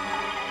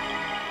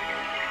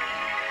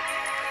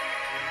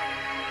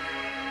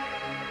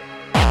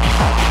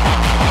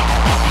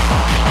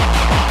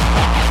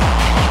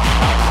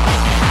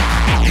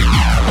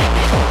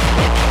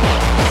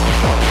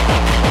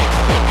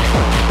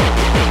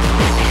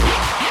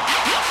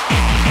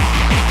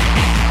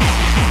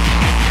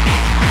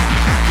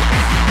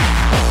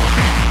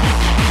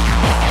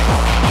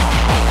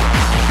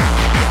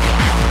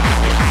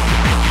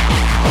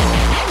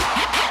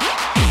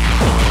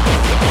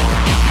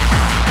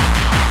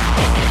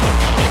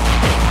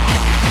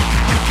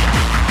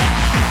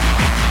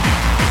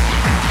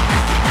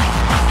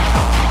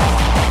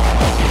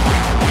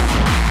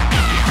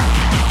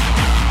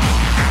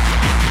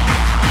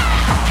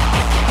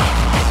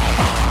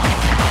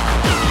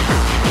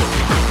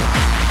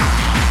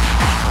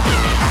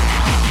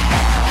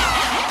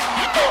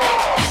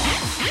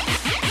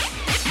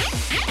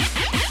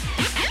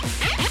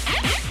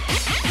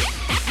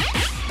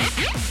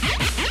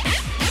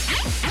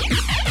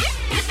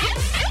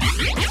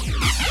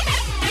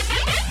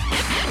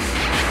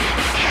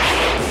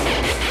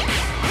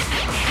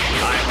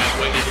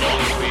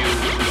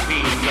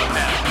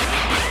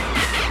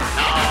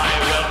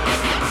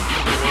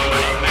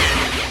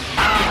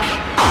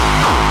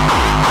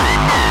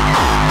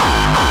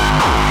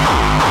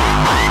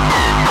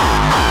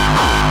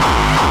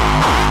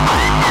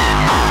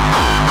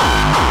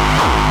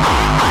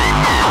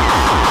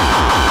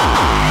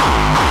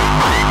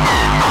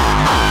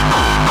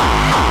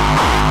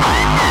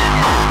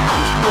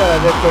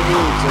 Detto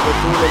all'inizio, ho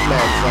detto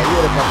 1:30, io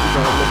ero partito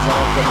alle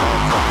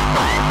 00:30.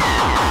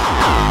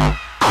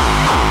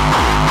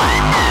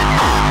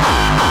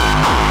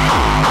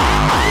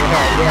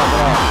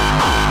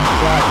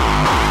 Bravo.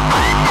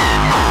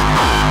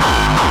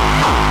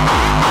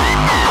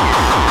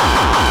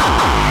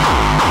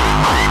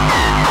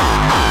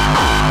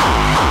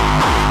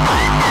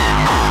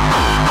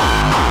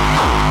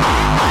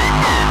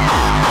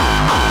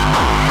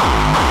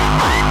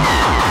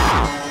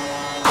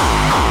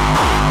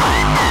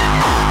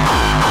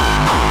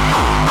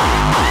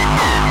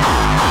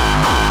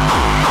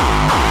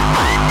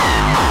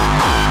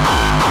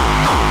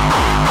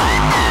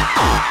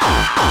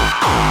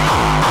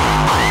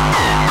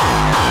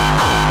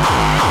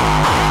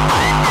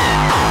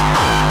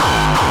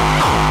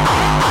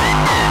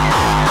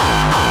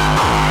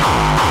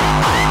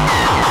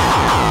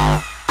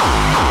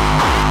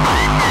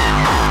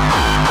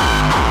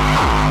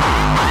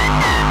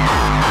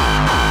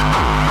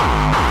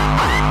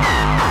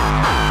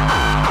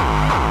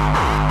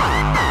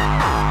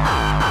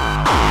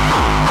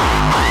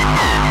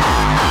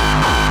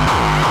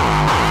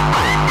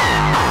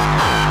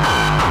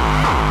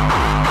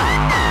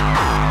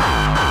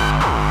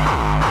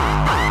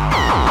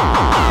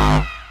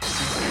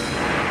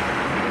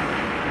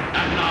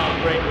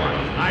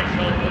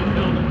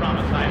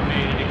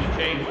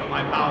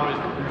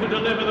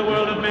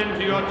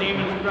 your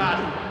demon's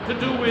grasp to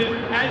do with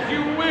as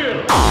you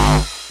will.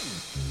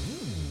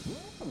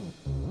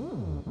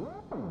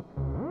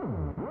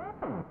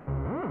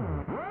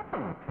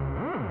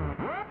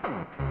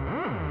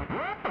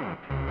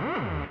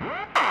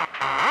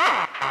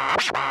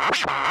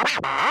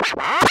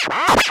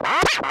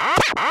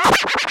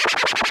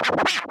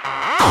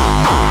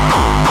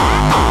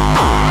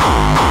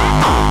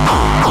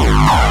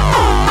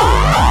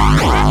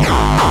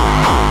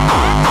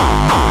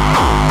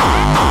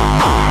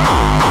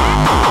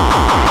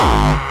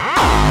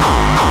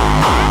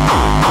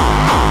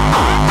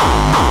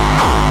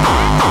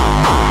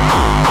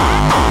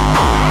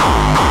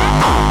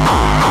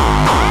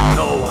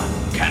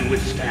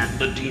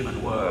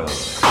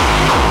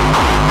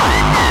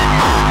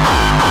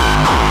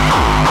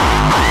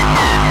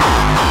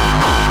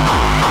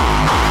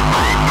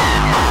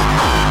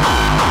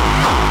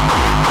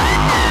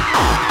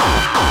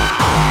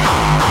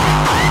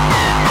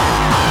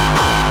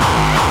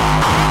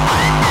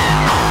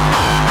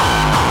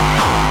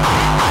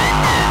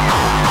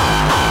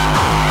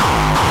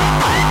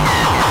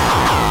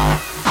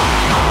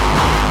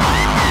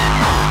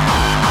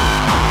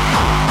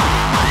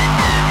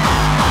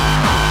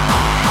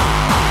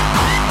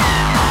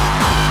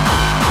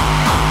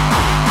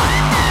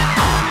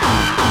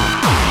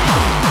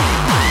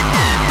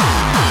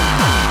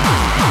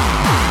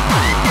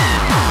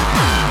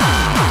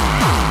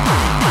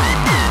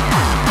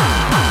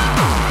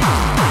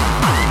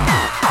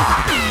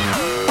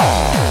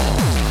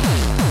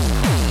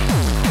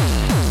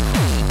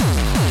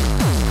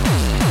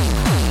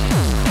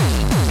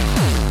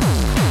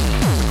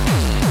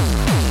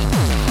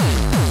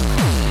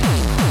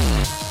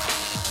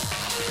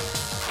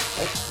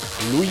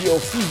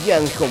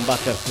 Con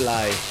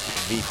Butterfly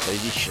Beat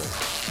Edition.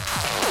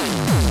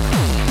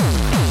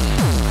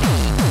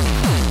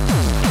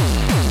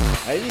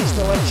 Hai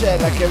visto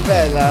Marcella che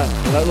bella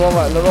la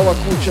nuova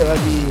cucciola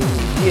di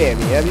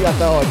Emi, è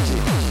arrivata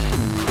oggi.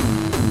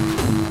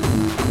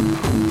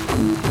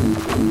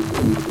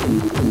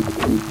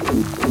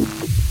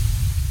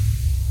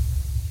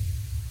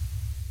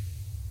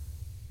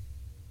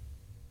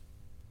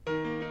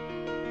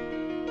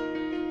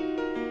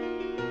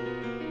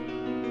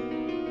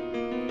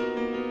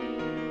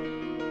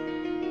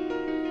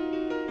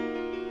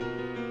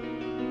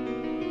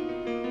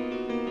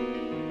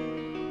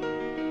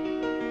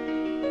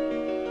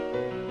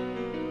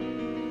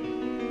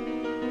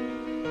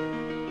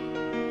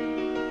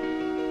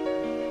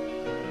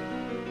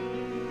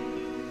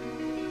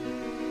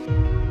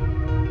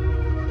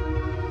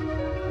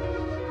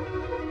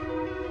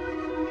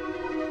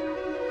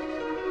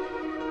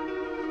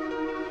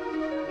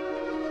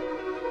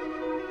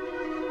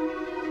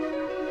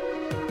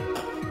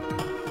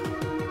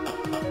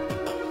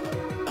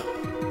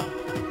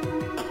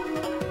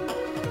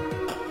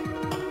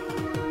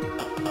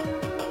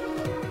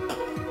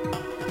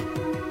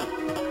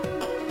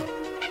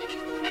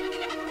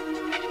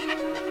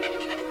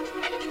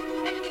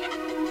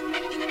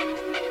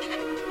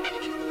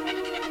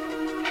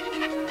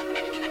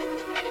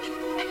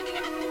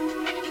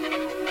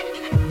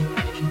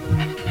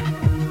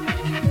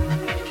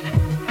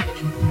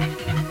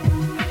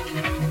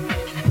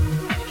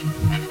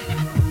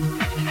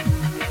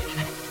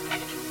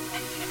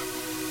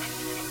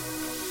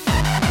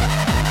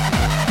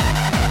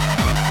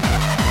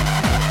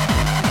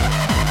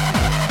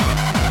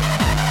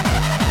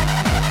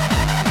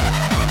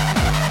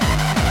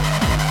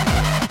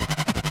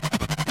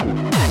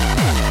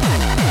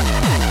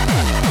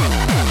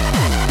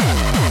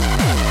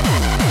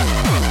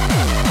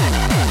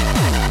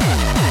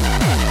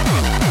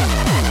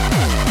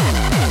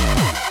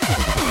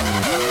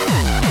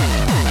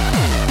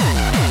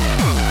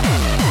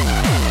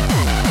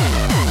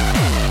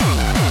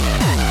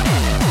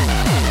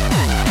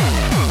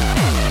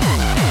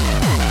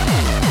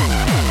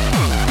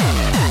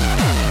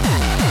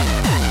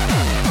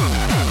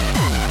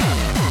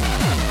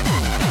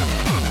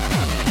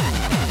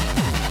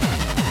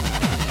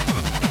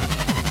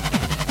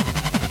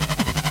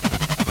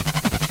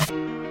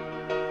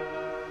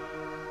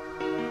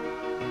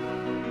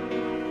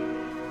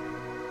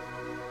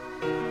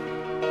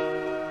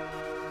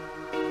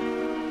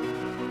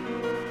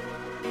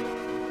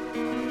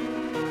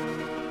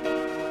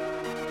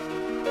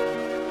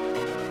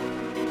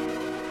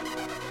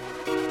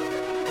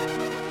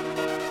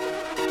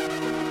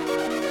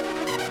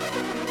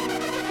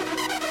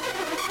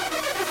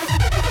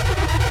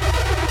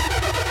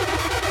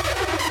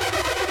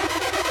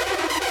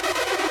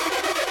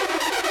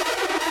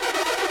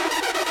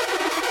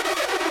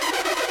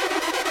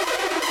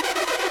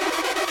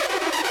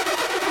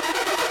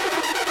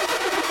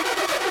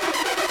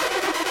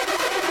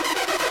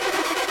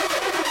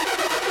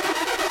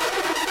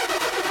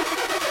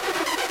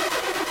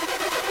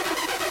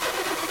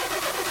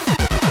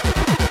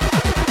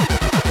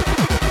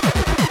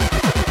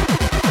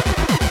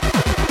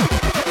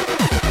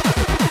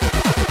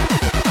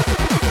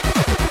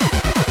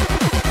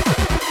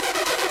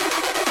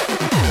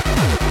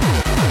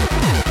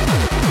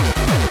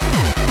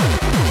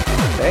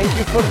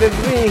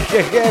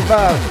 Nick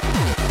Gebhardt.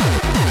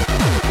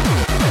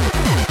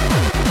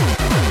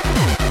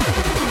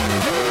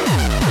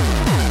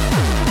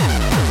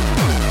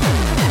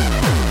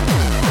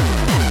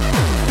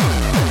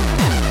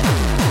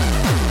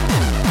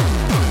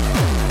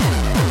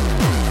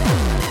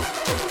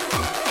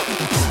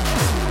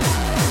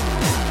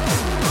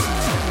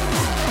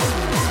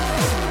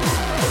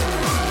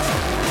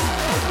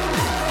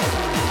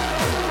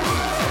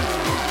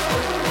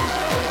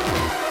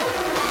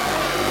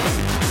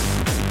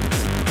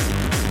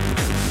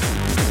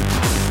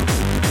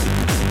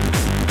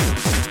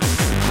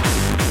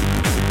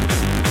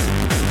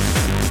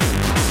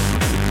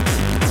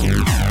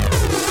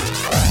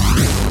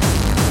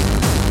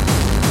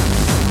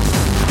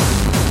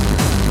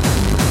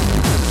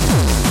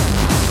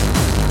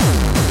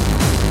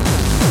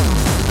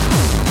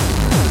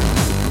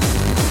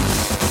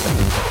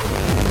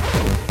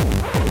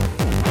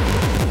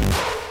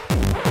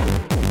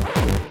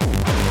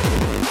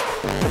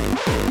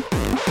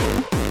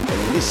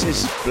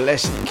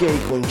 Blessed K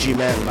con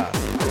G-Member.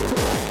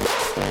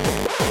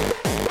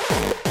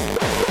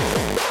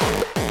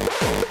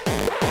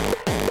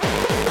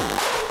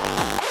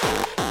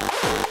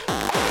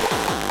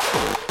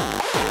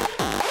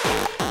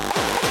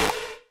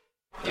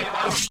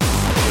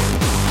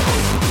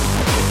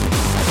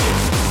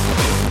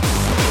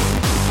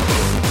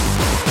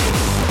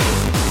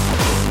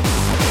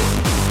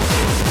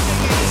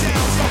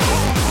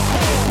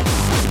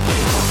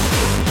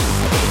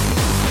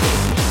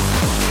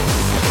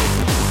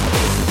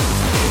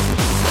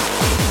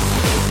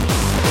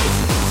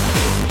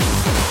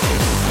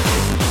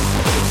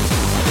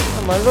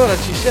 Ma allora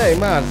ci sei,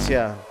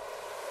 Marzia?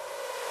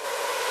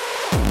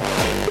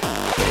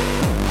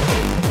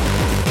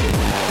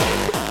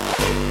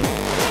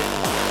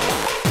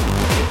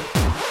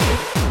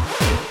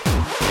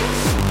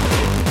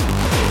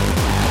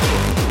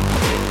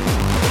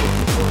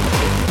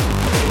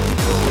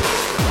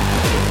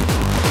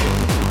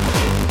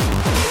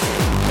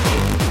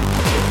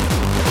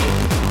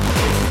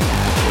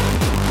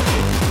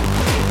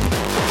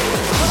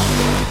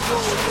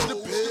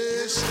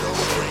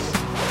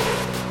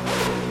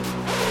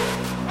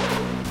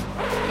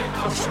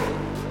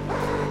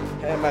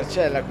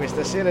 Marcella,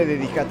 questa sera è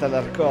dedicata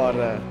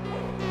all'hardcore.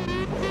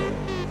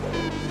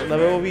 Non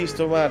l'avevo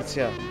visto,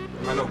 Marzia.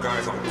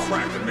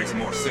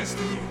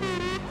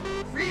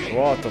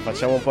 Vuoto,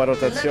 facciamo un po' a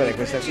rotazione.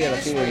 Questa qui alla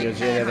fine è il mio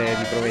genere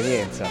di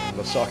provenienza.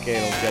 Lo so che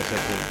non piace a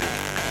tutti.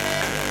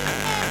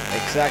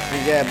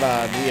 Exactly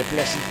Geba di A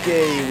Placid K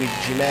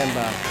with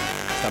G-Member,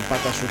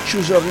 stampata su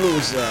Choose or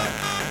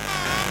Lose.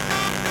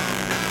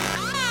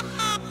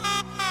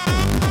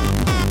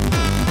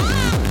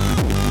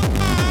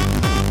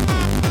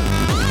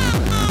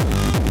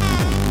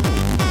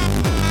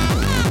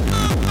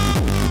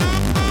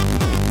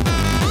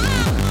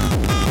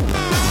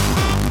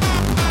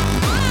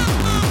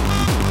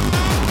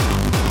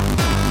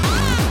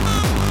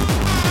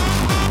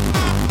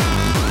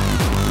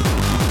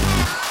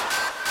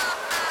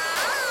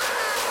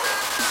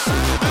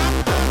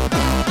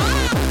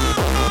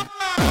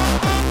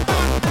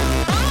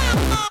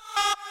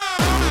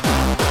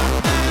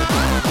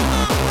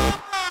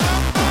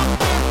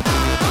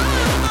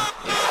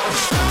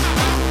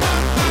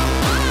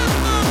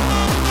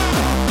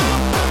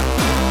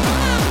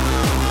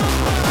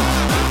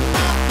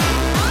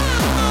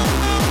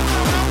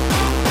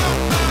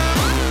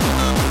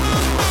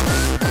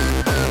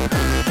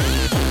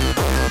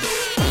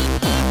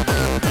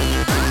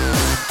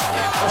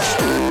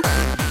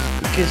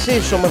 Che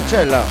senso,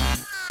 Marcella?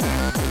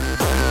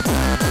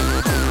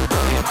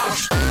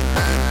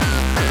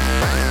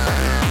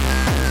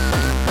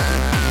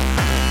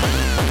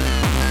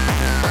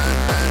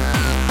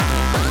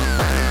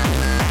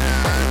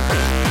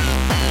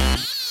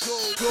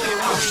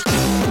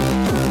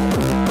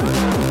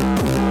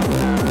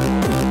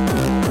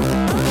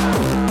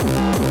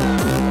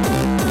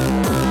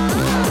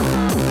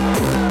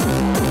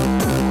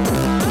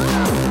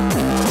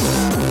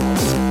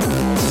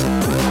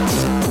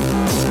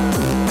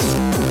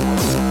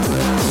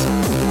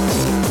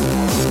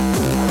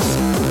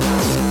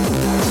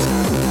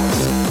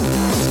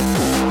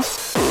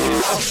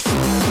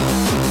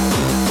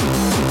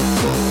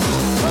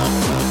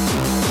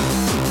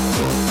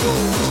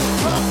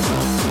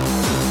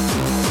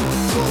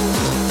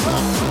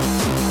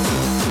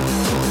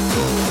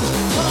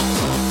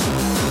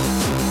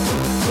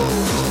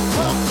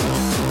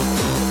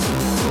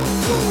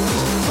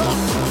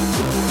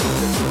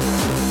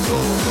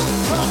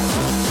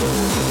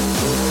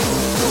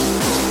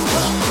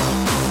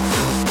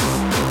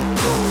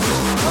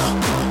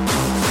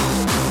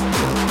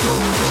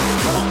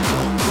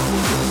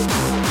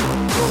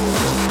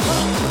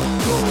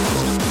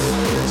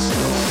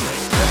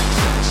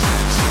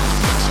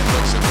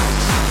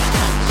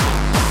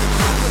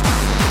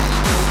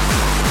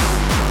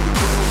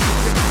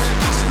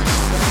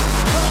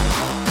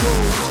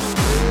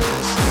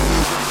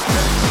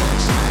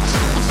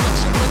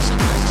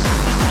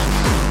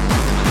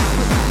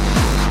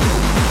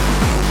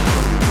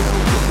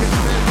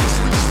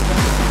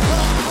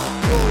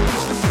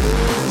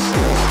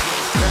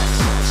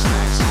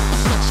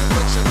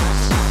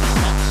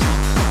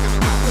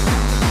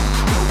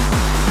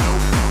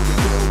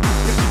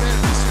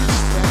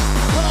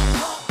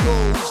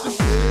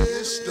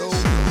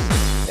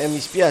 mi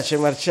spiace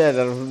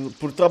Marcella,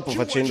 purtroppo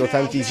facendo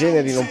tanti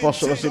generi non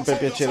possono sempre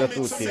piacere a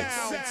tutti.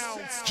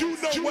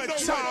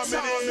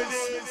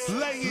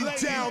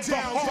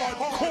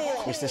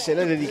 Questa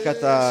sera è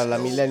dedicata alla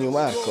Millennium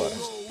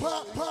Hardcore.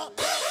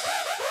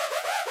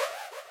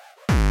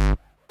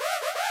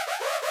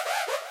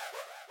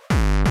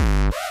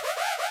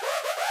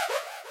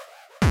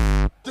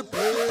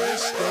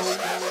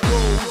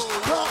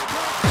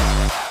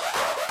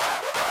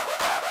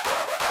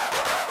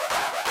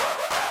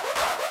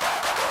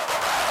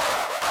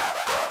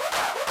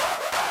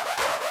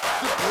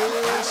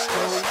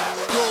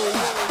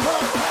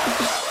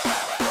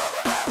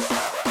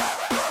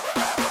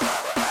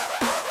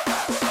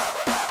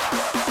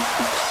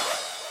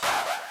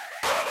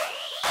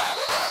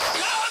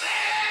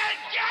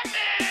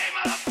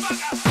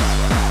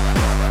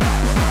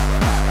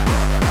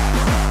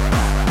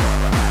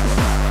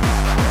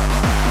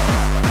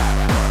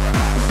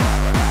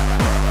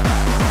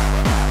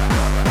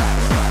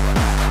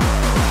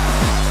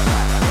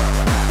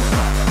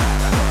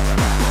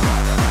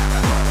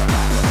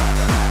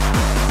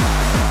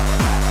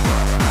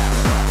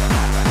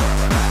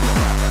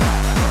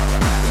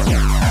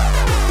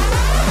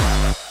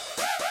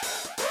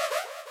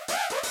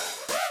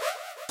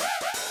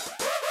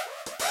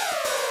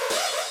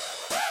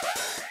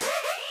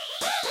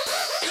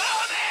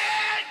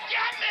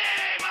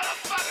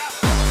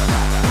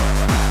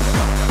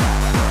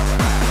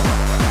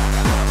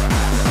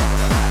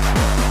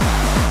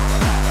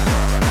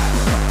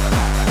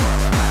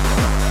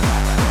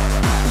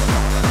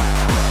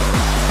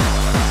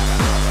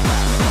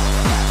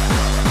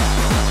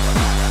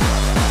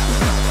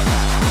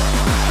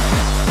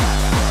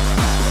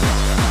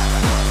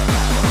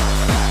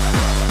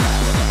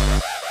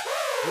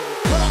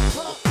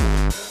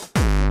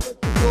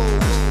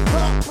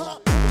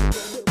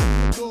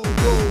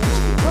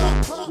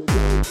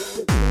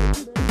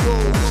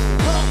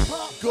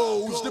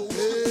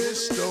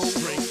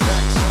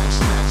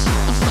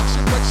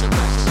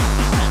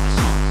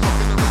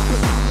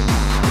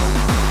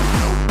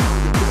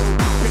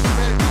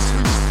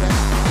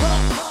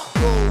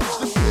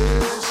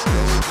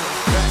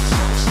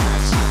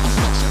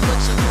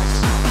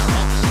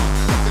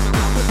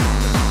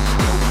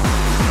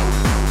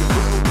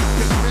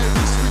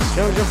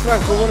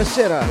 Franco,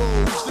 buonasera.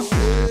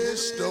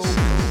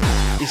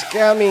 Is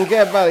coming,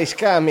 everybody is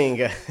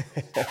coming.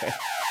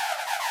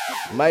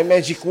 My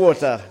magic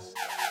water.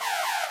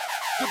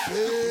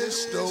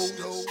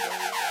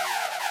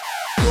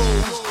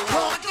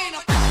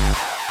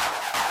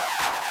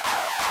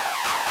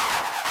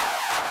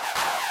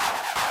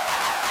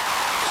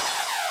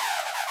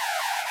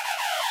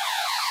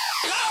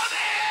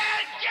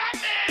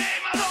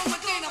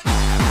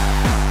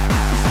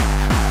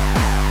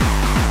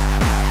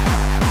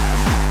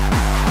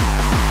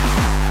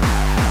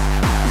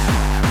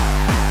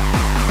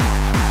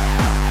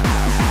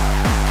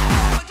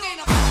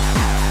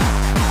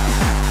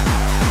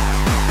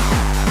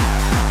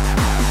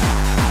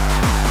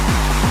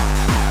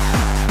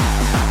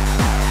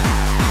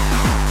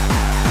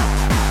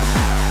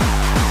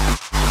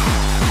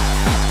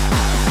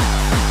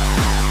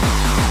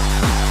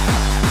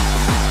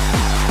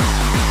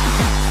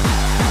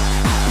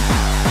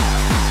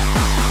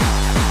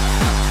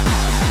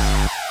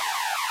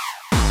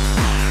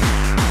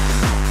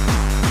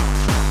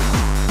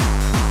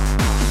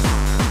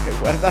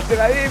 Guardate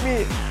la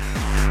Amy!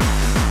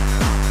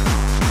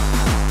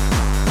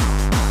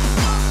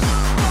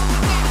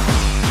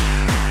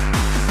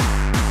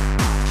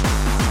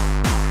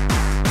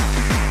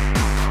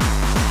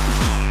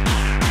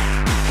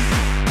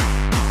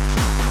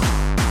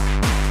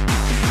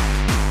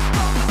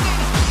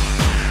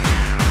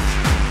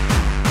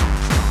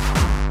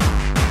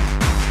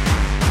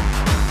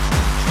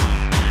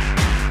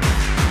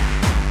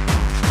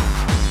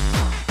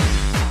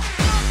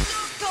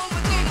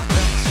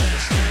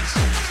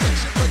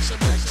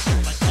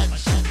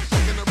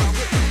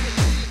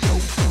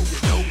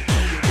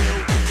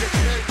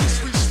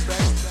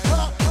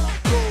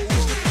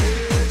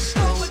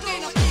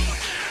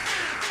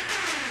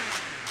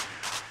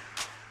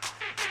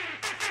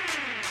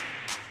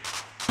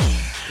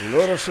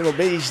 Loro sono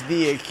Base D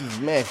e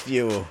Kid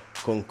Matthew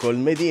con Col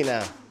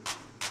Medina.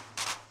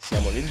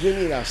 Siamo nel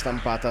 2000,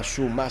 stampata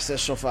su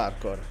Masters of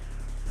Hardcore.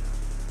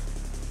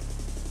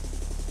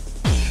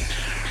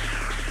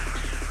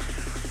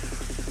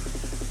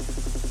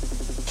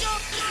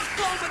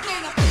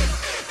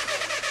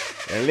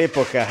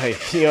 All'epoca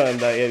io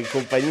andai in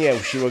compagnia,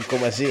 uscivo in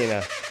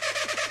Comasina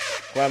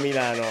qua a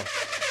Milano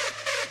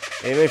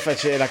e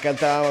noi la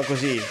cantavamo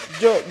così: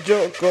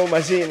 Gio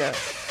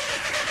Comasina.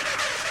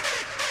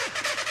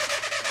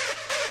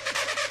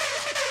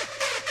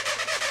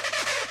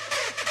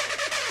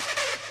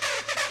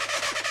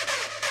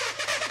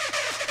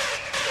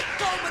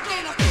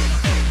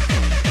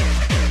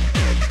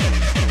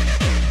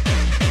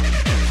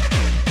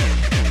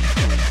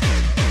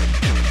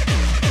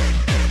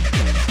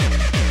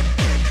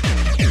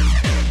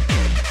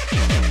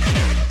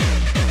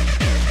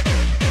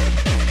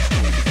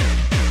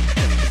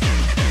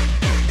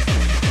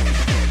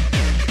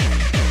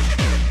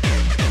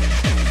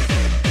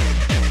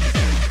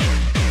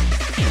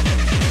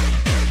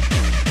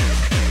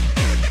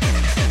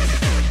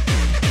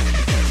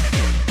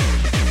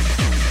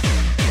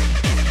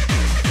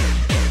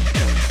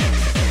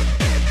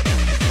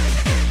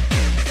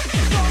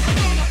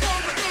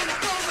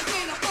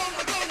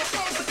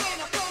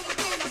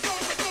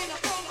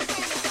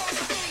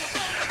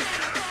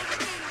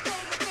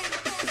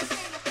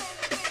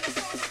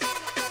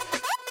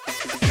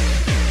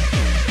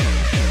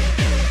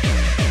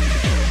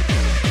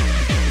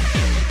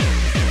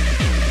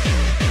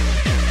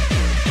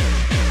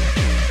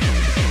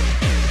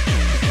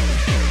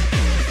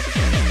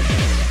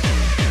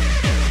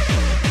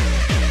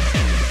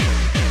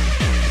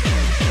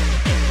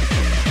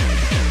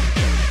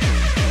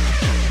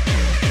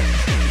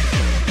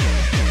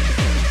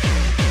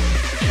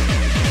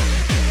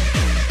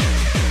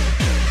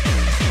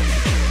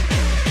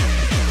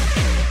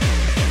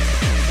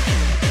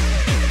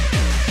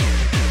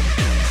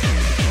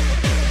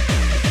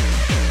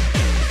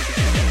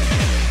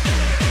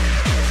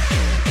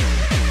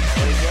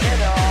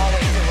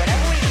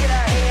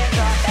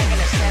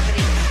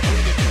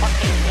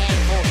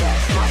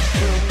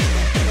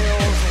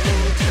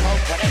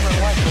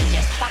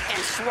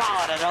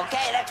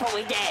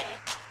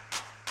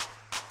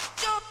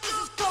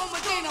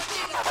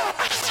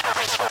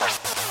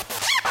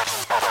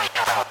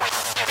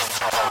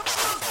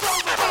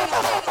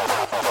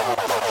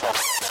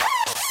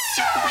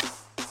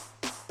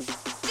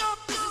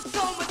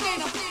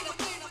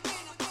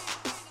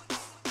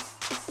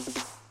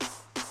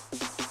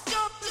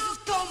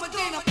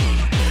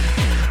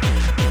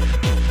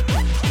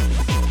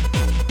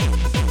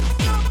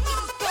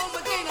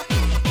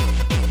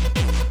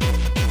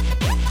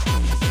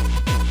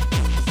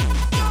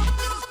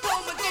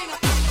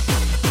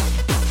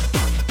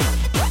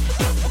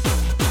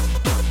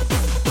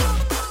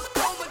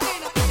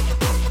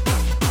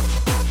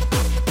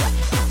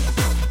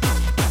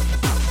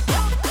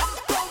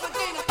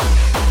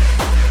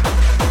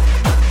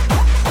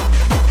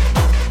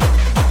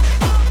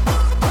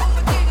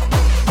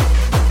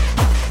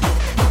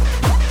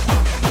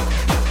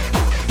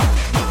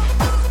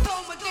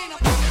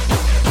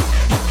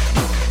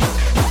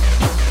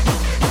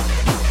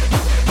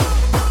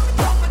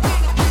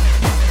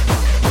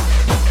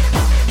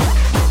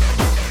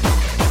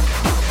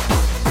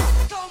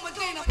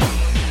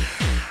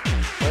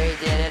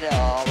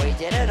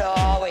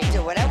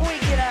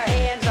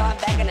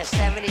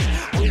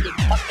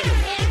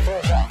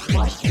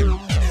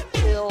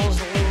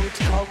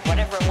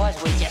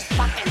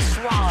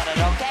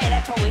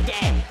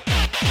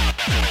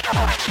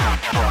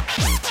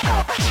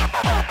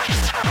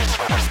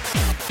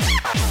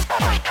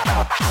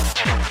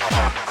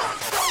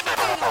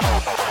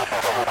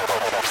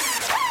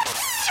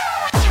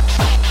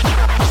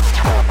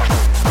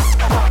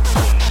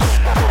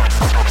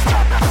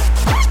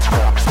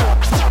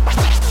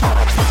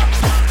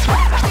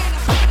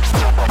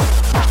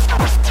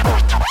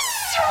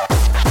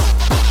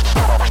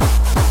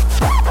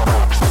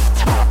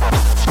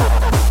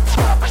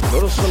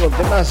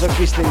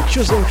 Masochist and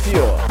Choosing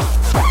Few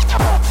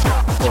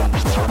from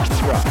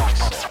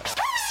Drugs.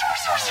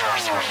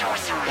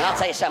 And I'll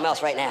tell you something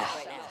else right now.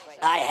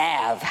 I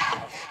have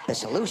the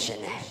solution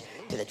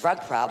to the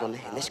drug problem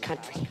in this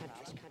country.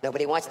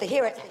 Nobody wants to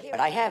hear it, but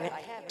I have it.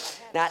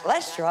 Not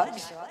less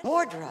drugs,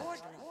 more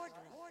drugs.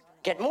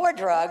 Get more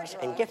drugs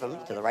and give them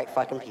to the right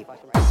fucking people.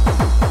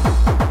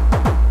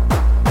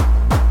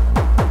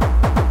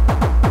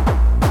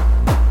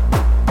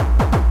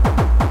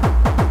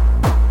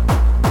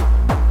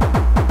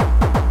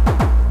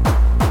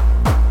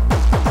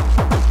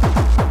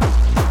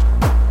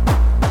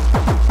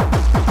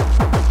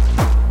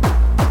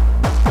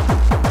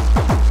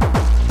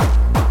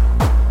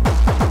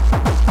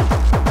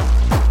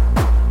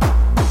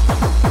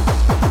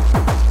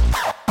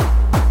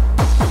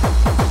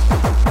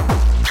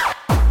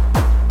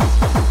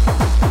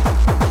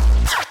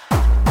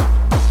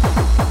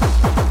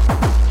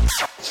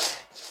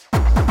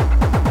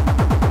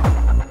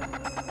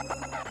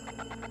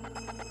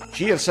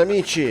 Cheers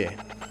amici!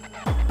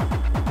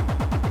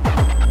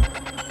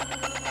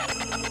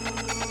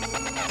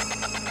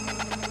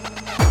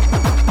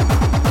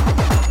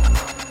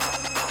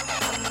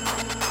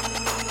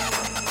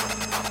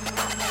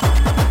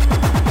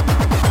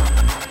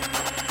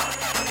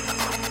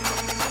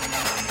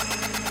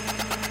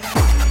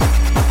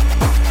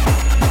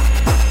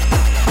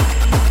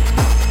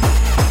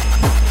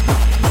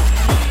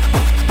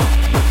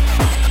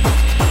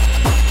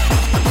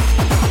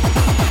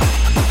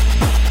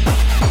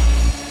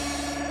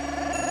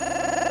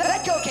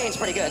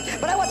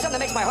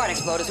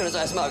 As soon as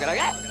I smoke it,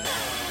 okay?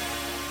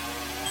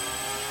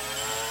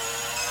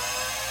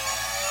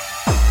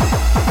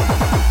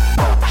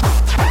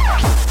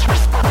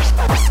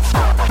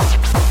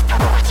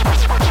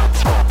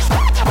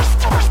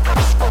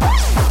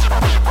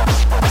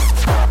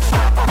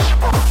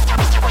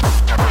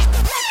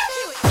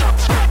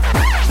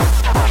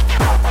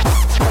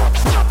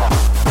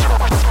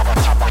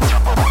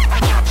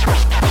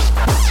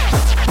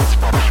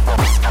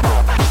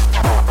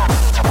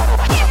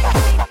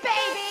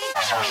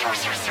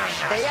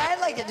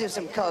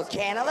 Some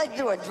cocaine. I like to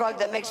do a drug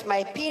that makes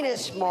my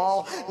penis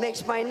small,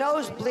 makes my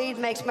nose bleed,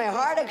 makes my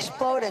heart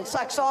explode, and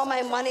sucks all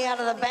my money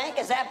out of the bank.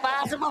 Is that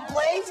possible,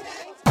 please?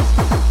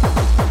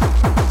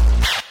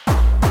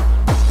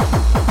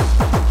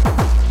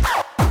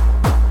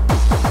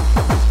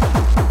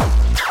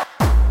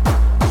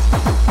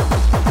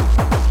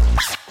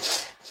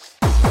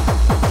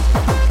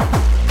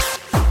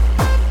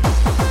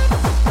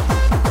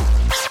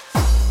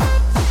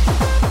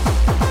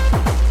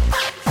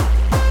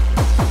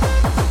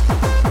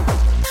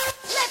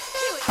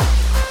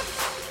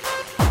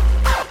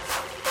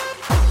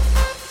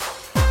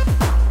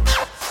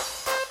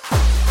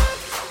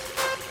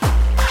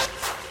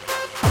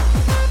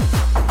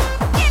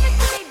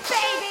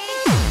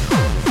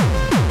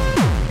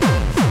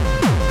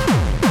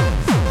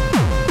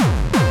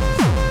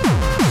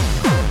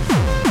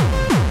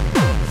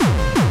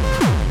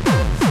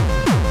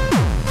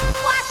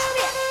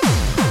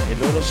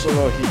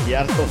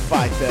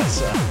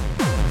 Fighters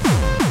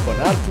con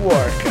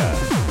Hardbook.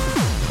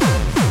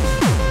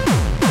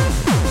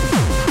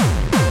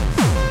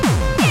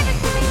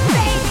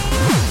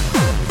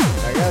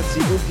 Ragazzi,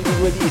 gli ultimi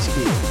due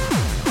dischi.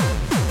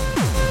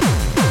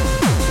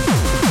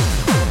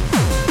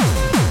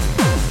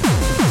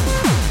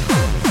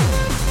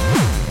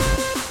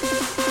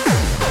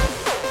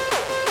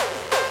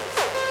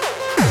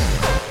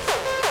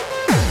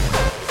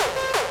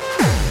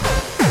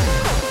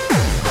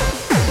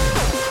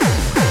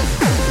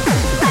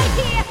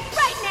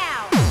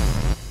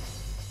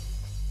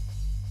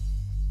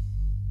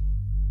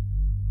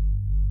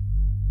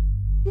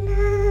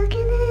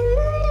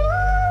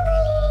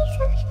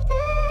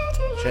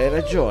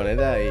 ragione,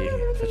 dai,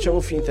 facciamo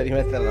finta di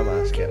mettere la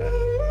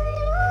maschera.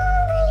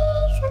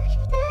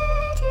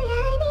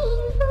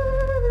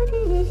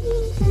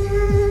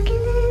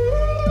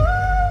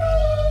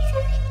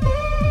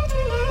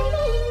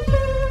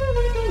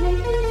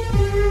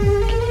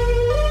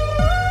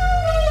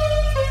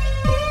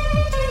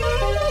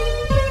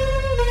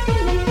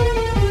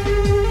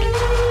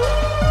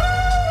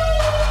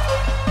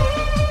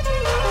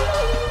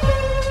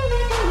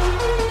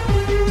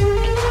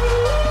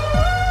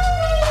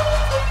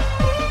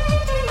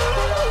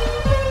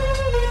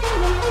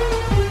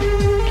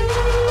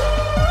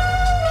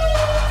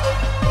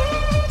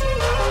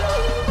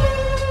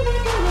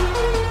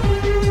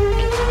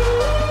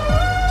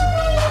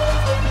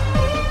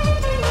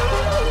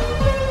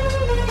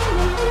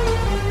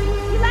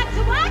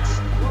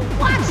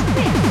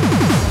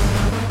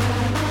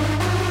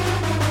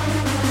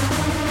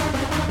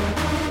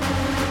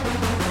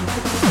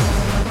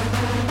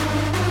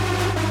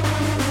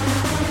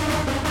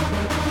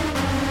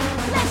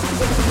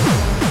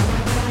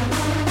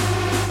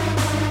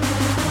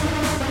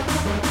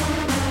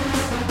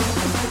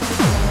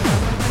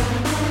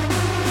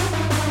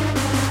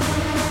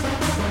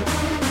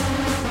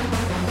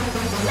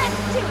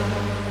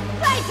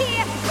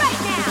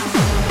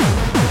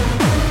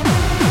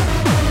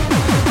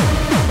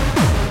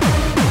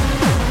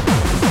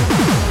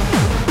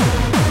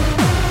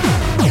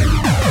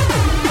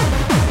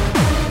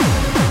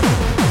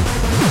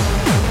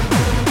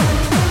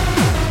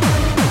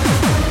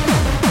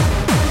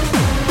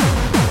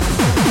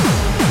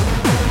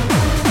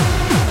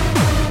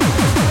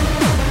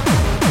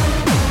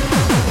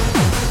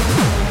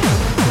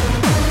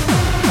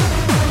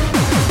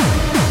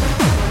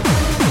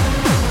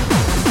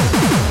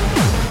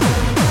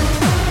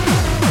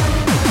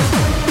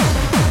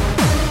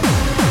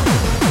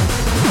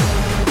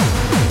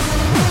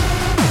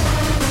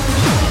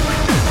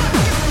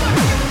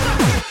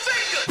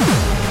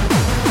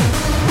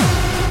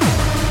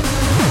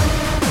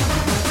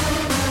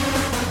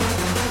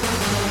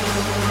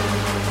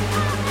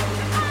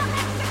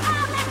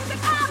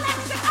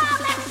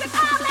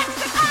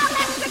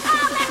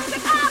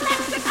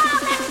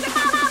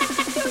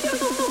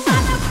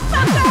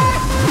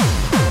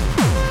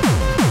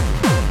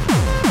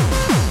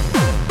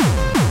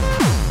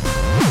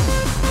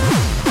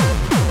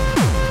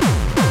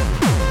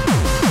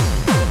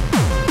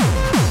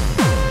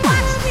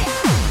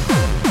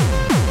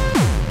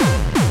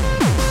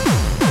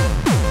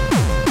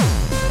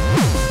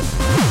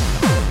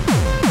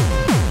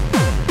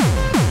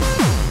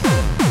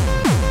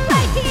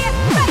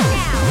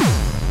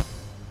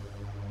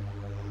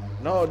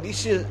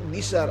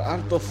 These are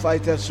Art of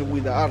Fighters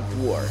with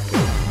artwork.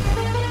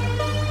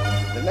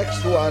 The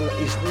next one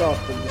is not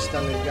the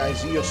standard,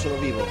 guys. Io sono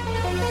vivo.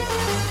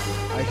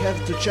 I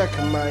have to check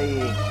my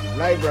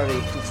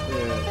library to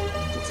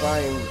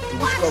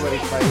discover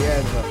if I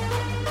have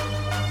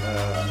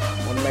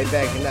on my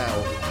bag now.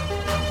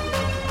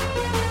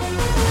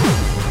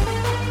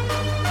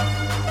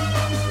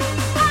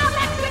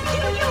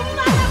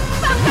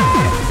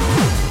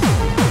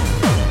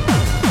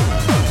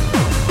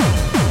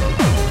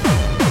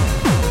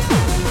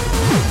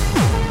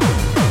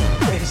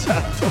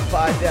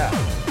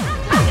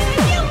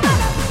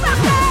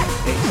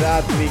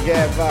 Exactly,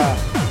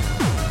 Geva.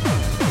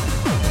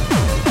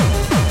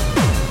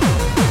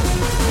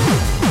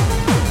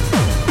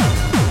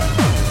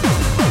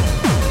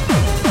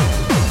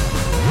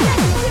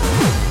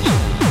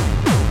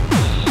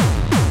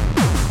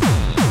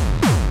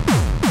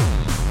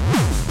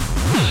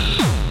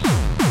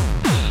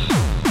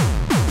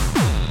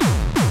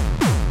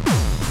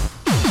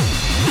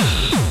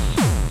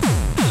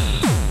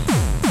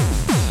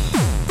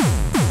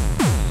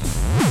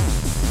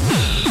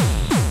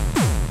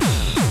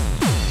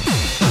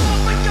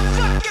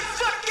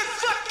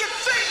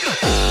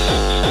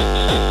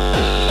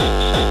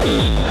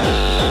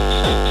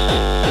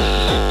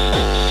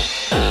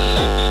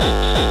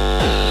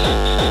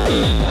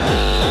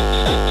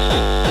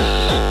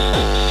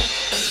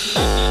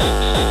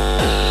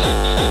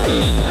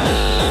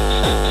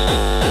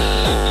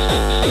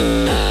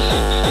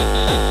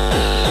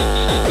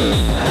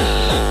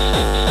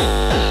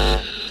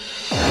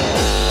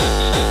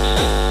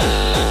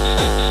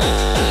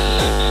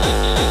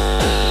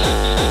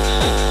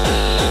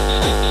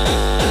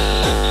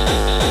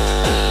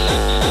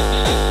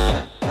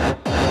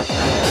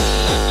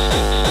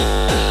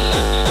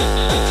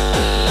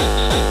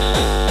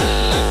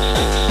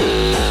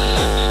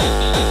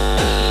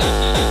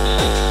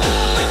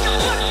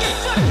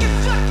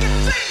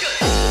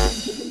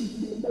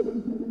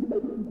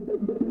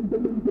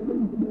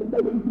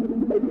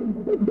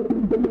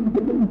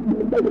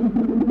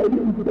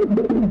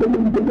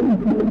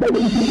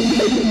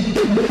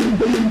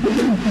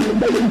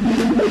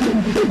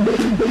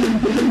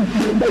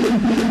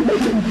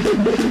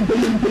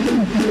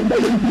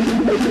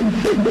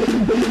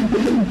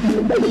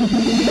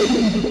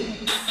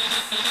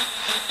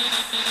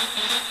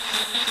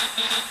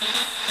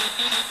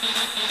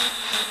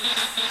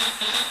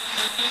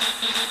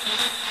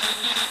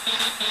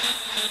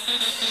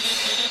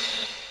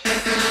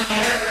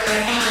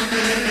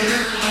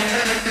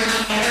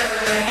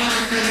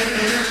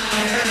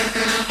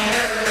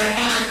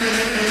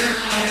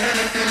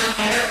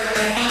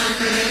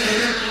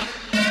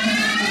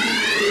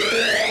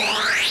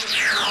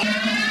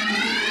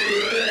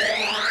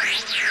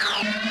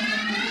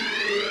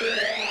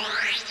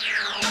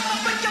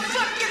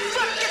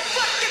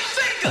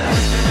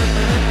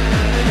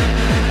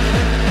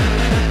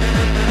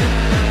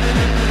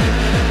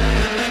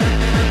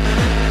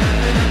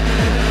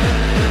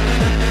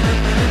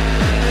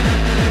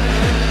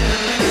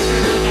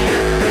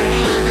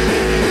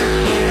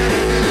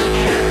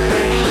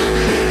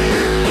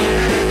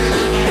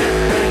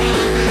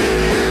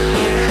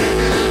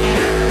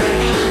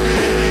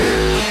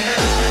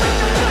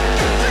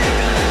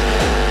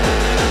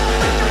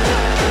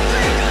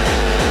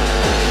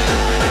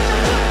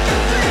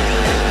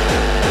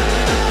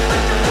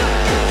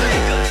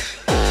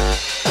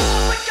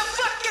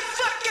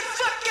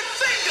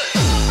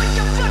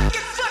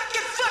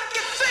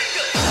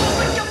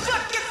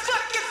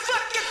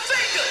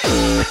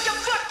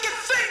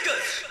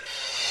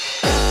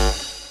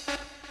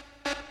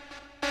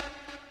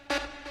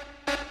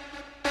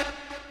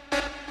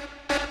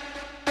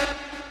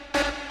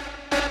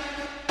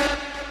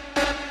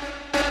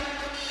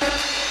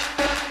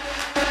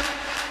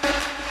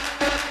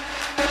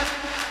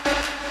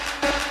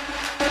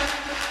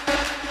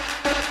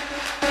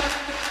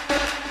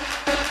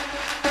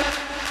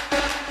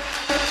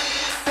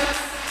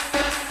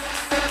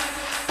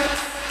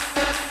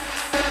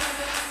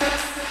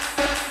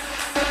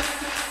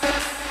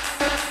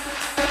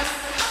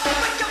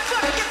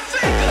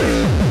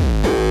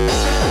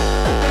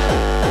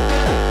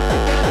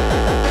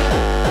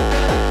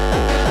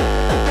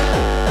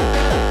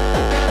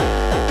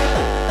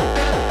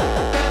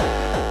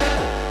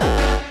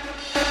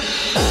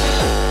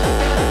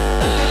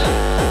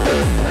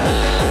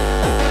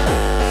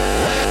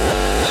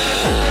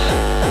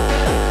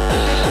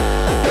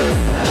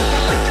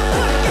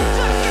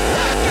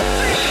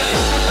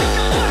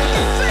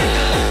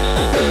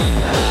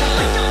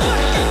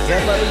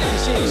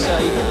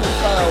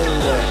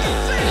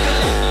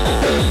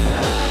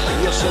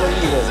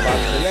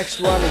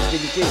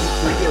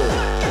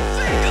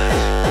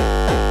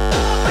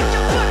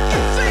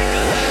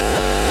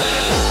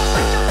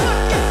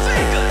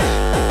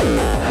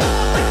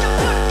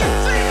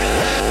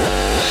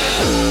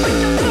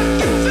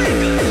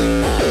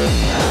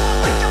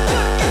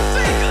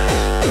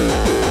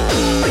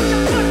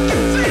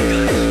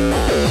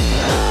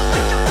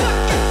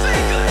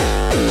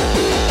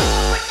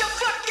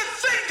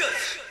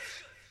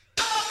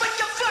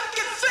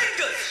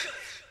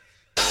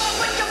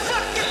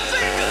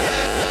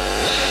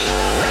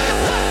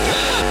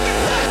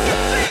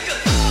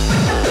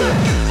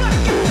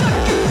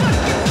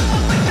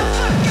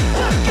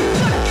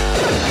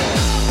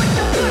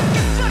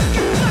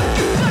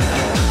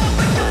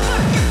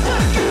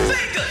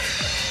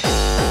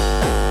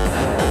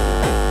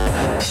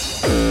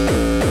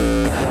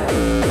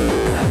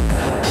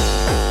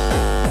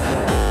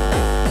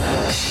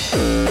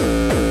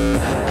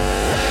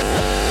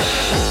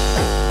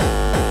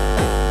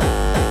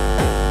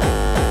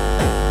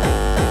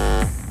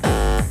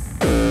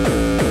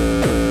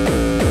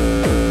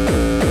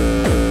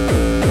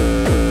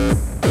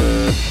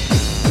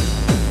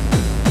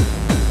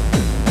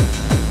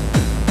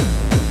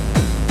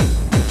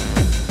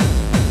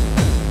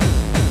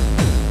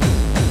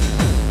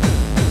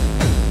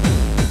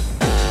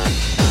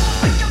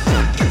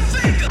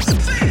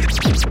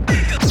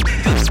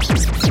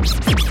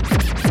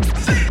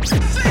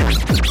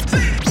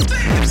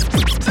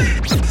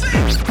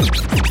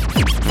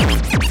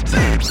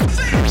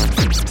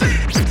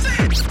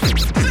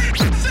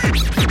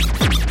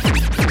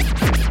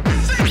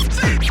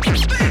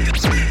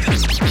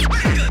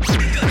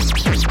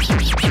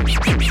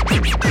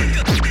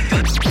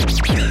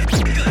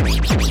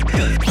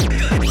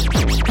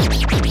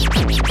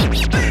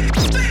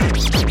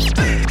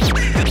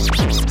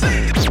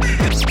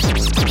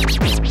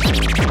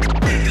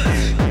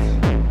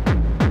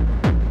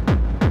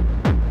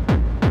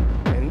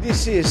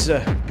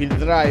 Bill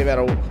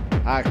Driver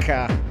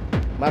H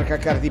marca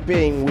Cardi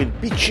Payne with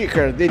Beat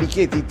Chicker,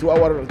 dedicated to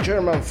our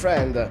German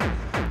friend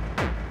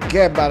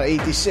Gebbar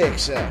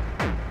 86.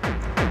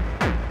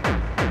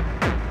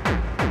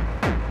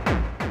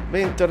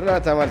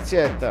 Bentornata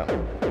Marzietta.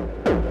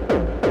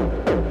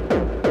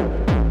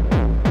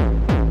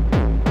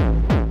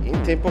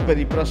 In tempo per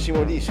il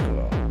prossimo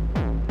disco,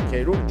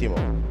 che è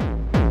l'ultimo.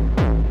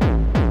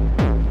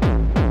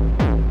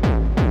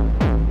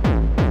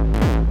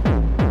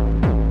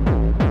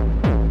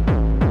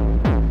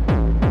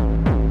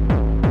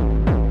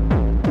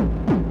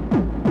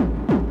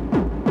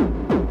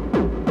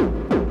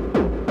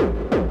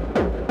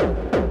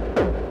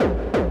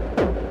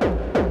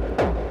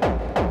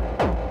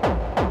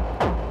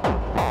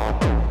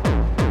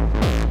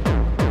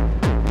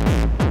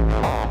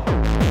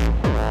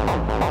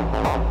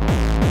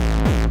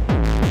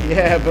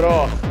 Yeah,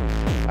 bro,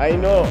 I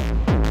know.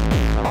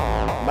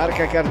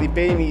 Marca Cardi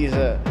Payne is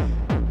a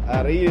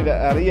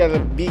real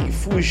big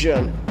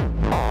fusion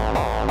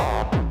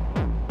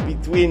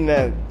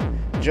between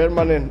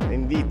Germany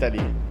and Italy.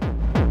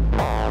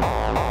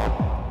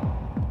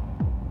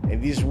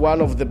 And this is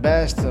one of the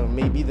best,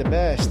 maybe the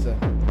best,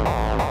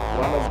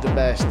 one of the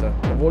best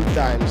of all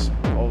times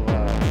of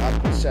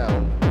hardcore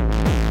sound.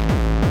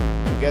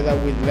 Together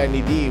with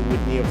Lenny D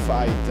with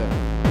Neophyte.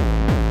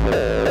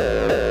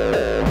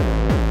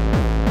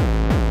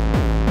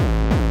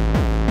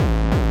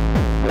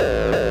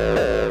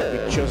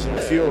 With Chosen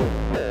Few.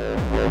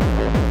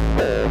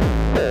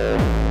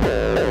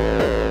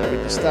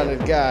 With the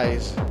Standard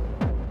Guys.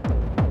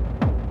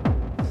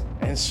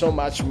 And so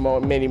much more,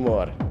 many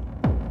more.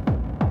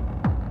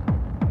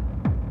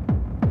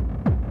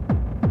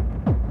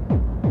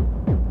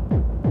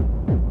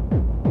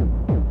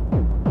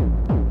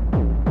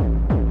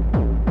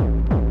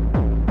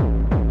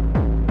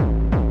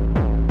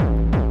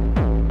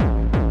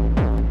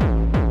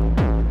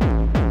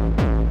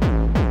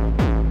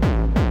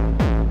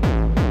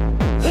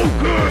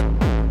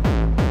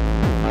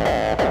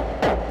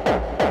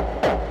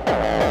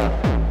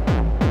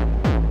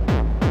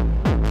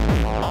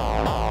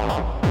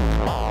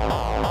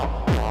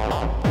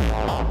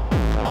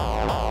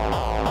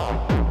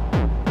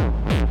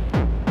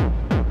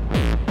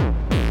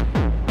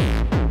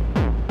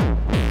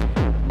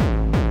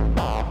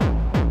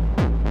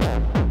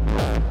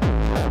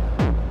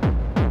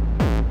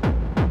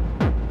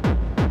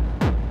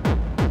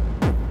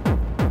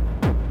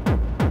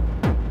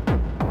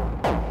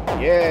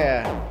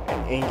 Yeah,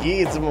 and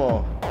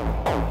Gizmo.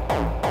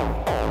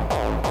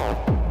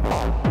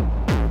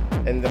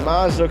 And the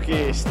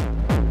Masochist.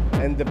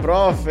 And the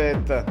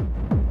Prophet.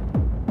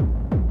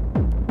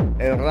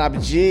 And Rap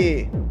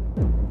G.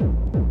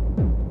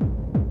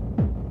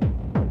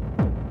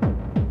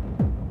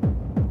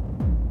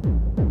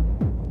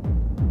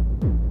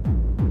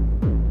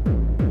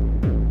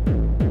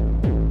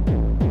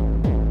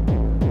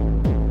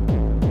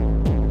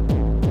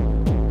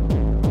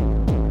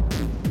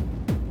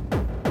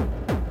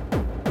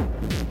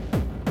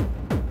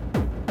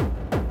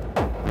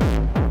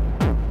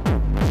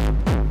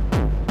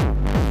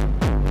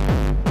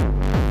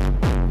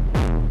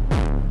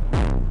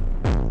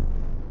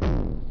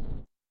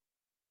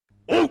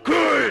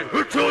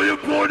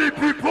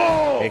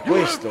 E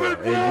questo è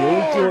il mio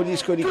ultimo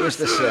disco di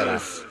questa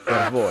sera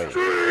per voi.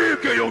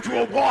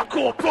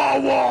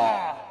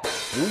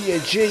 Lui è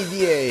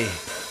JDA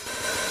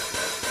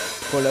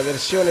con la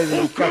versione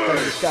dedicata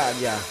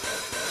all'Italia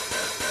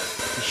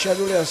di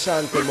Shadowlands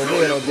Anthem,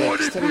 ovvero The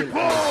Extreme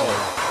Anthem.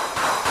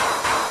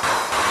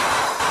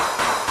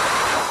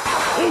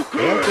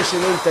 E anche se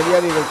noi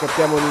italiani non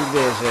capiamo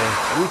l'inglese,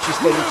 lui ci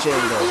sta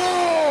dicendo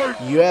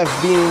You have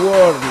been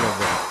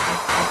warned.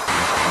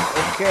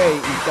 Ok,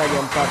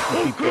 Italian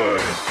Party People.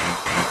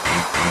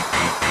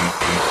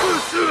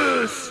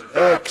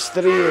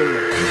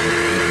 Extreme.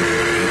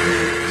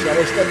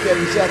 Siamo stati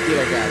avvisati,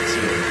 ragazzi.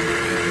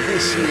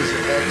 This is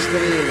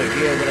Extreme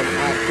Geodram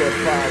Hardcore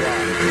Power.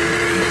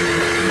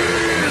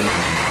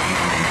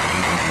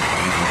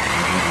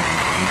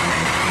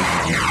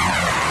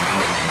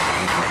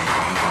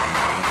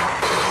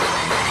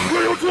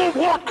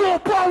 Hardcore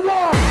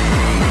Power!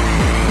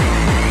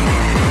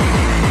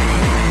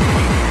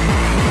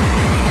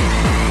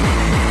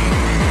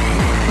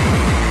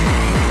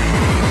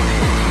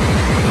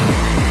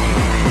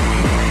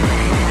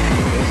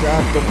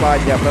 Esatto,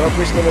 paglia, però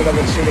questa non è la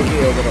versione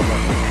Geodrom.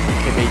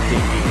 Che bei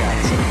tempi,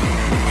 cazzo.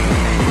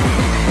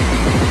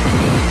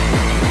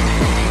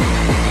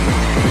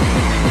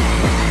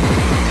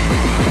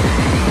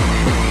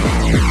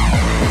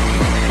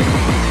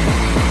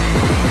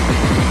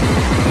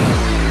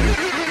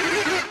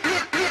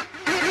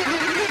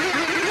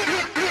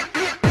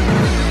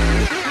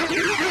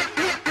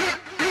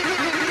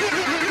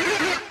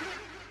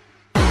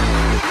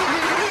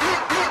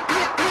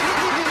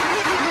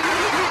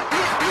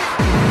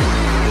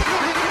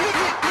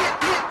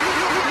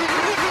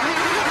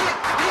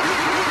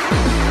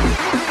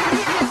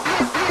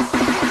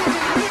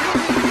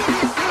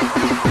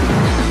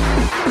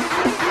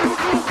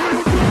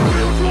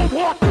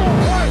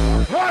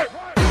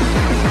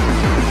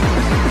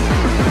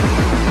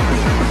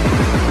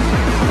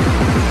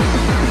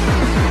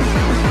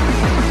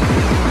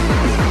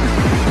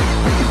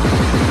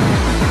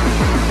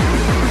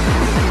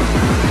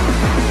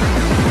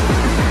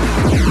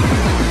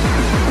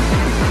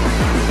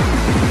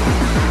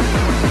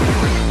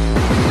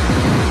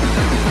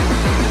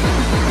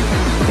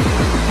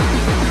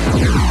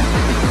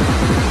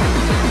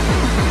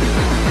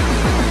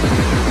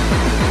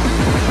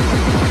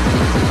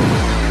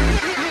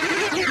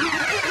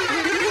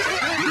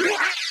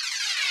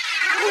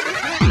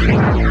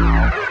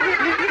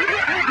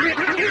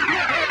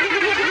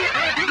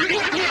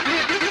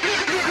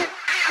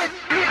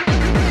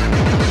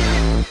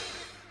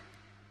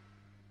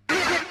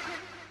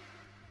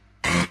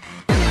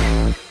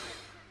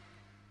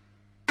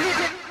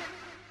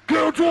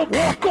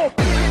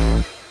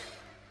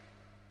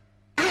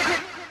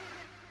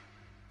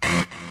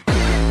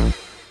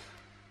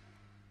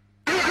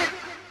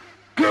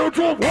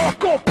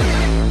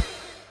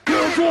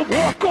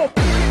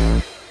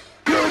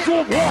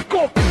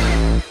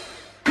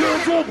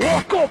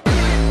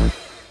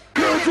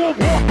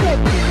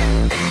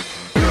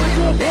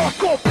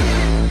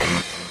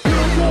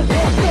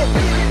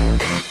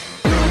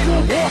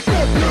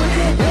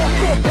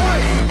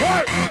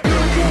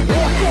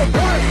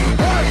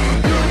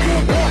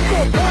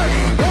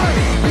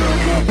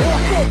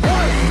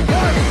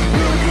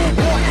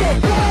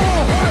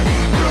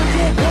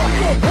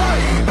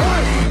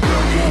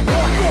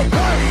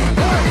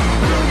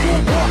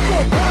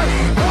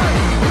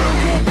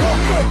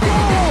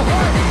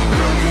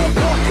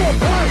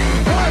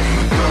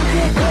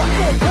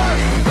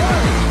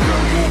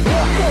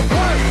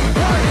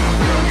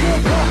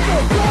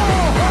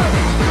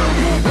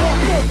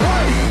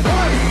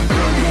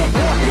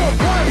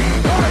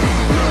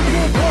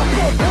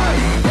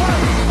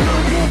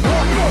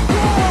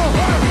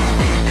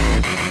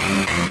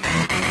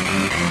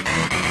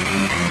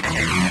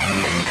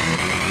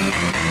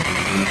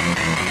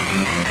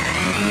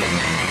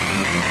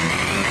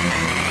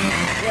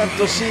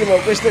 Certo Simo,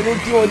 questo è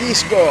l'ultimo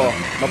disco,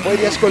 ma puoi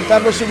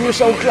riascoltarlo sul mio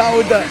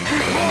SoundCloud.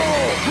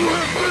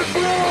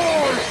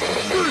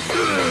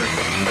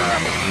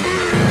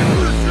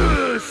 This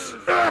is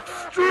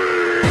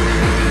extreme.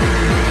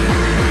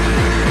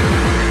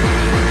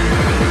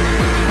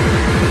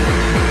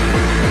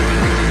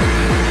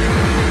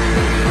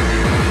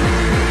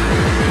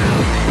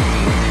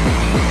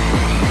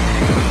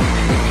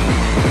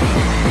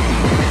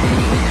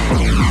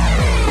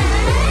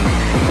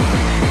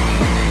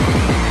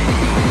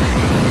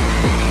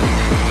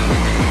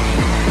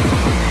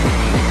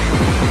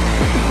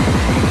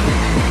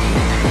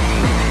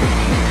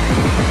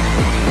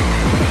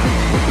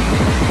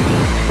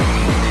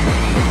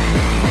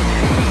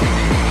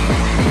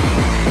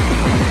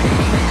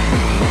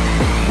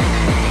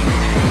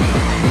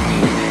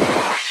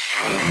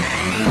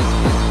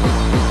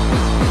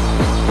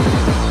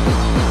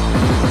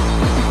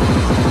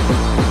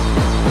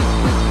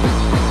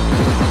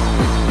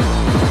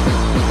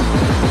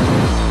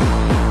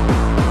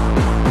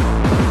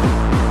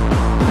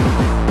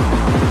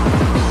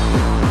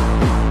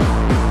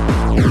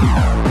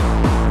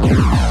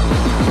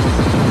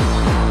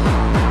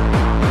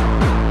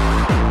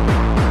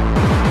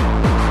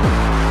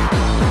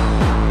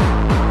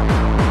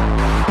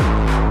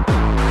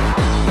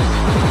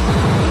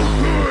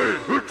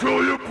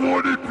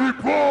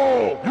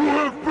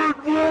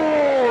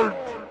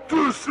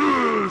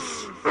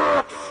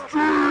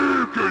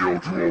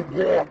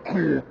 Get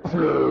your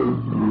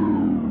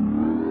hardcore.